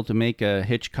difficult to make a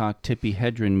Hitchcock Tippi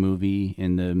Hedren movie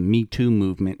in the Me Too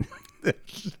movement.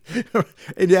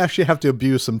 And you actually have to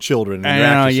abuse some children. I And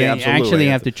know. you You absolutely actually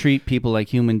have to treat people like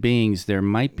human beings. There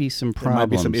might be some There problems. might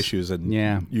be some issues in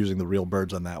using the real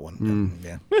birds on that one.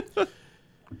 Yeah.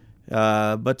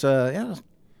 But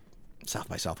South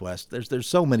by Southwest. There's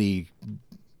so many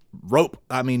rope.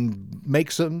 I mean,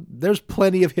 there's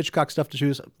plenty of Hitchcock stuff to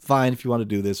choose. Fine, if you want to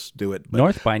do this, do it. But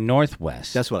North by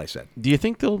Northwest. that's what I said. Do you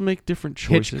think they'll make different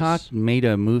choices? Hitchcock made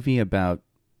a movie about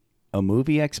a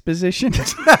movie exposition.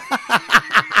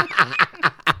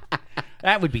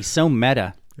 That would be so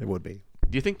meta. It would be.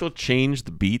 Do you think they'll change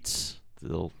the beats?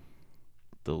 They'll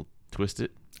twist it.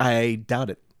 I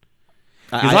doubt it.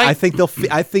 I- I think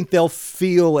they'll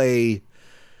feel an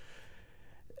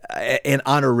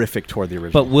honorific toward the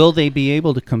original. But will they be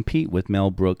able to compete with Mel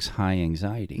Brooks' High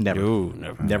Anxiety? Never.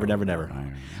 No, Never.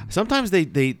 Sometimes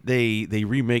they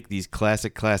remake these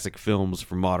classic films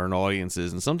for modern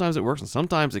audiences, and sometimes it works, and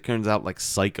sometimes it turns out like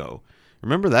Psycho.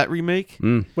 Remember that remake?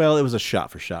 Well, it was a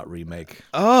shot-for-shot remake.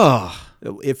 Oh,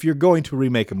 If you're going to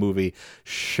remake a movie,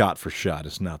 shot-for-shot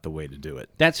is not the way to do it.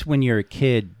 That's when you're a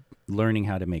kid learning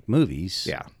how to make movies.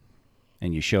 Yeah.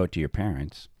 And you show it to your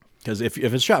parents. Because if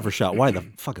it's shot-for-shot, why the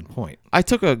fucking point? I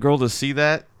took a girl to see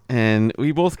that, and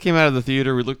we both came out of the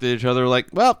theater. We looked at each other like,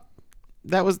 well,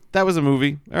 that was a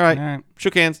movie. All right. All right.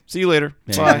 Shook hands. See you later.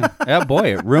 Yeah. Bye. Oh,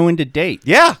 boy, it ruined a date.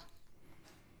 Yeah.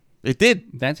 It did.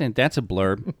 That's a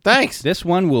blurb. Thanks. This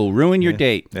one will ruin your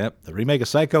date. Yep, the remake of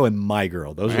Psycho and My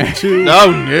Girl. Those are the two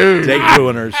No. date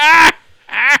ruiners.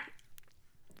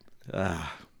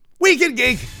 Weekend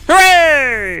Geek!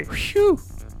 Hooray! Phew.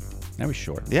 That was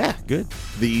short. Yeah, good.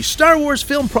 The Star Wars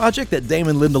film project that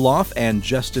Damon Lindelof and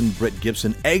Justin Britt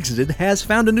Gibson exited has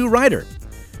found a new writer.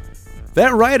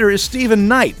 That writer is Stephen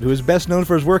Knight, who is best known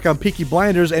for his work on Peaky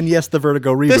Blinders and, yes, the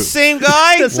Vertigo reboot. The same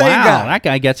guy? The same Wow, guy. that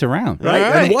guy gets around. Right?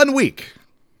 All right. In 1 week.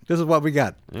 This is what we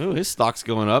got. Ooh, his stock's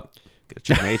going up. Gotta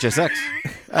check my HSX.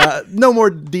 No more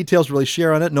details to really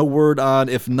share on it. No word on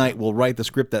if Knight will write the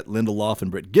script that Lindelof and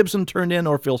Britt Gibson turned in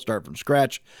or if he'll start from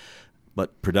scratch.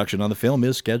 But production on the film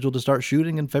is scheduled to start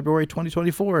shooting in February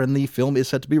 2024, and the film is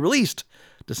set to be released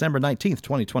December 19th,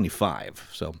 2025.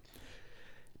 So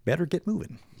better get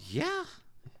moving. Yeah.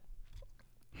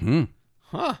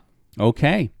 Huh.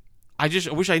 Okay. I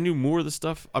wish I knew more of the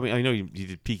stuff. I mean, I know you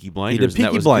did Peaky He Blinders. did and that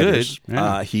Peaky was Blinders. Good.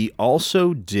 Yeah. He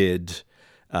also did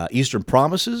Eastern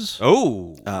Promises,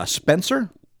 Oh, Spencer.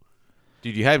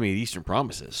 dude, you had me at Eastern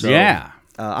Promises. Yeah.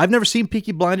 I've never seen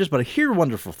Peaky Blinders, but I hear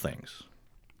wonderful things.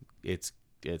 It's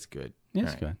good. It's good.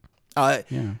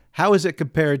 Yeah. How is it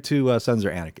compared to Sons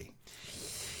of Anarchy?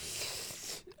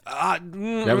 That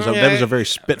was a very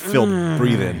spit-filled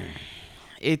breathe-in.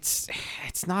 It's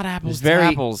not apples It's very to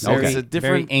apples. very, It's a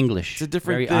different very English. It's a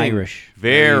different very thing. Irish.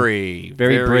 Very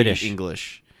British.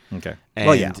 English. Okay. And-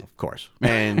 Well, yeah, of course.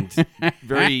 And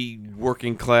very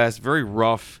working class, very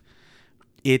rough.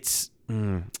 It's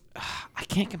I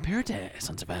can't compare it to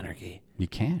Sons of Anarchy. You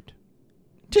can't.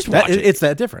 Just watch it. It's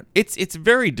that different. It's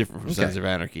very different from Sons of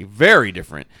Anarchy. Very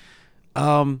different.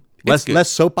 Less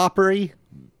soap opera-y?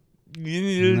 or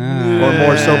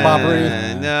more soap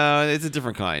opera-y? No, it's a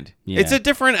different kind. Yeah. It's a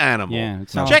different animal. Yeah,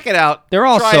 it's all- Check it out. They're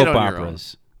all Try it soap on your own.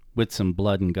 operas with some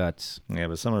blood and guts. Yeah,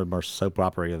 but some are more soap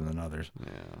opera than others.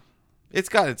 It's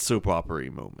got its soap opera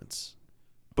moments,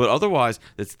 but otherwise,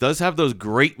 it does have those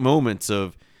great moments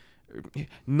of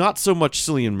not so much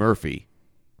Cillian Murphy,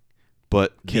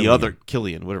 but the other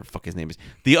Killian, whatever the fuck his name is,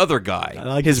 the other guy. I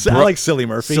like Silly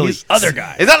Murphy. He's other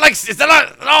guy. Is that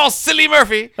not all Silly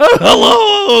Murphy?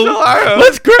 Hello.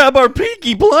 Let's grab our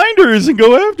Peaky Blinders and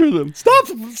go after them. Stop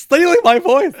stealing my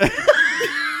voice.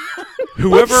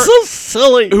 Whoever so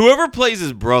silly. whoever plays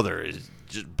his brother is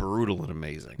just brutal and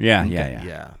amazing. Yeah.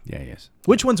 Yes.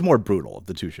 Which one's more brutal of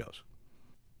the two shows?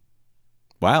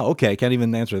 Wow, okay, can't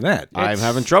even answer that. I'm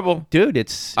having trouble. Dude,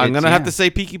 I'm gonna have to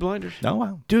say Peaky Blinders. Oh,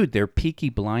 wow. Dude, they're Peaky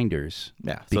Blinders.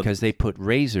 Yeah. Because they put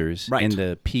razors Right. in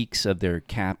the peaks of their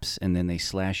caps and then they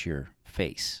slash your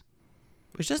face.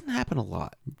 Which doesn't happen a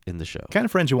lot in the show. Kind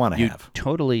of friends you want to You have.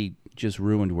 totally just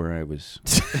ruined where I was.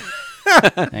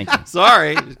 Thank you.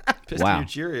 Sorry. Pissed Wow. your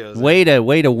Cheerios. Way to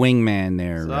wingman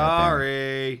there.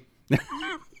 Sorry.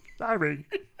 Sorry.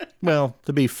 Well,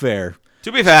 to be fair,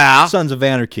 To be fair. Sons of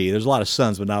Anarchy. There's a lot of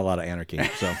sons, but not a lot of anarchy.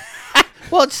 So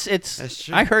Well, it's. That's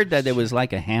true. I heard that it was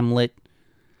like a Hamlet.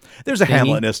 there's a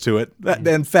Thingy. Hamletness to it.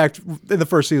 In fact, in the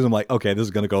first season, I'm like, okay, this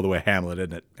is going to go the way Hamlet,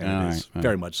 isn't it? And All it is right.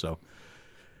 very much so.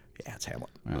 Yeah, it's Hamlet.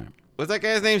 What's that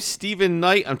guy's name? Stephen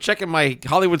Knight. I'm checking my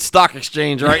Hollywood Stock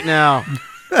Exchange right now.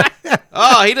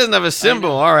 Oh, he doesn't have a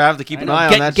symbol. All right, I have to keep an eye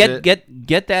on that shit.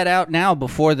 Get that out now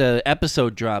before the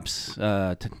episode drops.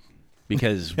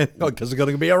 Because Because it's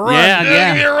going to be a run. Yeah,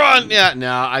 give me a run. Yeah,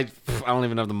 no, I don't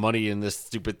even have the money in this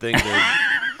stupid thing.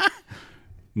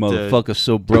 motherfucker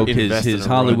so broke invest in his a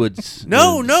run. Hollywood's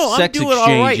No, I'm sex doing all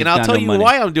exchange, right, he's and I'll got tell no you money.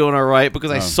 why I'm doing all right because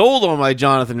I sold all my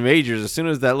Jonathan Majors as soon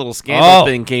as that little scandal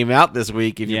thing came out this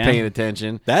week. If you're Yeah. paying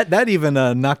attention, That even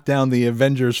knocked down the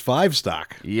Avengers 5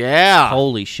 stock. yeah.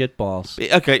 Holy shitballs.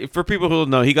 Okay, for people who don't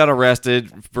know, he got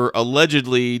arrested for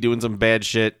allegedly doing some bad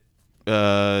shit.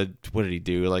 What did he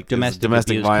do? Like Domestic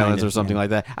abuse, violence kind of, or something yeah. like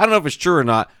that. I don't know if it's true or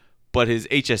not, but his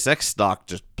HSX stock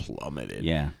just plummeted.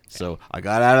 Yeah. So I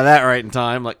got out of that right in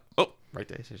time. Like, oh, right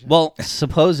there. Well,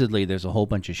 supposedly there's a whole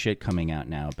bunch of shit coming out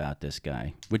now about this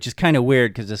guy, which is kind of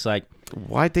weird because it's like,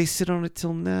 Why'd they sit on it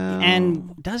till now?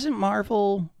 and doesn't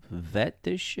Marvel vet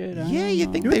this shit? I yeah, don't you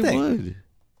know. think You would they think. would?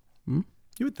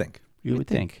 You would think. You would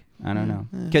think. I don't know.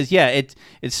 Because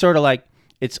it's sort of like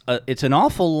it's an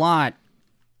awful lot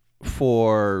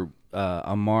for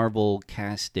a Marvel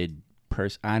casted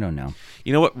person. I don't know.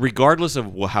 You know what? Regardless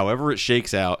of however it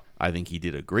shakes out, I think he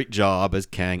did a great job as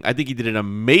Kang. I think he did an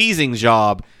amazing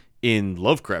job in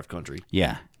Lovecraft Country.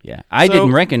 Yeah. I So-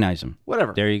 didn't recognize him.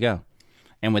 Whatever. There you go.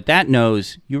 And with that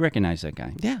nose, you recognize that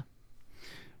guy. Yeah.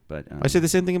 But I say the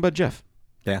same thing about Jeff.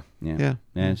 Yeah. Yeah.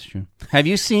 That's true. Have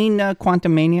you seen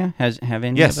Quantum Mania? Have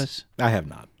any Yes. of us? I have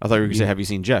not. I thought you were going to say, have you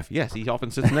seen Jeff? Yes, he often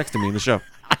sits next to me in the show.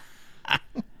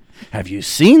 Have you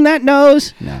seen that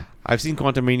nose? No. I've seen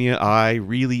Quantumania. I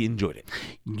really enjoyed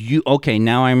it. Okay,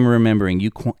 now I'm remembering.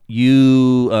 You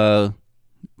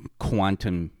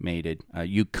quantumated.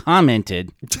 You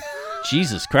commented.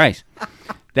 Jesus Christ.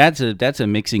 That's a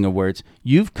mixing of words.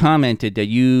 You've commented that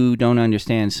you don't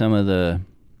understand some of the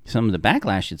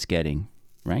backlash it's getting,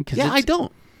 right? Yeah, I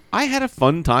don't. I had a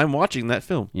fun time watching that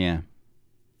film. Yeah.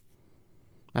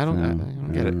 I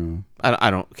don't get it. I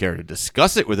don't care to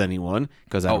discuss it with anyone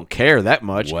because I don't care that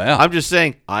much. Well. I'm just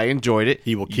saying I enjoyed it.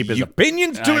 He will keep his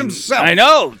opinions to himself. I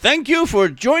know. Thank you for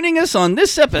joining us on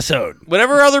this episode.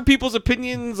 Whatever other people's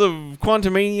opinions of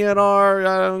Quantumania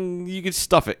are, you can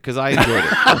stuff it because I enjoyed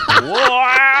it.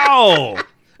 Wow.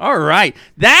 All right.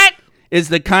 That is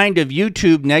the kind of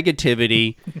YouTube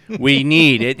negativity we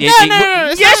need.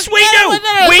 Yes, we do.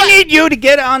 We need you to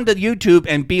get onto YouTube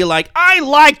and be like, I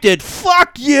liked it.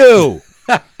 Fuck you.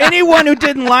 Anyone who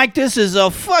didn't like this is a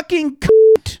fucking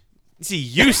cunt. See,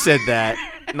 you said that,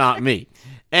 not me.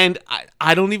 And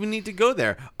I don't even need to go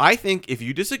there. I think if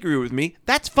you disagree with me,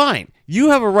 that's fine. You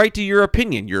have a right to your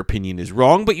opinion. Your opinion is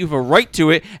wrong, but you have a right to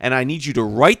it, and I need you to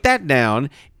write that down,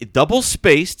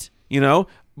 double-spaced,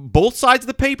 both sides of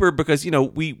the paper, because,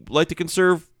 we like to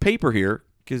conserve paper here,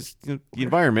 because the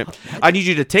environment. I need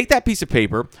you to take that piece of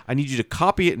paper. I need you to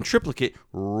copy it in triplicate,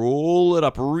 roll it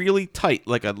up really tight,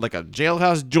 like a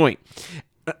jailhouse joint.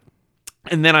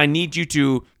 And then I need you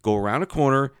to go around a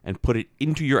corner and put it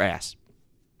into your ass.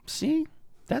 See?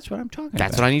 That's what I'm talking about.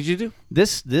 That's what I need you to do.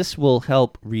 This will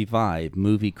help revive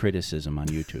movie criticism on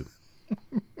YouTube.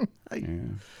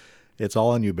 It's all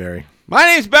on you, Barry. My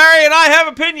name's Barry, and I have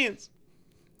opinions.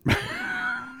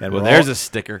 And well, there's a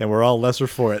sticker. And we're all lesser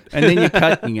for it. And then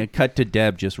you cut to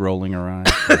Deb just rolling her eyes.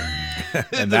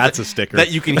 And that's a sticker.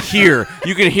 That you can hear.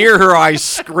 You can hear her eyes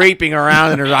scraping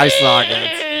around in her eye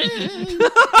sockets.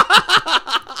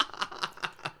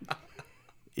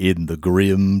 In the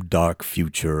grim, dark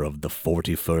future of the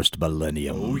 41st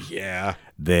millennium. Oh, yeah.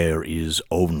 There is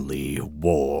only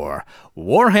war.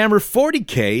 Warhammer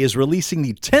 40K is releasing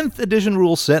the 10th edition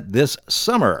rule set this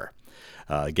summer.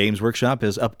 Games Workshop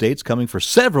has updates coming for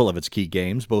several of its key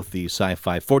games, both the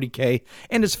Sci-Fi 40K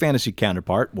and its fantasy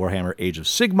counterpart, Warhammer Age of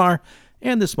Sigmar,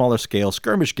 and the smaller-scale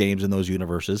skirmish games in those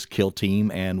universes, Kill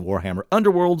Team and Warhammer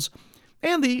Underworlds,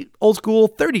 and the old-school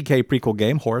 30K prequel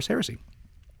game, Horus Heresy.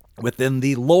 Within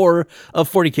the lore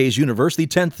of 40K's universe, the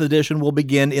 10th edition will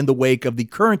begin in the wake of the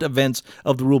current events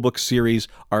of the rulebook series,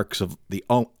 Arcs of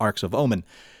Omen.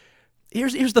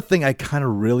 Here's the thing I kind of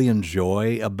really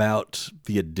enjoy about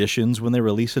the editions when they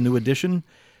release a new edition.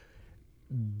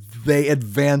 They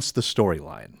advance the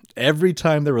storyline. Every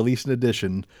time they release an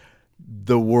edition,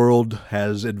 the world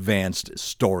has advanced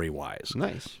story-wise.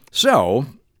 Nice. So,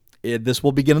 this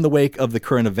will begin in the wake of the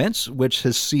current events, which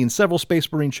has seen several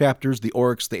Space Marine chapters, the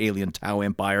Oryx, the alien Tau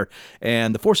Empire,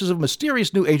 and the forces of a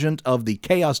mysterious new agent of the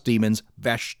Chaos Demons,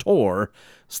 Vashtor,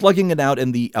 slugging it out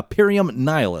in the Imperium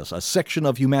Nihilus, a section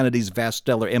of humanity's vast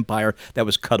stellar empire that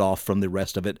was cut off from the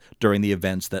rest of it during the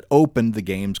events that opened the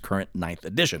game's current 9th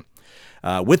edition.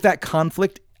 With that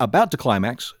conflict about to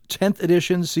climax, 10th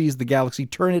edition sees the galaxy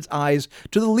turn its eyes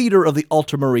to the leader of the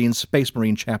Ultramarine Space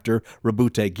Marine chapter,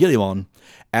 Rabute Gileon,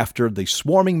 after the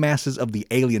swarming masses of the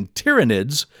alien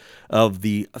Tyranids of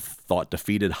the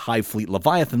thought-defeated Hive Fleet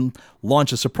Leviathan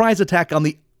launch a surprise attack on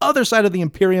the other side of the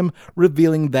Imperium,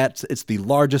 revealing that it's the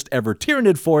largest ever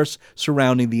Tyranid force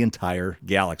surrounding the entire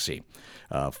galaxy.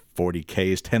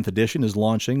 40K's 10th edition is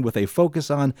launching with a focus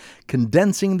on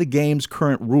condensing the game's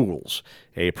current rules,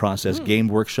 a process Game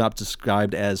Workshop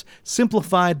described as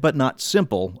simplified but not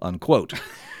simple, unquote.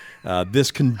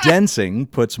 This condensing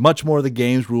puts much more of the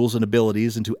game's rules and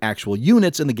abilities into actual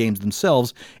units in the games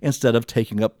themselves instead of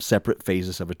taking up separate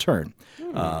phases of a turn.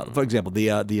 For example,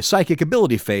 the psychic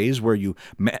ability phase, where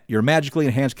your magically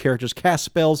enhanced characters cast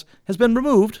spells, has been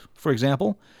removed, for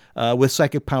example, with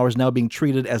psychic powers now being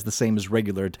treated as the same as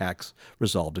regular attacks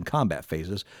resolved in combat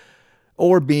phases,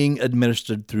 or being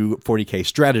administered through 40K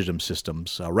stratagem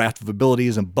systems, a raft of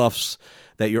abilities and buffs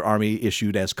that your army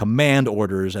issued as command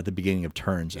orders at the beginning of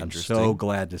turns. I'm so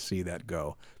glad to see that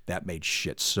go. That made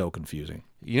shit so confusing.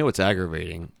 You know what's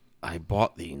aggravating? I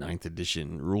bought the 9th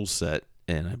edition rule set,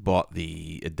 and I bought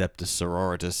the Adeptus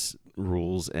Sororitas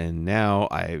rules, and now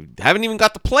I haven't even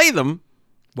got to play them.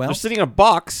 Well, they're sitting in a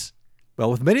box. Well,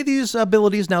 with many of these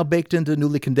abilities now baked into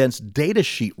newly condensed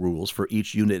datasheet rules for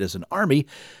each unit as an army,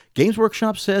 Games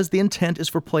Workshop says the intent is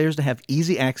for players to have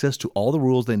easy access to all the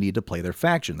rules they need to play their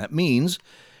faction. That means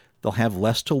they'll have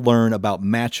less to learn about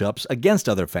matchups against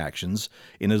other factions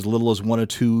in as little as 1 or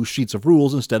 2 sheets of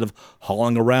rules instead of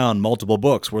hauling around multiple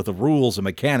books worth of rules and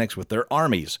mechanics with their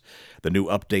armies. The new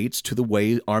updates to the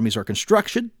way armies are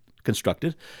constructed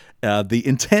constructed. The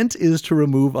intent is to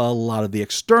remove a lot of the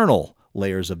external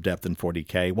layers of depth in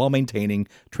 40K while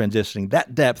transitioning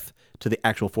that depth to the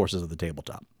actual forces of the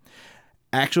tabletop.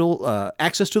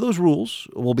 Access to those rules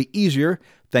will be easier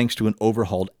thanks to an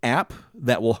overhauled app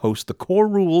that will host the core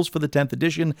rules for the 10th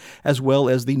edition, as well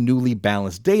as the newly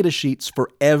balanced data sheets for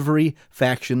every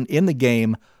faction in the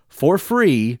game for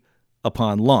free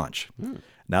upon launch.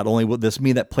 Not only will this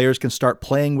mean that players can start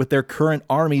playing with their current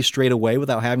army straight away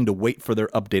without having to wait for their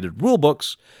updated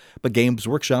rulebooks, but Games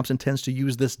Workshop intends to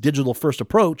use this digital-first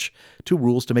approach to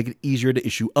rules to make it easier to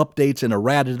issue updates and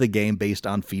errata to the game based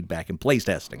on feedback and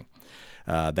playtesting.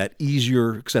 That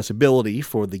easier accessibility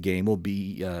for the game will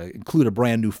be include a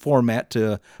brand new format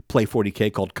to play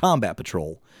 40K called Combat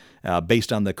Patrol.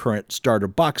 Based on the current starter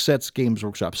box sets Games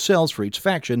Workshop sells for each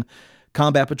faction,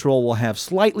 Combat Patrol will have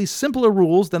slightly simpler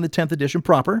rules than the 10th edition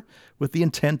proper, with the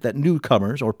intent that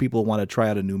newcomers or people who want to try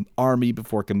out a new army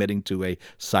before committing to a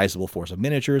sizable force of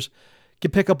miniatures can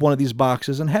pick up one of these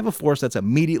boxes and have a force that's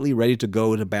immediately ready to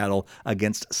go to battle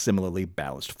against similarly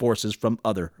balanced forces from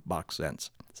other box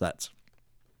sets.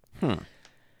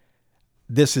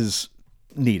 This is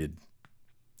needed.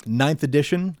 9th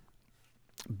edition,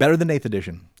 better than 8th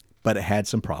edition, but it had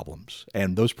some problems,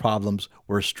 and those problems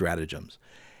were stratagems.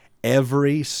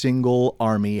 Every single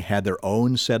army had their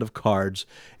own set of cards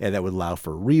that would allow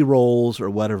for rerolls or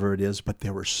whatever it is, but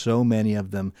there were so many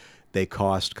of them. They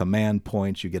cost command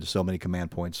points. You get so many command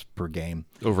points per game.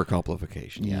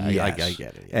 Overcomplication. Yeah, Yes. I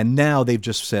get it. Yeah. And now they've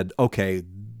just said, okay,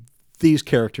 these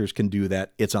characters can do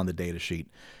that. It's on the data sheet.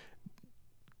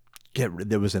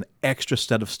 There was an extra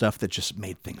set of stuff that just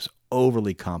made things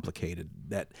overly complicated,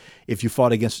 that if you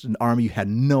fought against an army, you had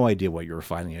no idea what you were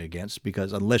fighting against,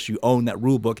 because unless you owned that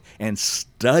rule book and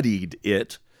studied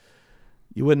it,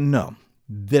 you wouldn't know.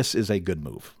 This is a good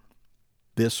move.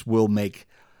 This will make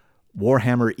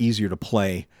Warhammer easier to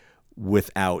play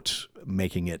without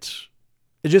making it...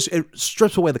 It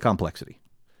strips away the complexity.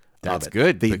 That's of it.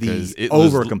 good, The because it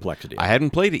over was, complexity. I hadn't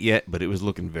played it yet, but it was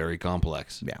looking very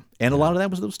complex. Yeah, and a lot of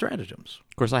that was those stratagems.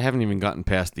 Of course, I haven't even gotten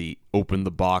past the open the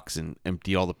box and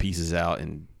empty all the pieces out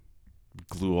and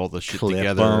glue all the shit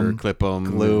together, clip them,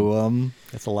 glue them.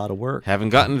 That's a lot of work. Haven't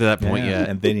gotten to that point yet.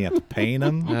 And then you have to paint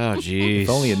them. Oh, jeez. If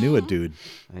only you knew it, dude.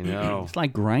 I know. It's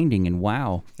like grinding in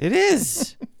WoW. It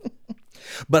is.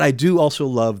 But I do also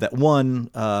love that,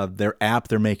 one, their app,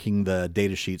 they're making the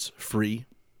data sheets free.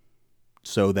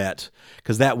 So that,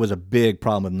 because that was a big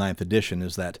problem with 9th edition,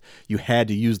 is that you had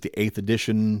to use the 8th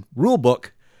edition rule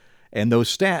book and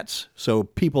those stats. So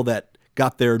people that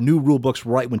got their new rule books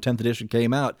right when 10th edition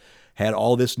came out had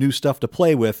all this new stuff to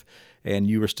play with, and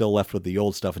you were still left with the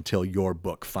old stuff until your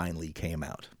book finally came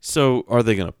out. So are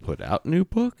they going to put out new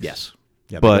books? Yes.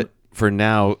 Yeah, but for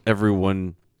now,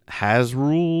 everyone has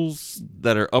rules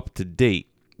that are up to date.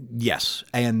 Yes,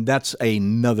 and that's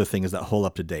another thing, is that whole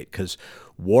up to date, because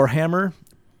Warhammer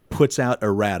puts out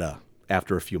errata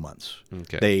after a few months.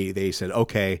 Okay. They said,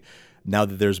 okay, now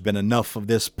that there's been enough of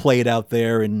this played out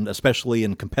there, and especially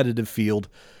in competitive field,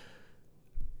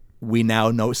 we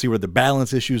now see where the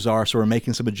balance issues are, so we're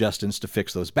making some adjustments to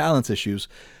fix those balance issues.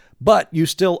 But you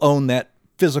still own that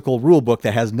physical rule book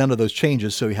that has none of those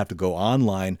changes, so you have to go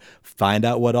online, find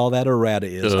out what all that errata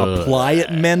is, apply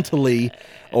it mentally,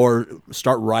 or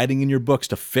start writing in your books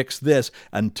to fix this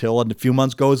until a few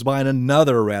months goes by and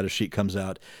another errata sheet comes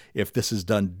out. If this is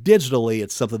done digitally,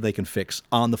 it's something they can fix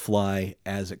on the fly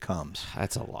as it comes.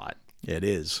 That's a lot. It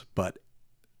is, but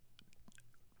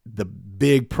the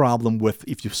big problem with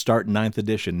if you start 9th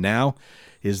edition now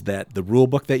is that the rule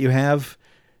book that you have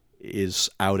is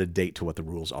out of date to what the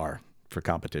rules are for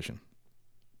competition.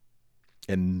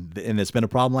 And it's been a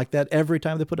problem like that every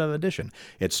time they put out an edition.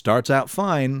 It starts out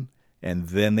fine, and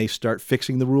then they start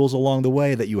fixing the rules along the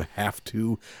way that you have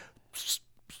to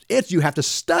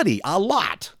study a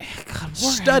lot. God,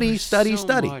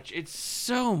 study. Much. It's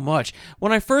so much.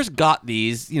 When I first got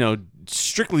these,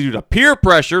 strictly due to peer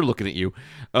pressure, looking at you,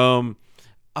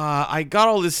 I got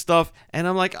all this stuff, and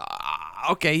I'm like,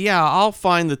 okay, yeah, I'll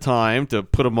find the time to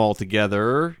put them all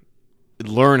together,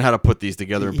 learn how to put these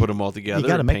together and put them all together. You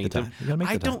got to and make paint the time. them.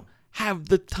 I don't have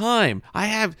the time. I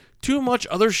have too much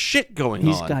other shit going on.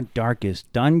 He's got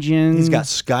Darkest Dungeon. He's got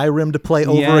Skyrim to play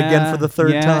over again for the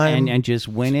third time. And just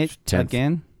win it 10th.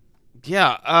 again.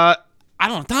 Yeah, I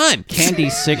don't have time. Candy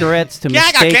cigarettes to Yeah,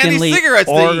 I got candy mistakenly cigarettes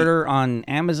to eat. order on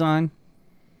Amazon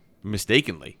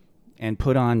Mistakenly. and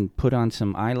put on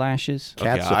some eyelashes.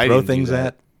 Cats Okay, to I throw didn't do things that.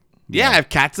 at. Yeah, I have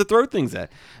cats to throw things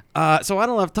at. So I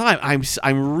don't have time.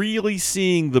 I'm really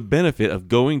seeing the benefit of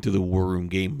going to the War Room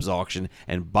Games auction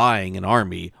and buying an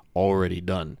army already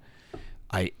done.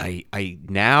 I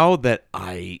now that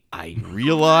I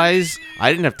realize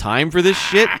I didn't have time for this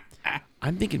shit,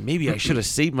 I'm thinking maybe I should have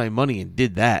saved my money and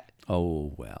did that.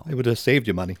 Oh, well. It would have saved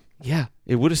you money. Yeah,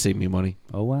 it would have saved me money.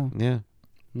 Oh, well. Yeah.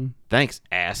 Thanks,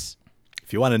 ass.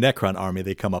 If you want a Necron army,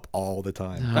 they come up all the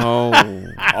time. Oh,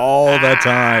 All the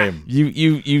time.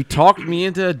 you talked me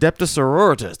into Adeptus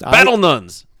Sororitas, battle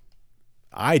nuns.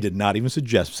 I did not even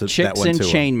suggest that Chicks one in to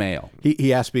him. chainmail.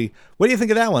 He asked me, "What do you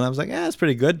think of that one?" I was like, "Yeah, that's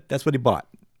pretty good." That's what he bought.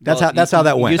 That's how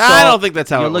that went. I don't think that's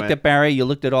how you it looked went. at Barry, you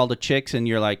looked at all the chicks, and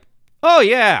you're like, oh,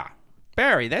 yeah,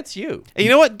 Barry, that's you. And you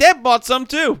know what? Deb bought some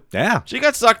too. Yeah. She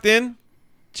got sucked in.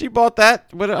 She bought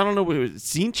that. What I don't know. What it was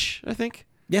Zinch, I think.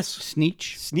 Yes.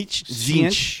 Sneech. Sneech.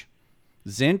 Zinch.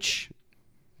 Zinch.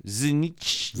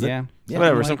 Zinch. Yeah.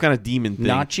 Whatever, Like some kind of demon thing.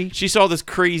 Nachi? She saw this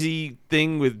crazy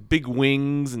thing with big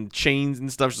wings and chains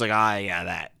and stuff. She's like, yeah,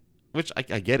 that. Which I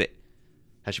get it.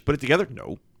 Has she put it together?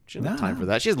 No. She doesn't have time for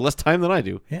that. She has less time than I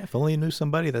do. Yeah. If only you knew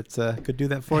somebody that could do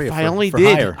that for you. If for, I only for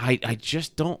did, hire. I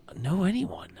just don't know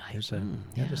anyone. Just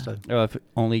a Oh, if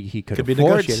only he could be afford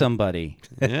negotiated. somebody.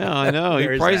 Yeah, I know. Your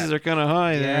There's prices that. are kind of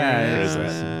high.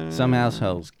 Yeah. Some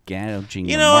households gouging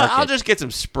You the know what? market. I'll just get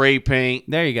some spray paint.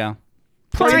 There you go.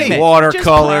 Some Prime it.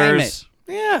 watercolors. Just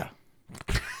yeah.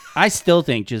 I still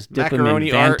think just dip them in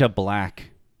Macaroni art. Vanta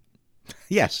Black.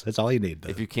 Yes, that's all you need.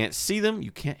 If you can't see them,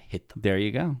 you can't hit them. There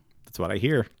you go. That's what I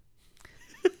hear.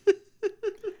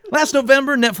 Last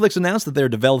November, Netflix announced that they're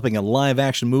developing a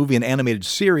live-action movie and animated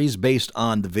series based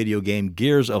on the video game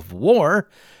Gears of War.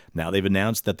 Now they've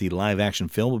announced that the live-action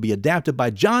film will be adapted by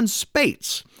John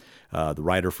Spates, the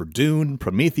writer for Dune,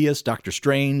 Prometheus, Doctor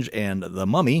Strange, and The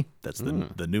Mummy. That's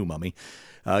the new Mummy.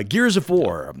 Gears of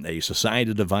War, a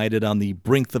society divided on the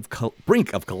brink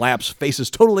of collapse, faces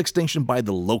total extinction by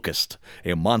the Locust,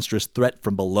 a monstrous threat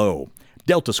from below.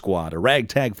 Delta Squad, a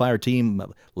ragtag fire team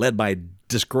led by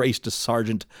disgraced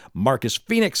Sergeant Marcus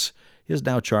Phoenix, is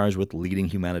now charged with leading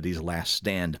humanity's last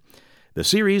stand. The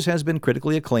series has been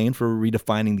critically acclaimed for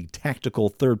redefining the tactical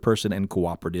third-person and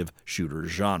cooperative shooter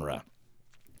genre.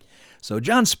 So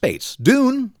John Spates,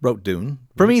 wrote Dune,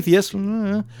 Prometheus,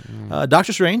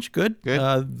 Doctor Strange, good.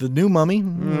 The new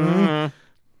Mummy.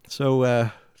 So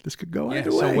this could go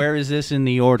either way. So where is this in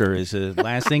the order? Is it the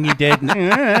last thing you did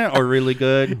or really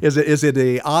good? Is it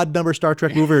a odd number Star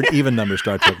Trek movie or an even number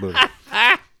Star Trek movie?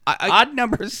 Odd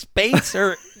number space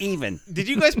or even? Did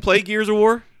you guys play Gears of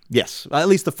War? Yes, at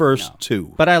least the first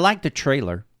two. But I like the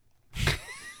trailer.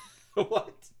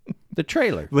 What? The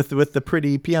trailer. With the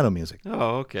pretty piano music.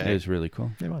 Oh, It okay. was really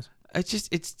cool. It was. It's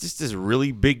just this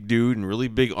really big dude in really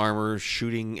big armor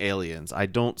shooting aliens. I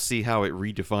don't see how it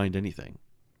redefined anything.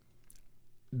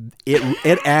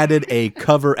 It added a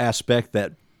cover aspect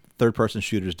that third-person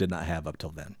shooters did not have up till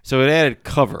then. So it added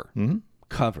cover.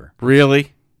 Cover.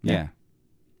 Really? Yeah.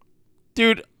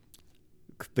 Dude,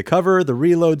 The cover, the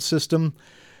reload system,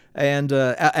 and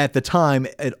at the time,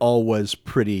 it all was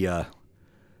pretty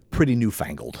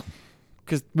newfangled.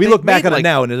 because We look back on it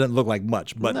now, and it doesn't look like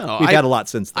much, but we've had a lot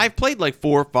since then. I've played like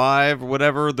 4 or 5 or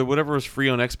whatever was free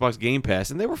on Xbox Game Pass,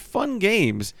 and they were fun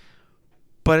games.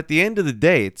 But at the end of the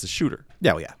day, it's a shooter.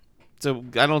 Yeah, well, yeah. So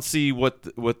I don't see what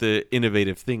the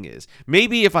innovative thing is.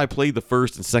 Maybe if I played the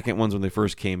first and second ones when they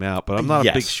first came out, but I'm not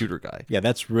a big shooter guy. Yeah,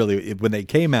 that's really when they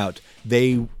came out.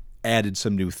 They added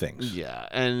some new things. Yeah,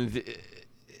 and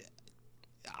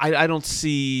I don't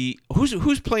see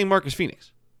who's playing Marcus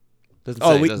Phoenix. Doesn't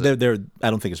say, does it? they're. I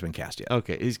don't think it's been cast yet.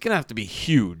 Okay, he's gonna have to be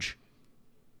huge,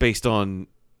 based on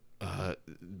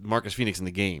Marcus Phoenix in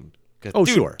the game. Oh,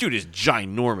 dude, sure. Dude is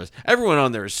ginormous. Everyone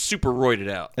on there is super roided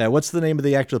out. What's the name of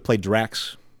the actor that played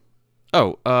Drax?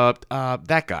 Oh,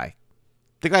 that guy.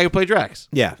 The guy who played Drax.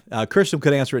 Yeah, Kirsten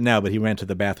could answer it now, but he ran to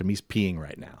the bathroom. He's peeing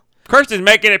right now. Kirsten's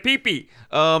making a pee-pee.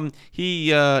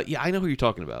 Yeah, I know who you're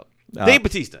talking about. Dave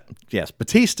Bautista. Yes,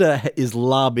 Batista is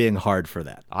lobbying hard for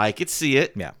that. I could see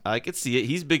it. Yeah. I could see it.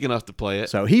 He's big enough to play it.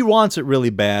 So he wants it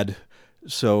really bad.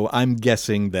 So I'm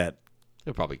guessing that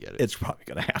He'll probably get it. it's probably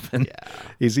going to happen. Yeah.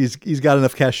 He's got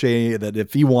enough cachet that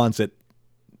if he wants it,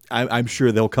 I'm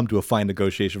sure they'll come to a fine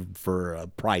negotiation for a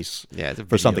price. Yeah, it's a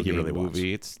for something he video really game wants.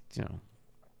 movie. It's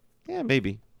yeah,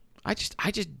 maybe. I just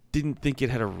didn't think it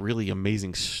had a really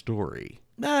amazing story.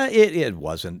 It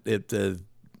wasn't.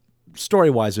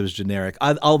 Story-wise, it was generic.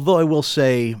 Although I will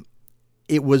say,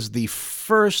 it was the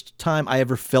first time I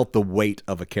ever felt the weight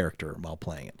of a character while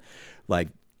playing it. Like,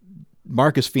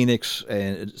 Marcus Phoenix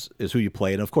is who you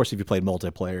played. And of course, if you played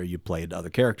multiplayer, you played other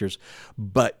characters.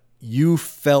 But you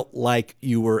felt like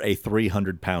you were a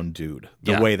 300-pound dude.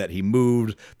 The way that he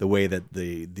moved, the way that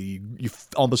you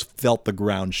almost felt the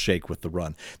ground shake with the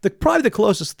run. Probably the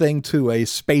closest thing to a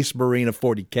Space Marine of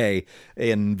 40K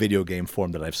in video game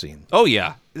form that I've seen. Oh,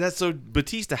 yeah. That's so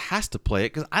Batista has to play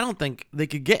it because I don't think they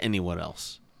could get anyone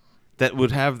else that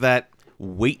would have that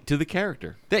weight to the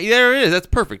character. There it is. That's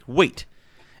perfect. Weight.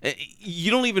 You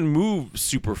don't even move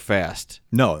super fast.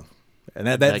 No. And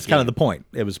that's kind of the point.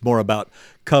 It was more about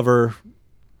cover.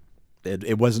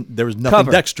 It wasn't. There was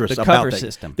nothing dexterous the about cover that.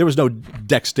 system. There was no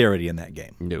dexterity in that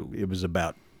game. No. It was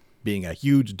about being a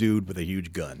huge dude with a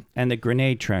huge gun. And the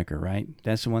grenade tracker, right?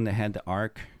 That's the one that had the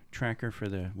arc tracker for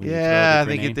the. When you throw Yeah, the I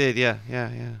think it grenade. did.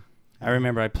 Yeah. I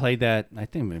remember I played that. I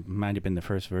think it might have been the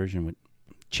first version with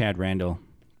Chad Randall.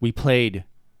 We played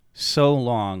so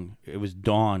long. It was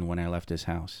dawn when I left his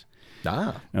house.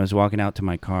 Ah, And I was walking out to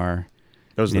my car.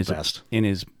 that was the best. In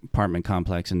his apartment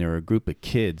complex, and there were a group of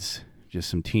kids, just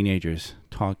some teenagers,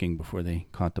 talking before they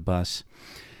caught the bus.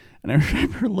 And I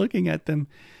remember looking at them,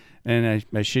 and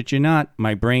I shit you not,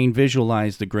 my brain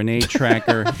visualized the grenade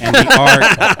tracker and the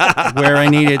arc where I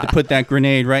needed to put that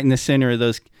grenade right in the center of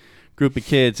those group of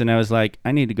kids, and I was like,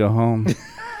 I need to go home.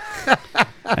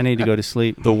 I need to go to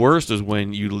sleep. The worst is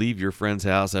when you leave your friend's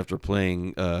house after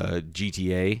playing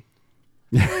GTA.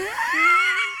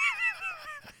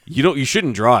 You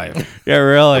shouldn't drive. Yeah,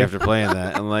 really. After playing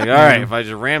that. I'm like, all right, if I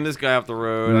just ram this guy off the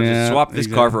road, I'll just swap this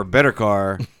car for a better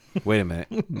car. Wait a minute.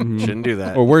 Shouldn't do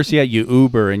that. Or worse yet, you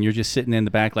Uber, and you're just sitting in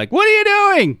the back like, what are you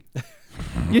doing?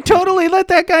 You totally let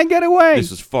that guy get away.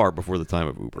 This was far before the time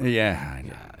of Uber. Yeah, I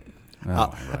know. Oh,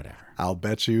 whatever. I'll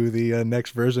bet you the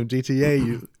next version of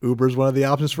GTA, Uber's one of the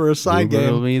options for a side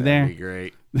Uber will game. be there. That'd be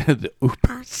great. The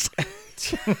Ubers.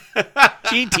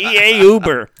 GTA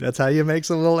Uber. That's how you make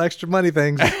some little extra money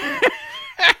things.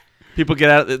 People get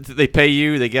out, they pay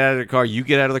you, they get out of their car, you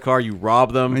get out of the car, you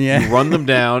rob them, you run them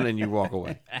down, and you walk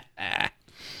away.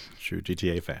 True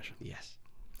GTA fashion. Yes.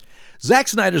 Zack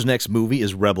Snyder's next movie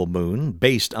is Rebel Moon,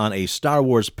 based on a Star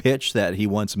Wars pitch that he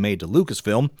once made to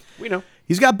Lucasfilm. We know.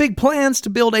 He's got big plans to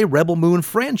build a Rebel Moon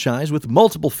franchise with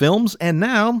multiple films and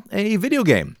now a video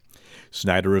game.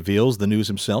 Snyder reveals the news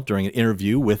himself during an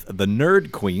interview with the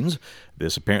Nerd Queens.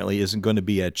 This apparently isn't going to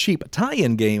be a cheap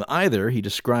tie-in game either. He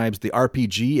describes the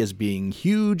RPG as being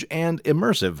huge and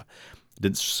immersive.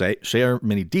 Didn't share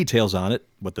many details on it,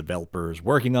 what the developer is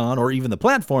working on, or even the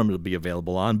platform it'll be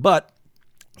available on, but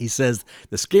he says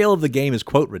the scale of the game is,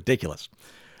 quote, ridiculous.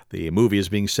 The movie is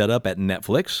being set up at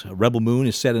Netflix. Rebel Moon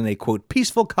is set in a, quote,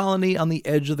 peaceful colony on the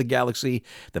edge of the galaxy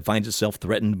that finds itself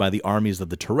threatened by the armies of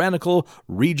the tyrannical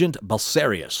Regent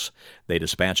Balsarius. They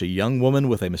dispatch a young woman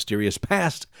with a mysterious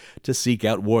past to seek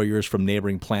out warriors from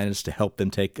neighboring planets to help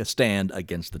them take a stand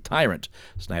against the tyrant.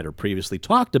 Snyder previously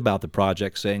talked about the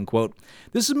project, saying, quote,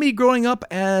 this is me growing up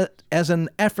as an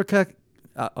Africa.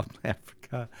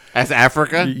 As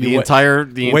Africa? The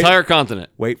wait- entire continent.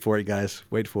 Wait for it, guys.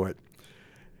 Wait for it.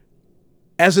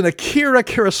 As an Akira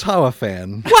Kurosawa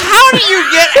fan. Well, how do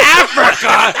you get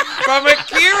Africa from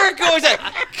Akira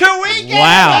Kurosawa? Can we get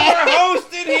another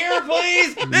host in here,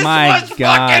 please? This My was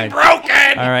God. fucking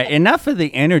broken. All right, enough of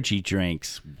the energy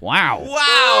drinks. Wow.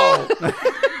 Wow.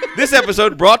 This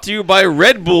episode brought to you by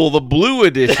Red Bull, the Blue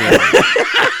Edition.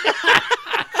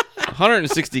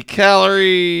 160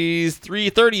 calories,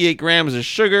 38 grams of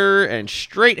sugar, and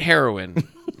straight heroin.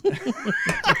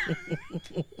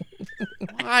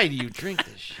 Why do you drink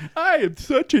this shit? I am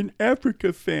such an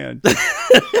Africa fan.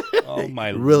 Oh, my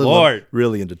Really, Lord.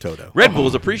 really into Toto. Red Bull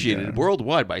is appreciated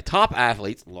worldwide by top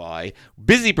athletes,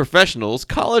 busy professionals,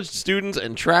 college students,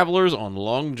 and travelers on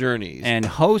long journeys. And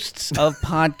hosts of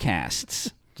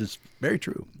podcasts. Just very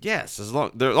true. Yes, as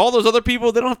long all those other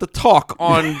people, they don't have to talk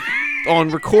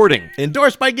on recording.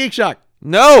 Endorsed by GeekShock.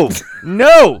 No.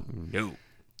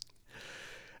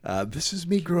 This is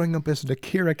me growing up as an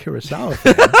Akira Kurosawa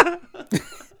fan.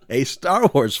 A Star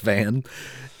Wars fan.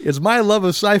 It's my love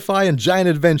of sci-fi and giant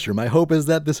adventure. My hope is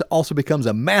that this also becomes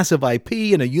a massive IP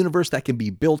in a universe that can be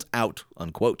built out,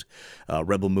 unquote.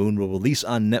 Rebel Moon will release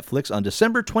on Netflix on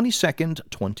December 22nd,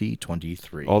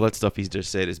 2023. All that stuff he's just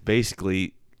said is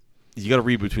basically, you got to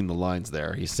read between the lines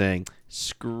there. He's saying,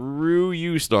 screw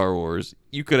you, Star Wars.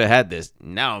 You could have had this.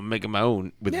 Now I'm making my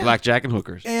own with blackjack and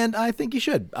hookers. And I think you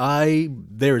should.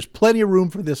 There's plenty of room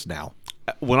for this now.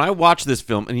 When I watch this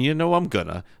film, and you know I'm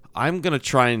gonna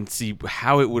try and see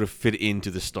how it would have fit into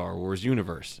the Star Wars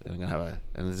universe. And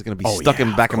it's gonna be stuck in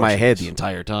the back of my head the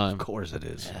entire time. Of course it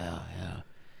is. Yeah.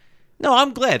 No,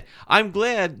 I'm glad. I'm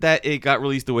glad that it got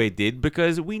released the way it did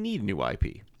because we need new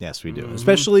IP. Yes, we do,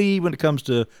 especially when it comes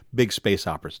to big space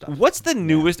opera stuff. What's the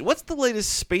newest? What's the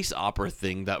latest space opera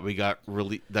thing that we got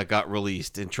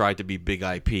released and tried to be big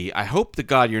IP? I hope to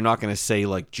God you're not going to say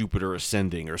like Jupiter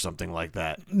Ascending or something like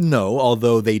that. No,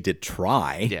 although they did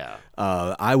try. Yeah.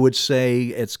 I would say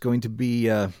it's going to be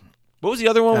What was the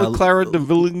other one with Clara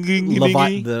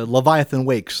the Leviathan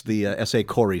Wakes, the S.A.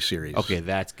 Corey series. Okay,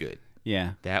 that's good.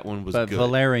 Yeah. That one was But good.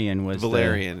 Valerian was the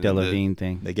Delavine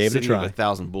thing. They gave it a City try. of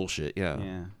 1,000 bullshit.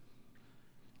 Yeah.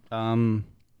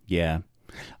 Yeah.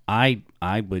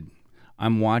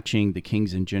 I'm watching the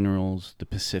Kings and Generals, the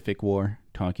Pacific War,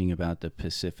 talking about the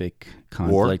Pacific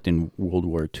conflict in World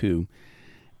War II.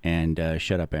 And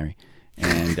shut up, Barry.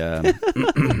 And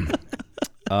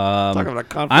Talking about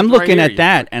conflict I'm looking right at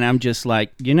that, and I'm just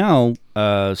like,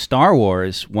 Star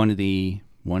Wars. One of the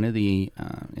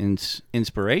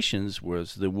inspirations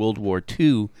was the World War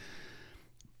II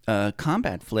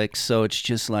combat flicks. So it's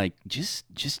just like, just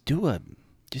do a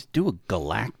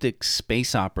galactic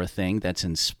space opera thing that's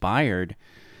inspired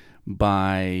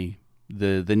by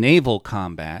the naval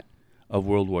combat of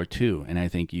World War II, and I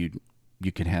think you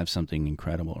could have something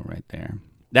incredible right there.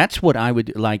 That's what I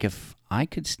would like if I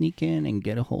could sneak in and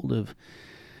get a hold of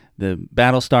the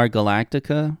Battlestar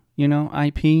Galactica,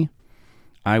 IP.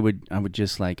 I would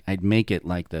just like, I'd make it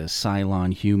like the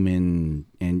Cylon human,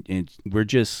 and we're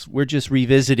just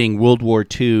revisiting World War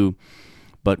II,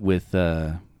 but with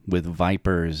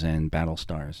Vipers and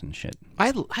Battlestars and shit.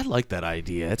 I like that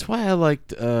idea. That's why I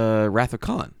liked Wrath of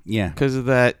Khan. Yeah, because of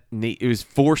that. It was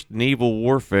forced naval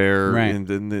warfare Right. in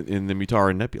the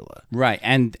Mutara Nebula. Right,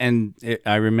 and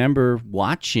I remember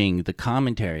watching the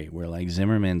commentary where like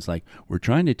Zimmerman's like, we're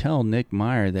trying to tell Nick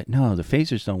Meyer that no, the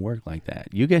phasers don't work like that.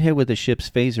 You get hit with a ship's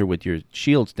phaser with your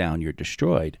shields down, you're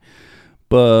destroyed.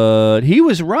 But he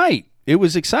was right. It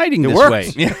was exciting this works. way.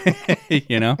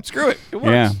 Screw it. It works.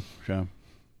 Yeah. So.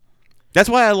 That's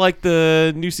why I like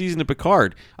the new season of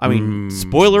Picard. I mean,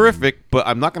 spoilerific, but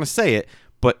I'm not going to say it.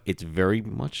 But it's very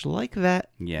much like that.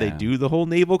 Yeah. They do the whole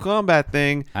naval combat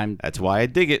thing. That's why I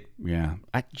dig it. Yeah,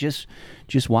 I just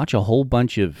watch a whole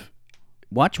bunch of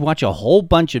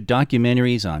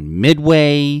documentaries on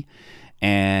Midway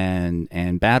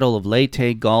and Battle of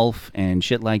Leyte Gulf and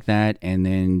shit like that, and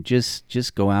then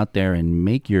just go out there and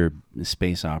make your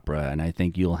space opera, and I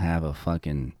think you'll have a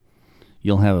fucking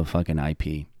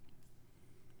IP.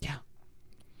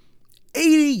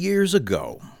 80 years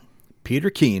ago, Peter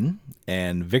Keen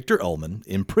and Victor Ullmann,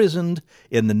 imprisoned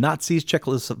in the Nazi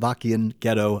Czechoslovakian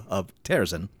ghetto of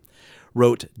Terezin,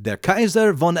 wrote Der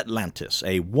Kaiser von Atlantis,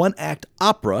 a one-act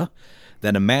opera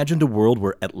that imagined a world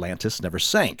where Atlantis never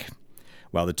sank.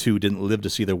 While the two didn't live to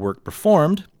see their work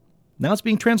performed, now it's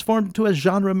being transformed into a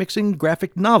genre-mixing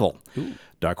graphic novel. Ooh.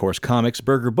 Dark Horse Comics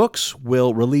Burger Books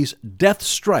will release Death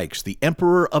Strikes, the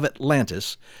Emperor of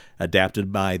Atlantis,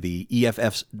 adapted by the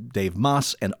EFF's Dave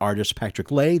Moss and artist Patrick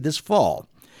Lay this fall.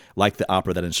 Like the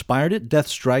opera that inspired it, Death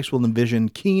Strikes will envision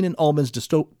Keen and Ullmann's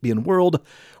dystopian world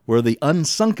where the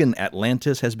unsunken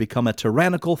Atlantis has become a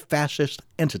tyrannical fascist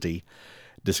entity,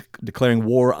 declaring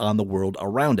war on the world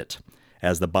around it.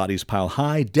 As the bodies pile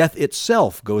high, death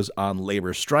itself goes on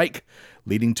labor strike,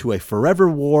 leading to a forever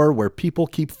war where people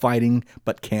keep fighting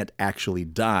but can't actually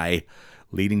die,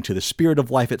 leading to the spirit of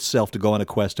life itself to go on a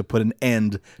quest to put an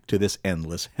end to this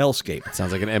endless hellscape.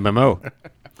 Sounds like an MMO.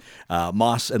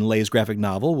 Moss and Lay's graphic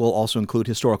novel will also include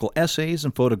historical essays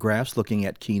and photographs looking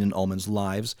at Keen and Ullmann's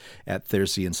lives at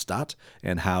Theresienstadt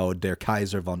and how Der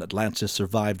Kaiser von Atlantis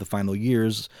survived the final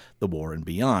years, the war, and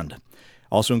beyond.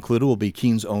 Also included will be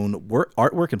Keen's own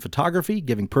artwork and photography,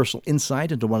 giving personal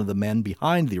insight into one of the men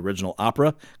behind the original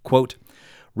opera. Quote,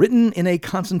 written in a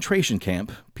concentration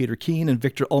camp, Peter Keen and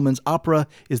Victor Ullmann's opera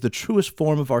is the truest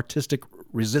form of artistic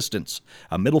resistance,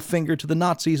 a middle finger to the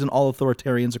Nazis and all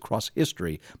authoritarians across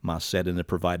history, Moss said in a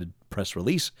provided press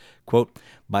release. Quote,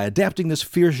 by adapting this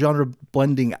fierce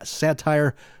genre-blending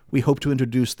satire, we hope to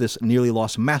introduce this nearly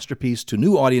lost masterpiece to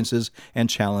new audiences and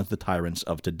challenge the tyrants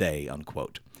of today,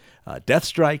 unquote. Death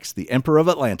Strikes, the Emperor of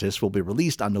Atlantis, will be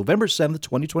released on November 7th,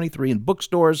 2023 in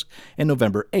bookstores and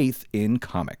November 8th in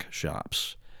comic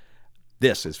shops.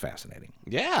 This is fascinating.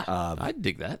 Yeah, I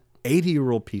dig that.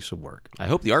 80-year-old piece of work. I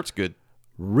hope the art's good.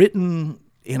 Written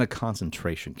in a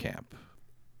concentration camp.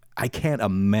 I can't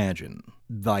imagine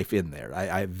life in there.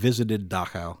 I visited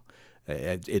Dachau.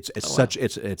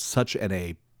 It's such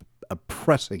an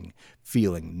oppressing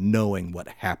feeling knowing what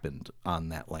happened on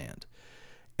that land.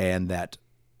 And that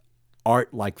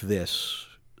art like this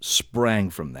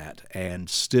sprang from that and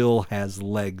still has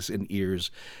legs and ears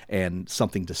and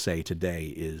something to say today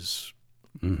is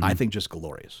I think just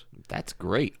glorious. That's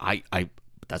great. I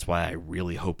that's why I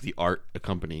really hope the art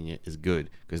accompanying it is good,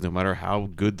 because no matter how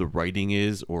good the writing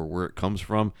is or where it comes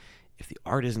from, if the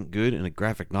art isn't good in a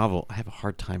graphic novel, I have a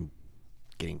hard time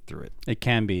getting through it. It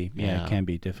can be. Yeah. It can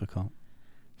be difficult.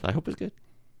 So I hope it's good.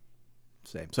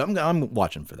 Same. So I'm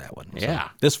watching for that one. So, Yeah.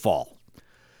 this fall.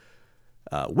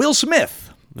 Will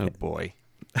Smith. Oh boy.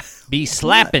 Be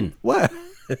slapping. What?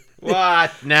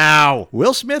 What now?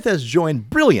 Will Smith has joined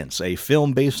Brilliance, a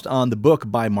film based on the book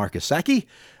by Marcus Sacchi.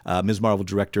 Ms. Marvel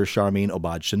director Sharmeen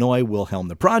Obad-Chinoy will helm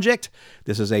the project.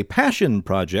 This is a passion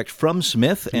project from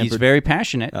Smith. He's very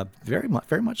passionate. Very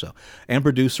much so. And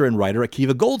producer and writer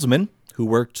Akiva Goldsman, who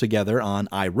worked together on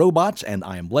I, Robot and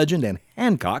I Am Legend and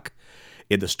Hancock.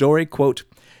 In the story, quote,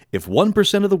 if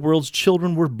 1% of the world's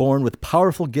children were born with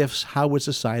powerful gifts, how would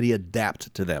society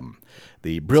adapt to them?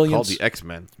 The Brilliance, It's called the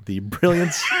X-Men. the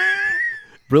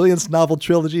Brilliance novel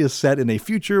trilogy is set in a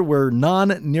future where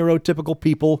non-neurotypical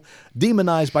people,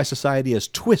 demonized by society as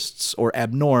twists or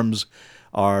abnorms,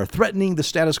 are threatening the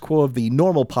status quo of the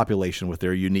normal population with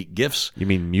their unique gifts. You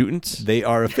mean mutants? They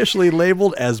are officially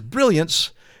labeled as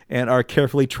Brilliance and are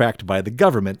carefully tracked by the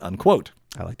government, unquote.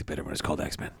 I like it better when it's called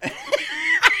X-Men.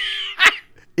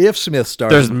 If Smith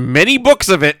stars... There's many books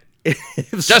of it.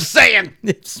 Just saying.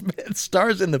 If Smith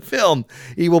stars in the film,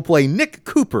 he will play Nick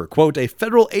Cooper, quote, a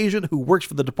federal agent who works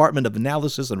for the Department of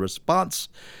Analysis and Response.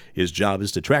 His job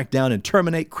is to track down and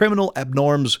terminate criminal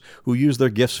abnorms who use their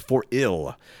gifts for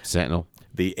ill. Sentinel.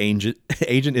 The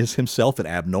agent is himself an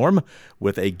abnorm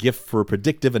with a gift for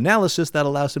predictive analysis that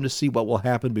allows him to see what will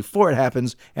happen before it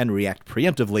happens and react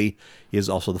preemptively. He is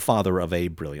also the father of a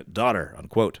brilliant daughter,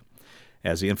 unquote.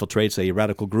 As he infiltrates a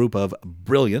radical group of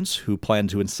Brilliance who plan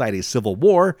to incite a civil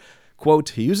war, quote,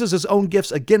 he uses his own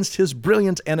gifts against his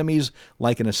brilliant enemies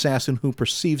like an assassin who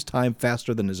perceives time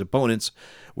faster than his opponents.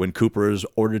 When Cooper is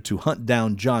ordered to hunt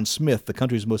down John Smith, the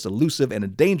country's most elusive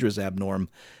and dangerous abnorm,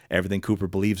 everything Cooper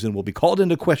believes in will be called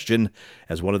into question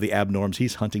as one of the abnorms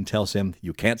he's hunting tells him,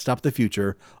 you can't stop the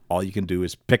future, all you can do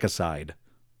is pick a side,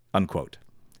 unquote.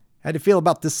 How do you feel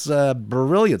about this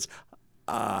Brilliance?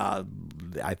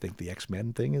 I think the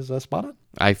X-Men thing is spot on.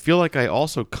 I feel like I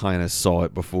also kind of saw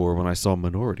it before when I saw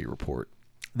Minority Report.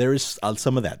 There is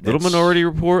some of that. Little Minority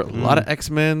Report, a lot of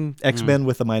X-Men. X-Men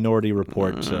with a Minority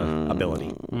Report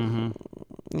ability.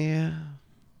 Yeah.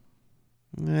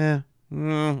 Yeah.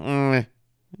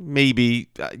 Maybe.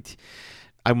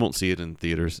 I won't see it in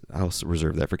theaters. I'll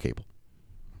reserve that for cable.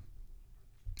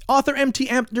 Author M.T.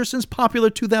 Anderson's popular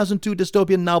 2002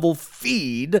 dystopian novel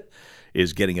Feed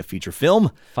is getting a feature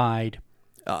film. Fide.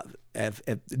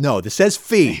 No, this says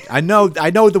feed. I know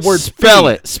the word Spell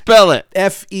feed. it. Spell it.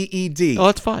 F-E-E-D. Oh,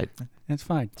 it's fine. That's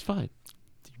fine. It's fine.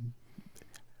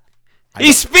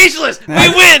 He's speechless. We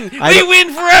win. We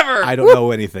win forever. I don't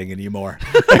know anything anymore.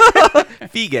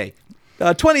 Fige.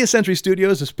 20th Century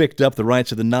Studios has picked up the rights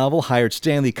to the novel, hired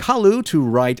Stanley Kalu to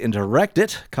write and direct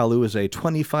it. Kalu is a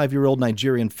 25-year-old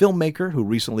Nigerian filmmaker who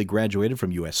recently graduated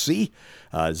from USC.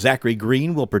 Zachary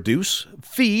Green will produce.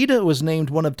 Feed was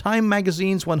named one of Time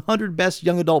Magazine's 100 best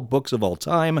young adult books of all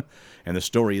time, and the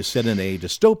story is set in a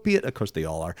dystopia, of course they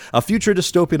all are, a future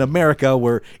dystopian America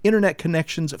where internet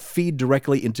connections feed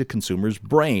directly into consumers'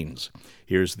 brains.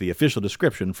 Here's the official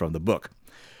description from the book.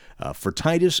 For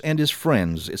Titus and his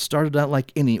friends, it started out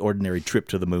like any ordinary trip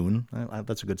to the moon.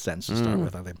 That's a good sentence to start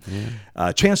with, I think.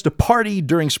 Yeah. Chance to party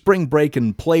during spring break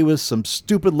and play with some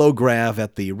stupid low grav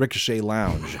at the Ricochet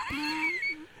Lounge.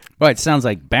 Well, it sounds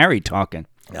like Barry talking.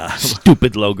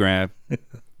 Stupid low grab.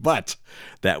 But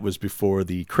that was before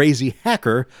the crazy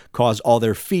hacker caused all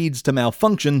their feeds to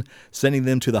malfunction, sending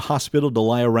them to the hospital to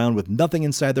lie around with nothing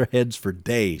inside their heads for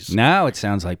days. Now it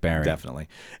sounds like Barry. Definitely.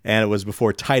 And it was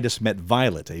before Titus met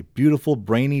Violet, a beautiful,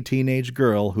 brainy teenage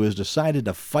girl who has decided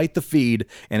to fight the feed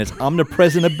and its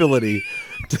omnipresent ability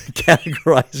to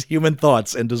categorize human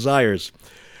thoughts and desires.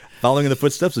 Following in the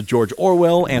footsteps of George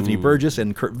Orwell, Anthony Burgess,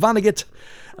 and Kurt Vonnegut,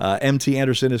 M.T.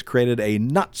 Anderson has created a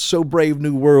not-so-brave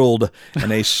new world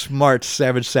and a smart,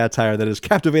 savage satire that has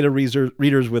captivated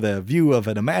readers with a view of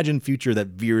an imagined future that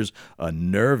veers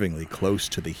unnervingly close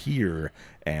to the here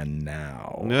and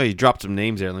now. No, you dropped some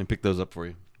names there. Let me pick those up for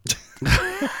you.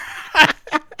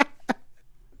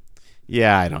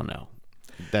 Yeah, I don't know.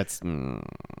 That's...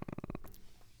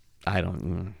 I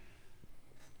don't...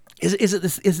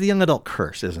 Is the young adult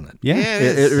curse, isn't it? Yeah,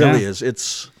 it really is.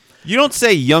 It's... You don't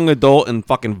say young adult and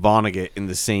fucking Vonnegut in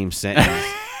the same sentence.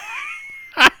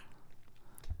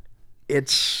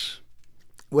 It's...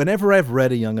 Whenever I've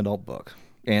read a young adult book,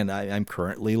 and I'm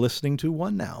currently listening to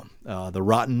one now, the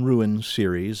Rotten Ruin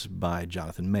series by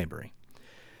Jonathan Maberry.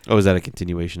 Oh, is that a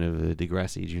continuation of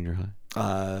Degrassi Junior High?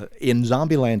 In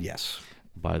Zombieland, yes.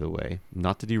 By the way,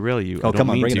 not to derail you, Oh, I don't come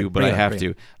on, mean bring it to, in, but bring I it have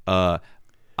in, to.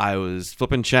 I was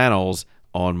flipping channels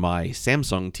on my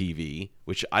Samsung TV,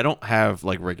 which I don't have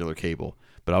like regular cable,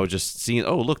 but I was just seeing,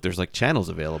 oh, look, there's like channels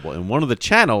available. And one of the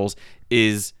channels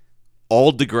is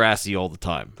all Degrassi all the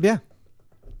time. Yeah.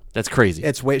 That's crazy.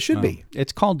 It's the way it should be.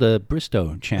 It's called the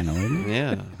Bristow channel, isn't it?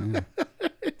 Yeah.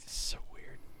 It's so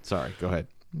weird. Sorry, go ahead.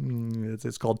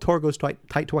 It's called Torgo's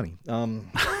Tight 20.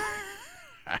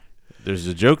 There's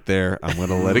a joke there. I'm going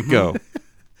to let it go.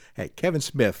 Hey, Kevin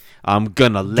Smith I'm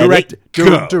going to let it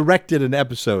go. directed an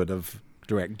episode of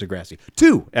Degrassi.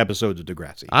 2 episodes of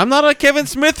Degrassi. I'm not a Kevin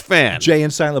Smith fan. Jay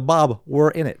and Silent Bob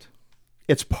were in it.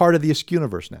 It's part of the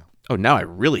Askew-universe now. Oh, now I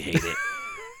really hate it.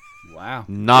 Wow.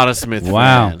 Not a Smith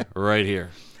Wow. fan. Right here.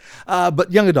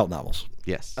 But young adult novels.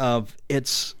 Yes.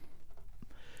 It's...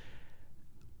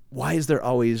 Why is there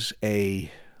always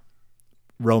a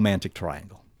romantic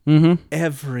triangle? Mm-hmm.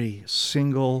 Every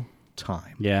single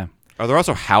time. Yeah. Are there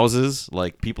also houses?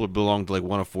 Like people belong to like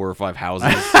one of 4 or 5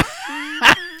 houses?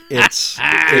 It's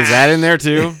Is that in there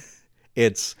too?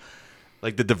 it's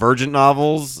Like the Divergent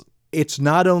novels? it's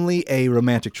not only a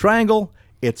romantic triangle,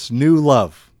 it's new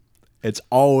love. It's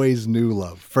always new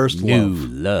love. First New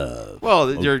love. love.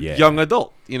 Well, you're yeah. young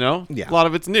adult, you know? Yeah. A lot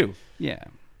of it's new. Yeah.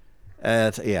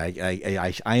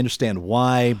 I understand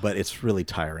why, but it's really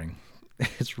tiring.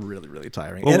 It's really, really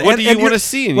tiring. Well, what do you want to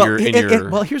see in your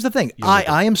well, here's the thing.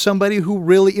 I am somebody who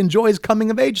really enjoys coming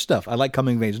of age stuff. I like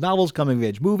coming of age novels, coming of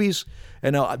age movies.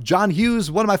 And John Hughes,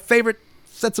 one of my favorite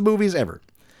sets of movies ever.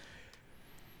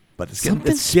 But it's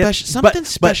Something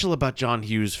special about John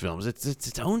Hughes films. It's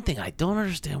its own thing. I don't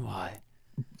understand why.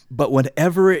 But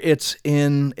whenever it's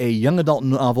in a young adult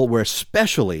novel where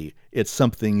especially it's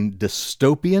something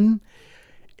dystopian,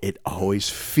 it always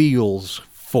feels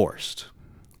forced.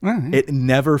 Right. It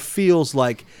never feels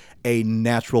like a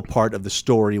natural part of the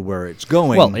story where it's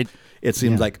going. Well, it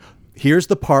seems like here's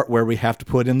the part where we have to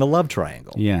put in the love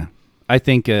triangle. Yeah. I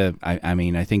think,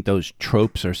 I think those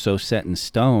tropes are so set in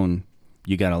stone.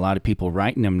 You got a lot of people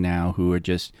writing them now who are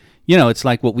just, it's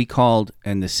like what we called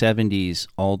in the 70s,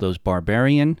 all those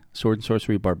sword and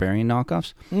sorcery barbarian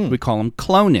knockoffs. We call them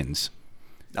clonins.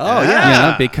 Oh,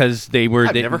 yeah. Because they were...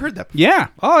 I've never heard that before. Yeah.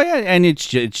 Oh, yeah. And it's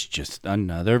just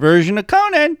another version of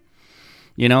Conan.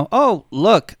 Oh,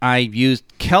 look, I used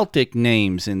Celtic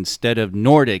names instead of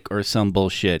Nordic or some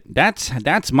bullshit.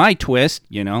 That's my twist,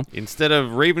 Instead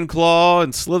of Ravenclaw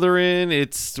and Slytherin,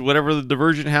 it's whatever the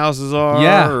Divergent houses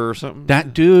are or something.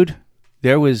 That dude,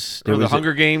 there was the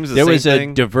Hunger Games, there same was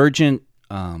thing. A Divergent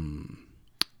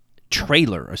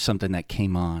trailer or something that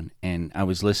came on, and I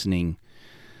was listening.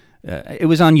 It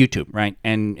was on YouTube, right?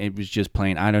 And it was just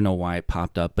playing. I don't know why it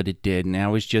popped up, but it did. And I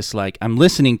was just like, I'm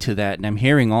listening to that, and I'm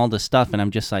hearing all the stuff, and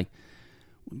I'm just like,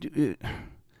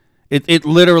 it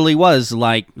literally was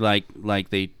like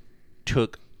they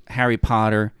took Harry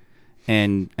Potter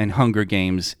and Hunger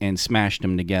Games and smashed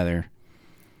them together.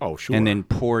 Oh, sure. And then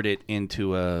poured it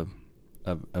into a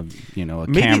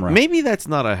camera. Maybe that's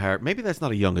not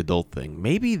a young adult thing.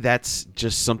 Maybe that's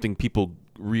just something people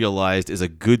realized is a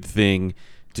good thing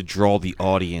to draw the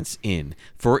audience in.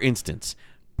 For instance,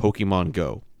 Pokemon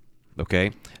Go.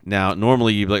 Okay? Now,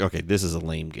 normally you'd be like, okay, this is a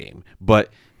lame game.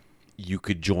 But you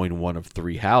could join one of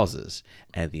 3 houses.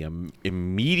 And the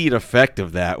immediate effect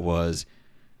of that was,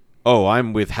 oh,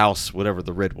 I'm with house, whatever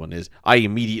the red one is. I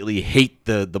immediately hate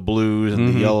the blues and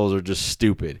the yellows are just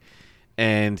stupid.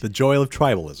 And The joy of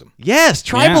tribalism. yes,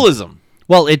 tribalism.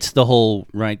 Well, it's the whole,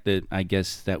 right, that I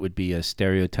guess that would be a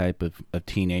stereotype of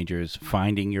teenagers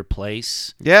finding your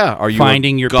place. Yeah, are you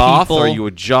Finding a your goth? people. Are you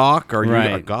a jock? Are you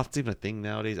Right. a goth's even a thing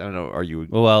nowadays? I don't know. Are you?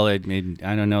 Well, I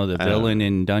don't know. The villain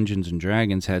in Dungeons and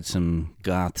Dragons had some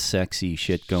goth sexy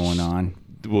shit going on.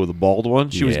 Well, the bald one?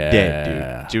 She was dead,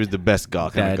 Yeah. dude. She was the best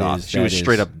goth kind of goth. She was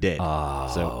straight up dead.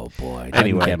 Oh, boy. Doesn't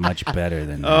anyway. get much better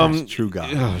than that. True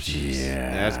God. Oh, jeez.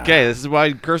 Yeah. Okay, this is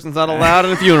why cursing's not allowed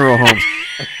in the funeral homes.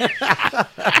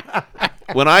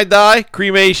 When I die,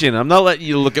 cremation. I'm not letting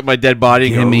you look at my dead body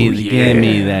and Give go,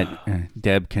 me that.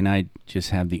 Deb, can I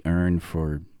just have the urn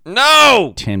for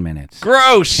No! 10 minutes?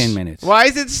 Gross. 10 minutes. Why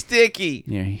is it sticky?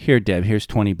 Yeah, here, Deb. Here's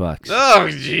 $20. Oh,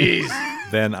 jeez.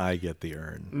 Then I get the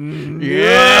urn.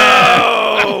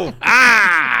 No!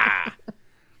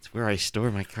 It's where I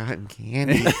store my cotton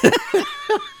candy.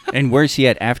 And worse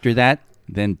yet, after that,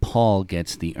 then Paul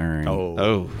gets the urn.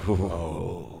 Oh.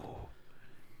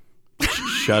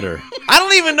 Shudder. I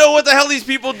don't even know what the hell these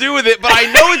people do with it, but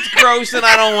I know it's gross and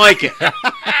I don't like it.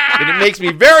 And it makes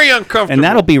me very uncomfortable. And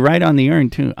that'll be right on the urn,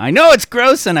 too. I know it's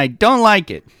gross and I don't like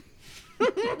it.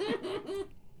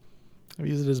 I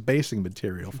use it as basing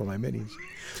material for my minis.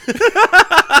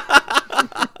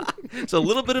 It's a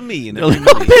little bit of me in A every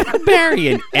little mini. bit of Barry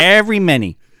in every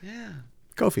mini.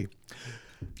 Kofi.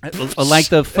 Like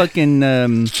the fucking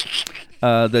the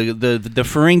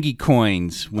Ferengi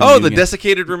coins. when Oh, you the get-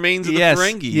 desiccated remains of Yes, the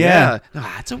Ferengi. yeah.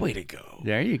 That's a way to go.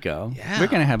 There you go. Yeah. We're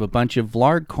gonna have a bunch of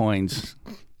Vlarg coins.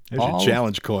 There's your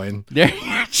challenge coin. There.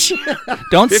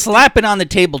 Don't slap it on the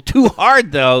table too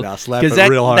hard though, No, slap it that,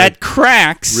 real hard. that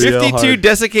cracks. Real 52 hard.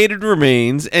 desiccated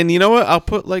remains, and you know what? I'll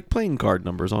put like playing card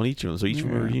numbers on each of them, so each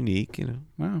one are unique, you know.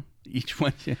 Wow. Each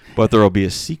one. But there'll be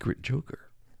a secret Joker.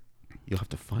 You'll have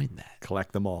to find that.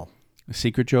 Collect them all. A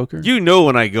secret Joker. You know,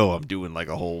 when I go, I'm doing like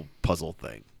a whole puzzle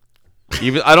thing.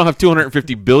 Even I don't have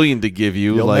 $250 billion to give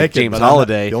you, You'll like make it, James but I'm not-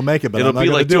 Holiday. you'll make it, but it'll I'm not be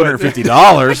gonna like do it.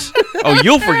 $250. Oh,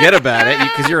 you'll forget about it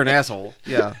because you're an asshole.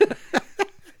 Yeah.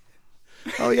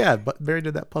 Oh, yeah. But Barry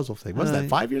did that puzzle thing. Was that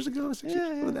 5 years ago? 6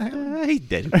 years? What the hell? He's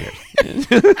dead. Who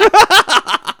cares?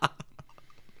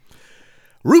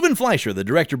 Ruben Fleischer, the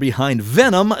director behind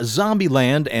Venom,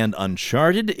 Zombieland, and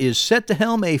Uncharted, is set to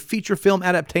helm a feature film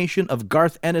adaptation of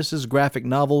Garth Ennis's graphic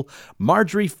novel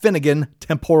Marjorie Finnegan,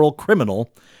 Temporal Criminal,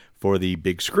 for the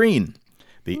big screen.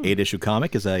 The 8-issue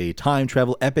comic is a time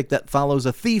travel epic that follows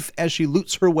a thief as she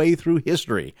loots her way through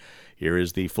history. Here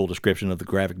is the full description of the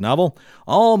graphic novel.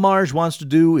 All Marge wants to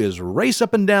do is race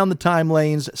up and down the time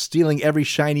lanes, stealing every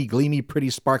shiny, gleamy, pretty,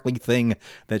 sparkling thing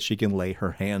that she can lay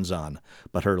her hands on.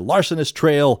 But her larcenous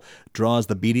trail draws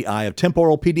the beady eye of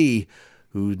Temporal PD,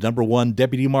 whose #1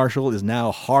 deputy marshal is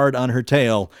now hard on her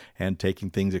tail and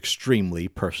taking things extremely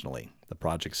personally. The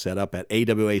project's set up at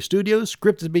AWA Studios.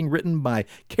 Script is being written by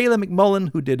Kayla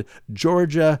McMullen, who did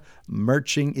Georgia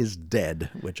Merching is Dead,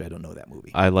 which I don't know that movie.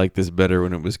 I like this better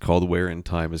when it was called Where in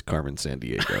Time is Carmen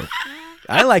Sandiego.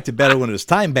 I liked it better when it was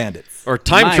Time Bandits. Or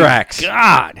Time My Tracks.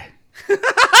 God. Boy,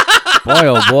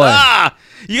 oh boy.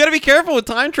 You got to be careful with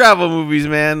time travel movies,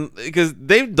 man, because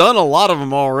they've done a lot of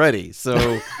them already.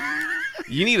 So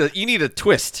you need a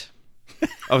twist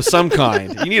of some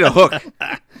kind. You need a hook.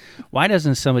 Why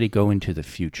doesn't somebody go into the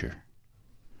future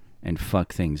and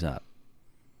fuck things up?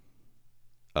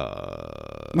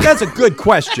 That's a good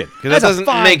question. Because that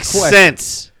doesn't make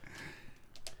sense.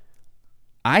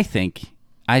 I think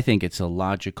it's a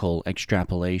logical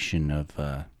extrapolation of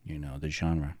the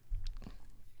genre.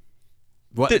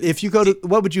 What if you go to?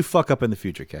 What would you fuck up in the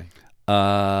future, Kay?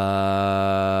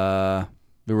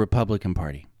 The Republican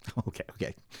Party.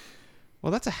 Okay.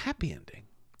 Well, that's a happy ending.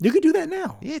 You could do that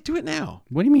now. Yeah, do it now.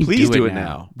 What do you mean? Please do it it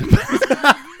now?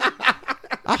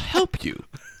 I'll help you.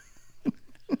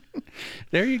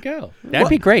 There you go. That'd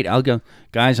be great. I'll go,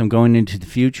 guys. I'm going into the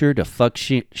future to fuck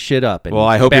shit up. And Well,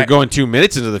 I hope you're going 2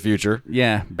 minutes into the future.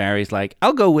 Yeah, Barry's like,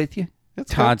 I'll go with you. That's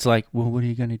Todd's like, well, what are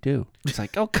you gonna do? It's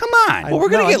like, oh, come on. Well, we're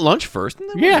going No, to get lunch first, and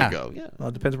then we're Yeah. going to go. Yeah. Well,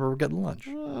 it depends where we're getting lunch.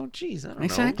 Oh, jeez. I don't know.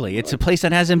 Exactly. It's a place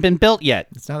that hasn't been built yet.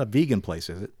 It's not a vegan place,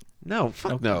 is it? No,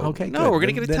 fuck no. Okay, no, good. we're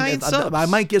going to get Then Italian I subs.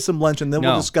 might get some lunch, and then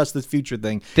No. we'll discuss this future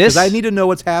thing. This- Because I need to know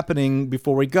what's happening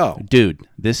before we go. Dude,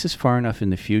 this is far enough in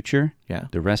the future. Yeah.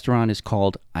 The restaurant is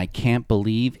called I Can't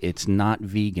Believe It's Not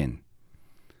Vegan.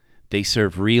 They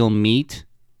serve real meat,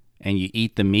 and you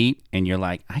eat the meat, and you're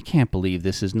like, I can't believe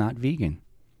this is not vegan.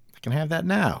 I can have that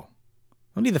now.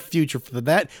 I don't need the future for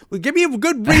that. Well, give me a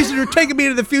good reason you're taking me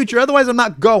to the future. Otherwise, I'm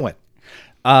not going.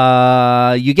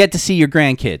 You get to see your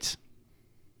grandkids.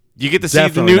 You get to see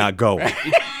Definitely not going.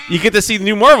 You get to see the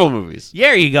new Marvel movies.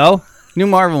 There you go.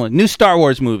 New Star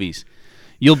Wars movies.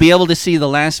 You'll be able to see the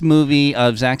last movie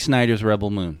of Zack Snyder's Rebel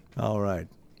Moon. All right.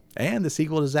 And the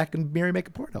sequel to Zack and Mary Make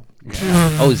a Porno.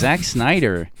 Oh, Zack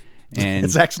Snyder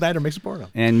and Zack Snyder makes a porno.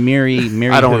 and Mary. I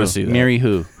don't who? wanna see that. Mary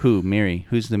who? Who? Mary.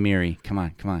 Who's the Mary? Come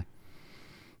on.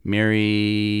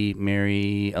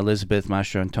 Mary Elizabeth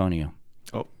Mastrantonio.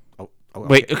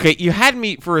 Wait, okay, you had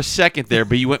me for a second there,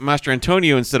 but you went Master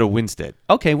Antonio instead of Winstead.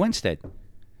 Okay, Winstead.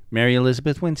 Mary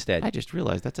Elizabeth Winstead. I just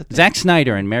realized that's a thing. Zack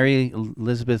Snyder and Mary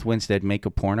Elizabeth Winstead make a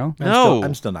porno. No.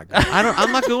 I'm still not going.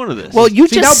 I'm not going to this. Well, you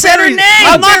See, now just said her Barry- name.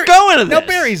 I'm not going to this. Now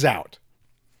Barry's out.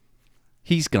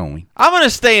 He's going. I'm going to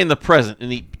stay in the present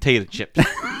and eat potato chips.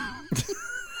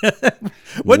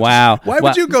 Wow. Why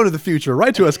would you go to the future?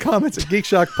 Write to us, comments at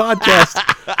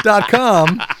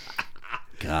geekshockpodcast.com.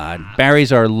 God,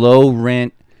 Barry's our low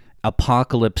rent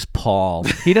apocalypse Paul.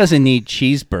 He doesn't need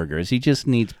cheeseburgers. He just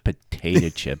needs potato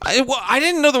chips. I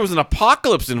didn't know there was an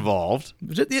apocalypse involved.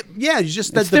 Yeah, you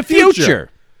just It's said the future.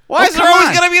 Why is there come always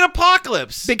on. going to be an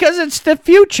apocalypse? Because it's the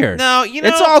future. No, you know-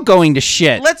 it's all going to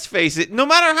shit. Let's face it, no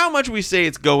matter how much we say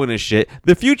it's going to shit,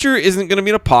 the future isn't going to be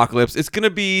an apocalypse. It's going to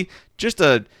be just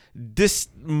a this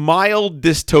mild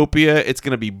dystopia. It's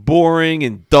going to be boring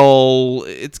and dull.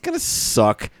 It's going to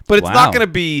suck, but it's not going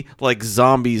to be like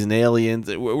zombies and aliens.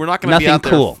 We're not going to be out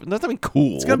there. Nothing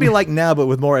cool. It's going to be like now, but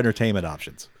with more entertainment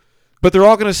options. But they're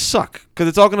all going to suck because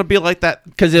it's all going to be like that.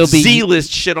 Because it'll be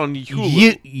Z-list shit on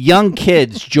Hulu. Young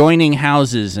kids joining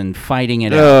houses and fighting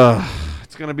it out.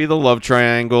 It's going to be the love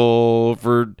triangle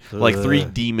for like 3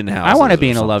 demon houses. I want to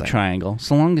be in a love triangle,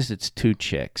 so long as it's 2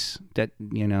 chicks. That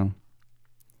The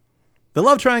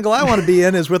love triangle I want to be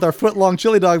in is with our foot-long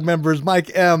Chili Dog members,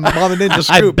 Mike M., Mama Ninja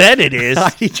Scoop. I bet it is.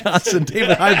 Heidi Johnson,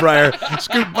 David Highbrier,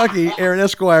 Scoop Bucky, Aaron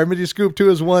Esquire, Mitty Scoop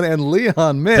 2 is 1, and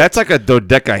Leon Mitt. That's like a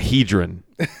dodecahedron.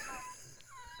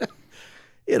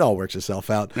 It all works itself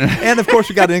out. And, of course,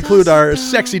 we got to include our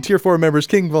sexy Tier 4 members,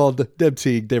 King Vold, Deb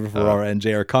Teague, David Ferrara, and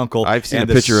J.R. Kunkel. I've seen a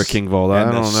picture of King Vold. I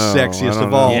don't know. Sexiest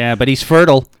of all. Yeah, but he's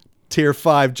fertile. Tier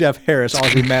 5, Jeff Harris,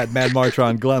 Aussie Matt, Mad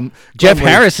Martron, Jeff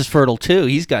Harris is fertile, too.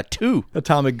 He's got 2.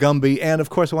 Atomic Gumby. And, of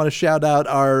course, I want to shout out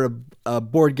our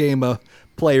board game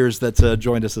players that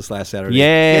joined us this last Saturday.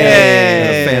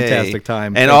 Yay! A fantastic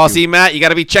time. And Aussie Matt, you got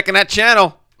to be checking that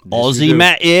channel. Aussie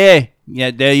Matt, yeah.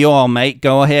 Yeah, there you are, mate.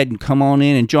 Go ahead and come on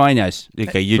in and join us.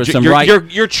 Okay, you're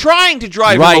trying to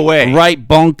drive him away. Right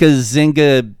bonkers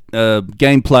Zynga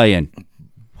game playing.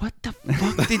 What the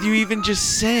fuck did you even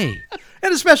just say?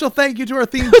 And a special thank you to our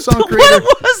theme song creator.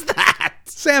 What was that?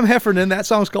 Sam Heffernan. That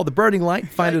song's called The Burning Light.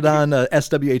 Find it on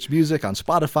SWH Music on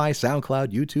Spotify,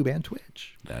 SoundCloud, YouTube, and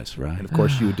Twitch. That's right. And, of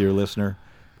course, you, dear listener,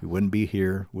 we wouldn't be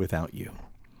here without you.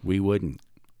 We wouldn't.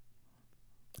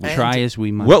 Try as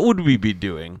we might. What would we be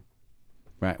doing?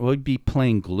 Right, we'd be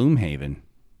playing Gloomhaven.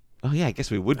 Oh yeah, I guess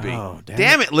we would be. Oh,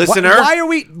 damn it, listener!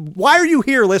 Why are you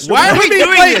here, listener? Why are we doing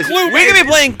this? We're gonna be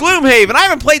playing Gloomhaven. I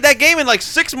haven't played that game in like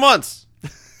 6 months.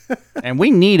 And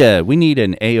we need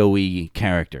an AOE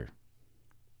character.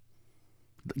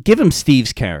 Give him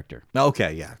Steve's character.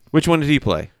 Okay, yeah. Which one did he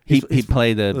play? He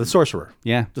played The sorcerer.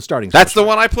 Yeah, the starting. That's sorcerer. the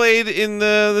one I played in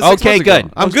the 6 months Okay, ago.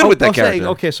 good. I'm good with that character.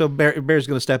 Okay, so Bear's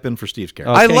going to step in for Steve's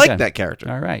character. I Okay, like good. that character.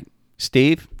 All right,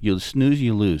 Steve, you snooze,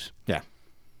 you lose. Yeah.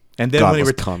 And then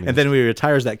Godless communist. and then when he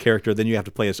retires that character, then you have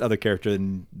to play this other character,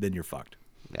 and then you're fucked.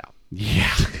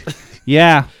 Yeah,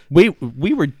 yeah. We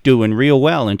were doing real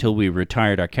well until we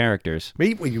retired our characters.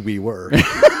 We were.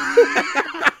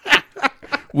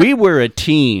 We were a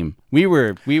team. We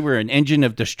were an engine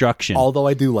of destruction. Although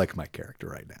I do like my character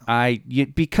right now.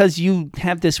 Because you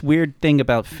have this weird thing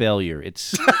about failure.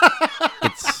 It's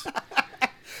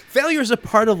Failure is a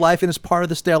part of life, and it's part of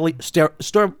the fuck,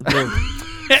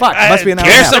 must be an hour and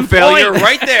a There's half. some failure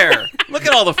right there. Look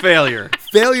at all the failure.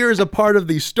 Failure is a part of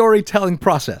the storytelling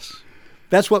process.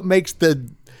 That's what makes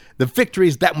the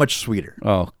victories that much sweeter.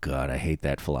 Oh God, I hate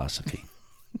that philosophy.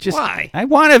 Why? I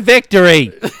want a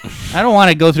victory. I don't want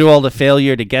to go through all the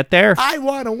failure to get there. I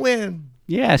want to win.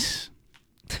 Yes.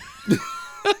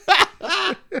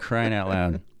 Crying out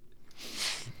loud.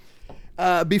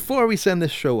 Before we send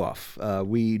this show off,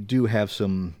 we do have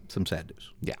some sad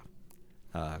news.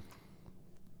 Yeah.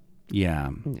 Yeah.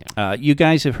 You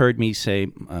guys have heard me say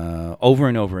over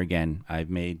and over again, I've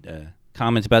made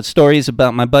comments about stories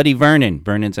about my buddy Vernon.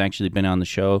 Vernon's actually been on the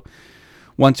show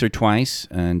once or twice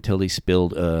until he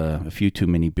spilled a few too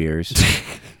many beers.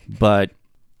 But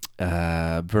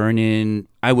Vernon,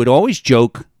 I would always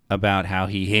joke about how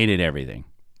he hated everything.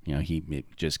 You know, he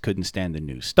just couldn't stand the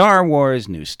new Star Wars,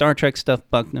 new Star Trek stuff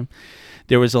bugged him.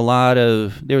 There was a lot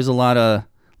of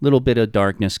little bit of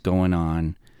darkness going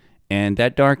on, and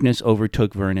that darkness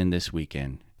overtook Vernon this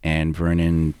weekend, and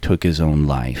Vernon took his own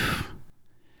life.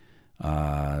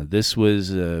 This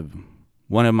was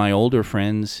one of my older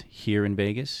friends here in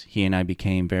Vegas. He and I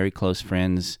became very close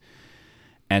friends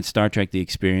at Star Trek The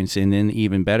Experience, and then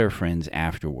even better friends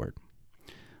afterward.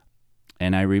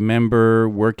 And I remember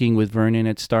working with Vernon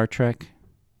at Star Trek.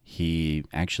 He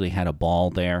actually had a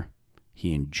ball there.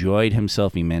 He enjoyed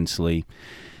himself immensely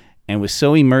and was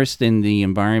so immersed in the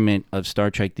environment of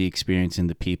Star Trek The Experience and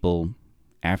the people.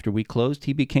 After we closed,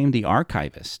 he became the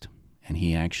archivist. And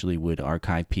he actually would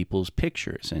archive people's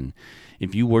pictures. And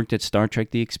if you worked at Star Trek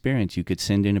The Experience, you could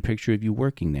send in a picture of you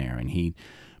working there. And he'd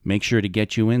make sure to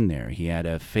get you in there. He had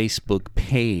a Facebook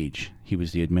page he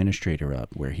was the administrator of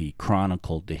where he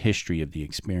chronicled the history of the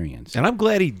experience. And I'm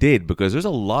glad he did, because there's a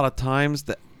lot of times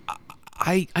that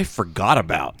I forgot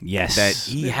about. Yes. That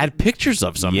he had pictures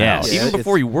of somehow, Yes. even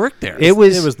before he worked there. It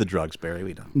was the drugs, Barry.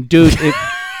 We know. Dude,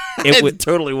 It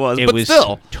totally was, It but was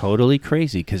still. totally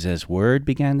crazy because as word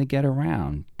began to get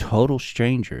around, total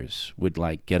strangers would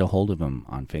like get a hold of him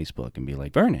on Facebook and be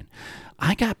like, Vernon,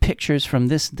 I got pictures from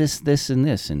this, and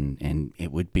this, and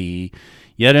it would be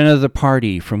yet another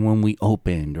party from when we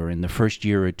opened or in the first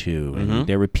year or two. And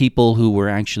there were people who were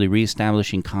actually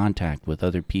reestablishing contact with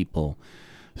other people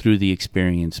through the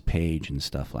experience page and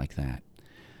stuff like that.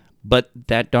 But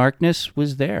that darkness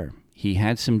was there. He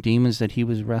had some demons that he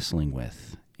was wrestling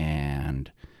with,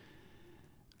 and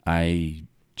I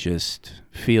just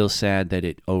feel sad that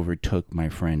it overtook my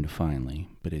friend finally,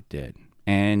 but it did.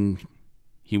 And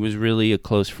he was really a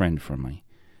close friend for me.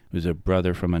 He was a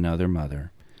brother from another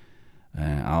mother.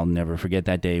 I'll never forget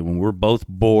that day when we're both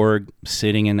bored,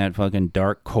 sitting in that fucking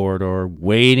dark corridor,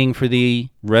 waiting for the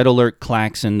red alert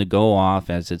klaxon to go off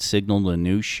as it signaled a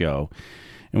new show.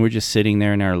 And we're just sitting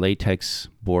there in our latex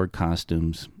board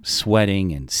costumes,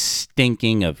 sweating and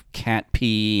stinking of cat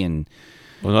pee and...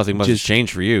 Well, nothing must have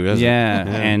changed for you, has it?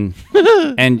 Yeah,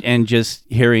 and just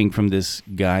hearing from this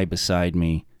guy beside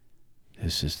me,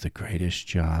 this is the greatest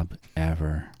job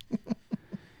ever.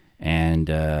 And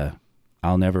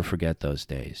I'll never forget those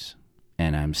days.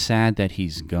 And I'm sad that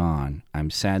he's gone. I'm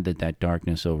sad that that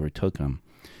darkness overtook him.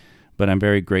 But I'm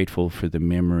very grateful for the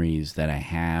memories that I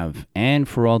have and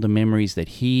for all the memories that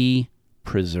he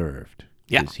preserved.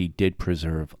 Yeah. Because he did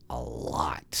preserve a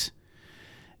lot.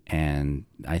 And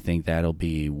I think that'll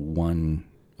be one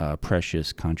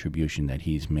precious contribution that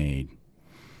he's made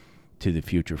to the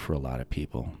future for a lot of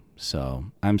people. So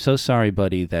I'm so sorry,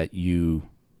 buddy, that you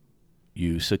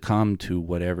succumbed to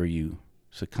whatever you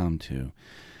succumbed to.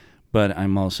 But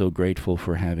I'm also grateful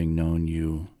for having known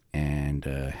you and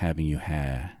having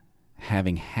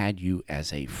had you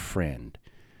as a friend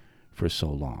for so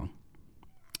long.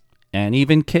 And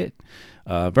even Kit.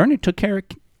 Vernon took care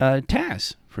of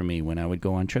Taz for me when I would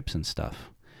go on trips and stuff.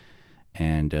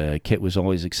 And Kit was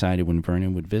always excited when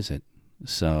Vernon would visit.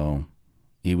 So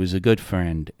he was a good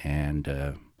friend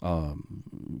and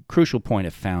crucial point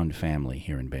of found family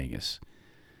here in Vegas.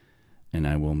 And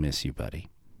I will miss you, buddy.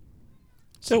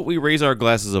 So we raise our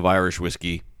glasses of Irish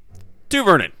whiskey to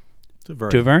Vernon. To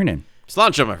Vernon.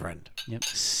 Sláinte, my friend. Yep.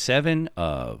 7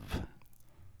 of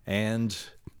And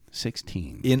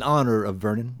 16. in honor of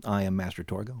Vernon, I am Master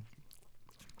Torgo.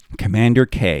 Commander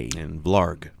K. And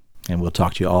Vlarg. And we'll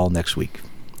talk to you all next week.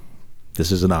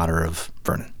 This is in honor of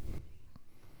Vernon.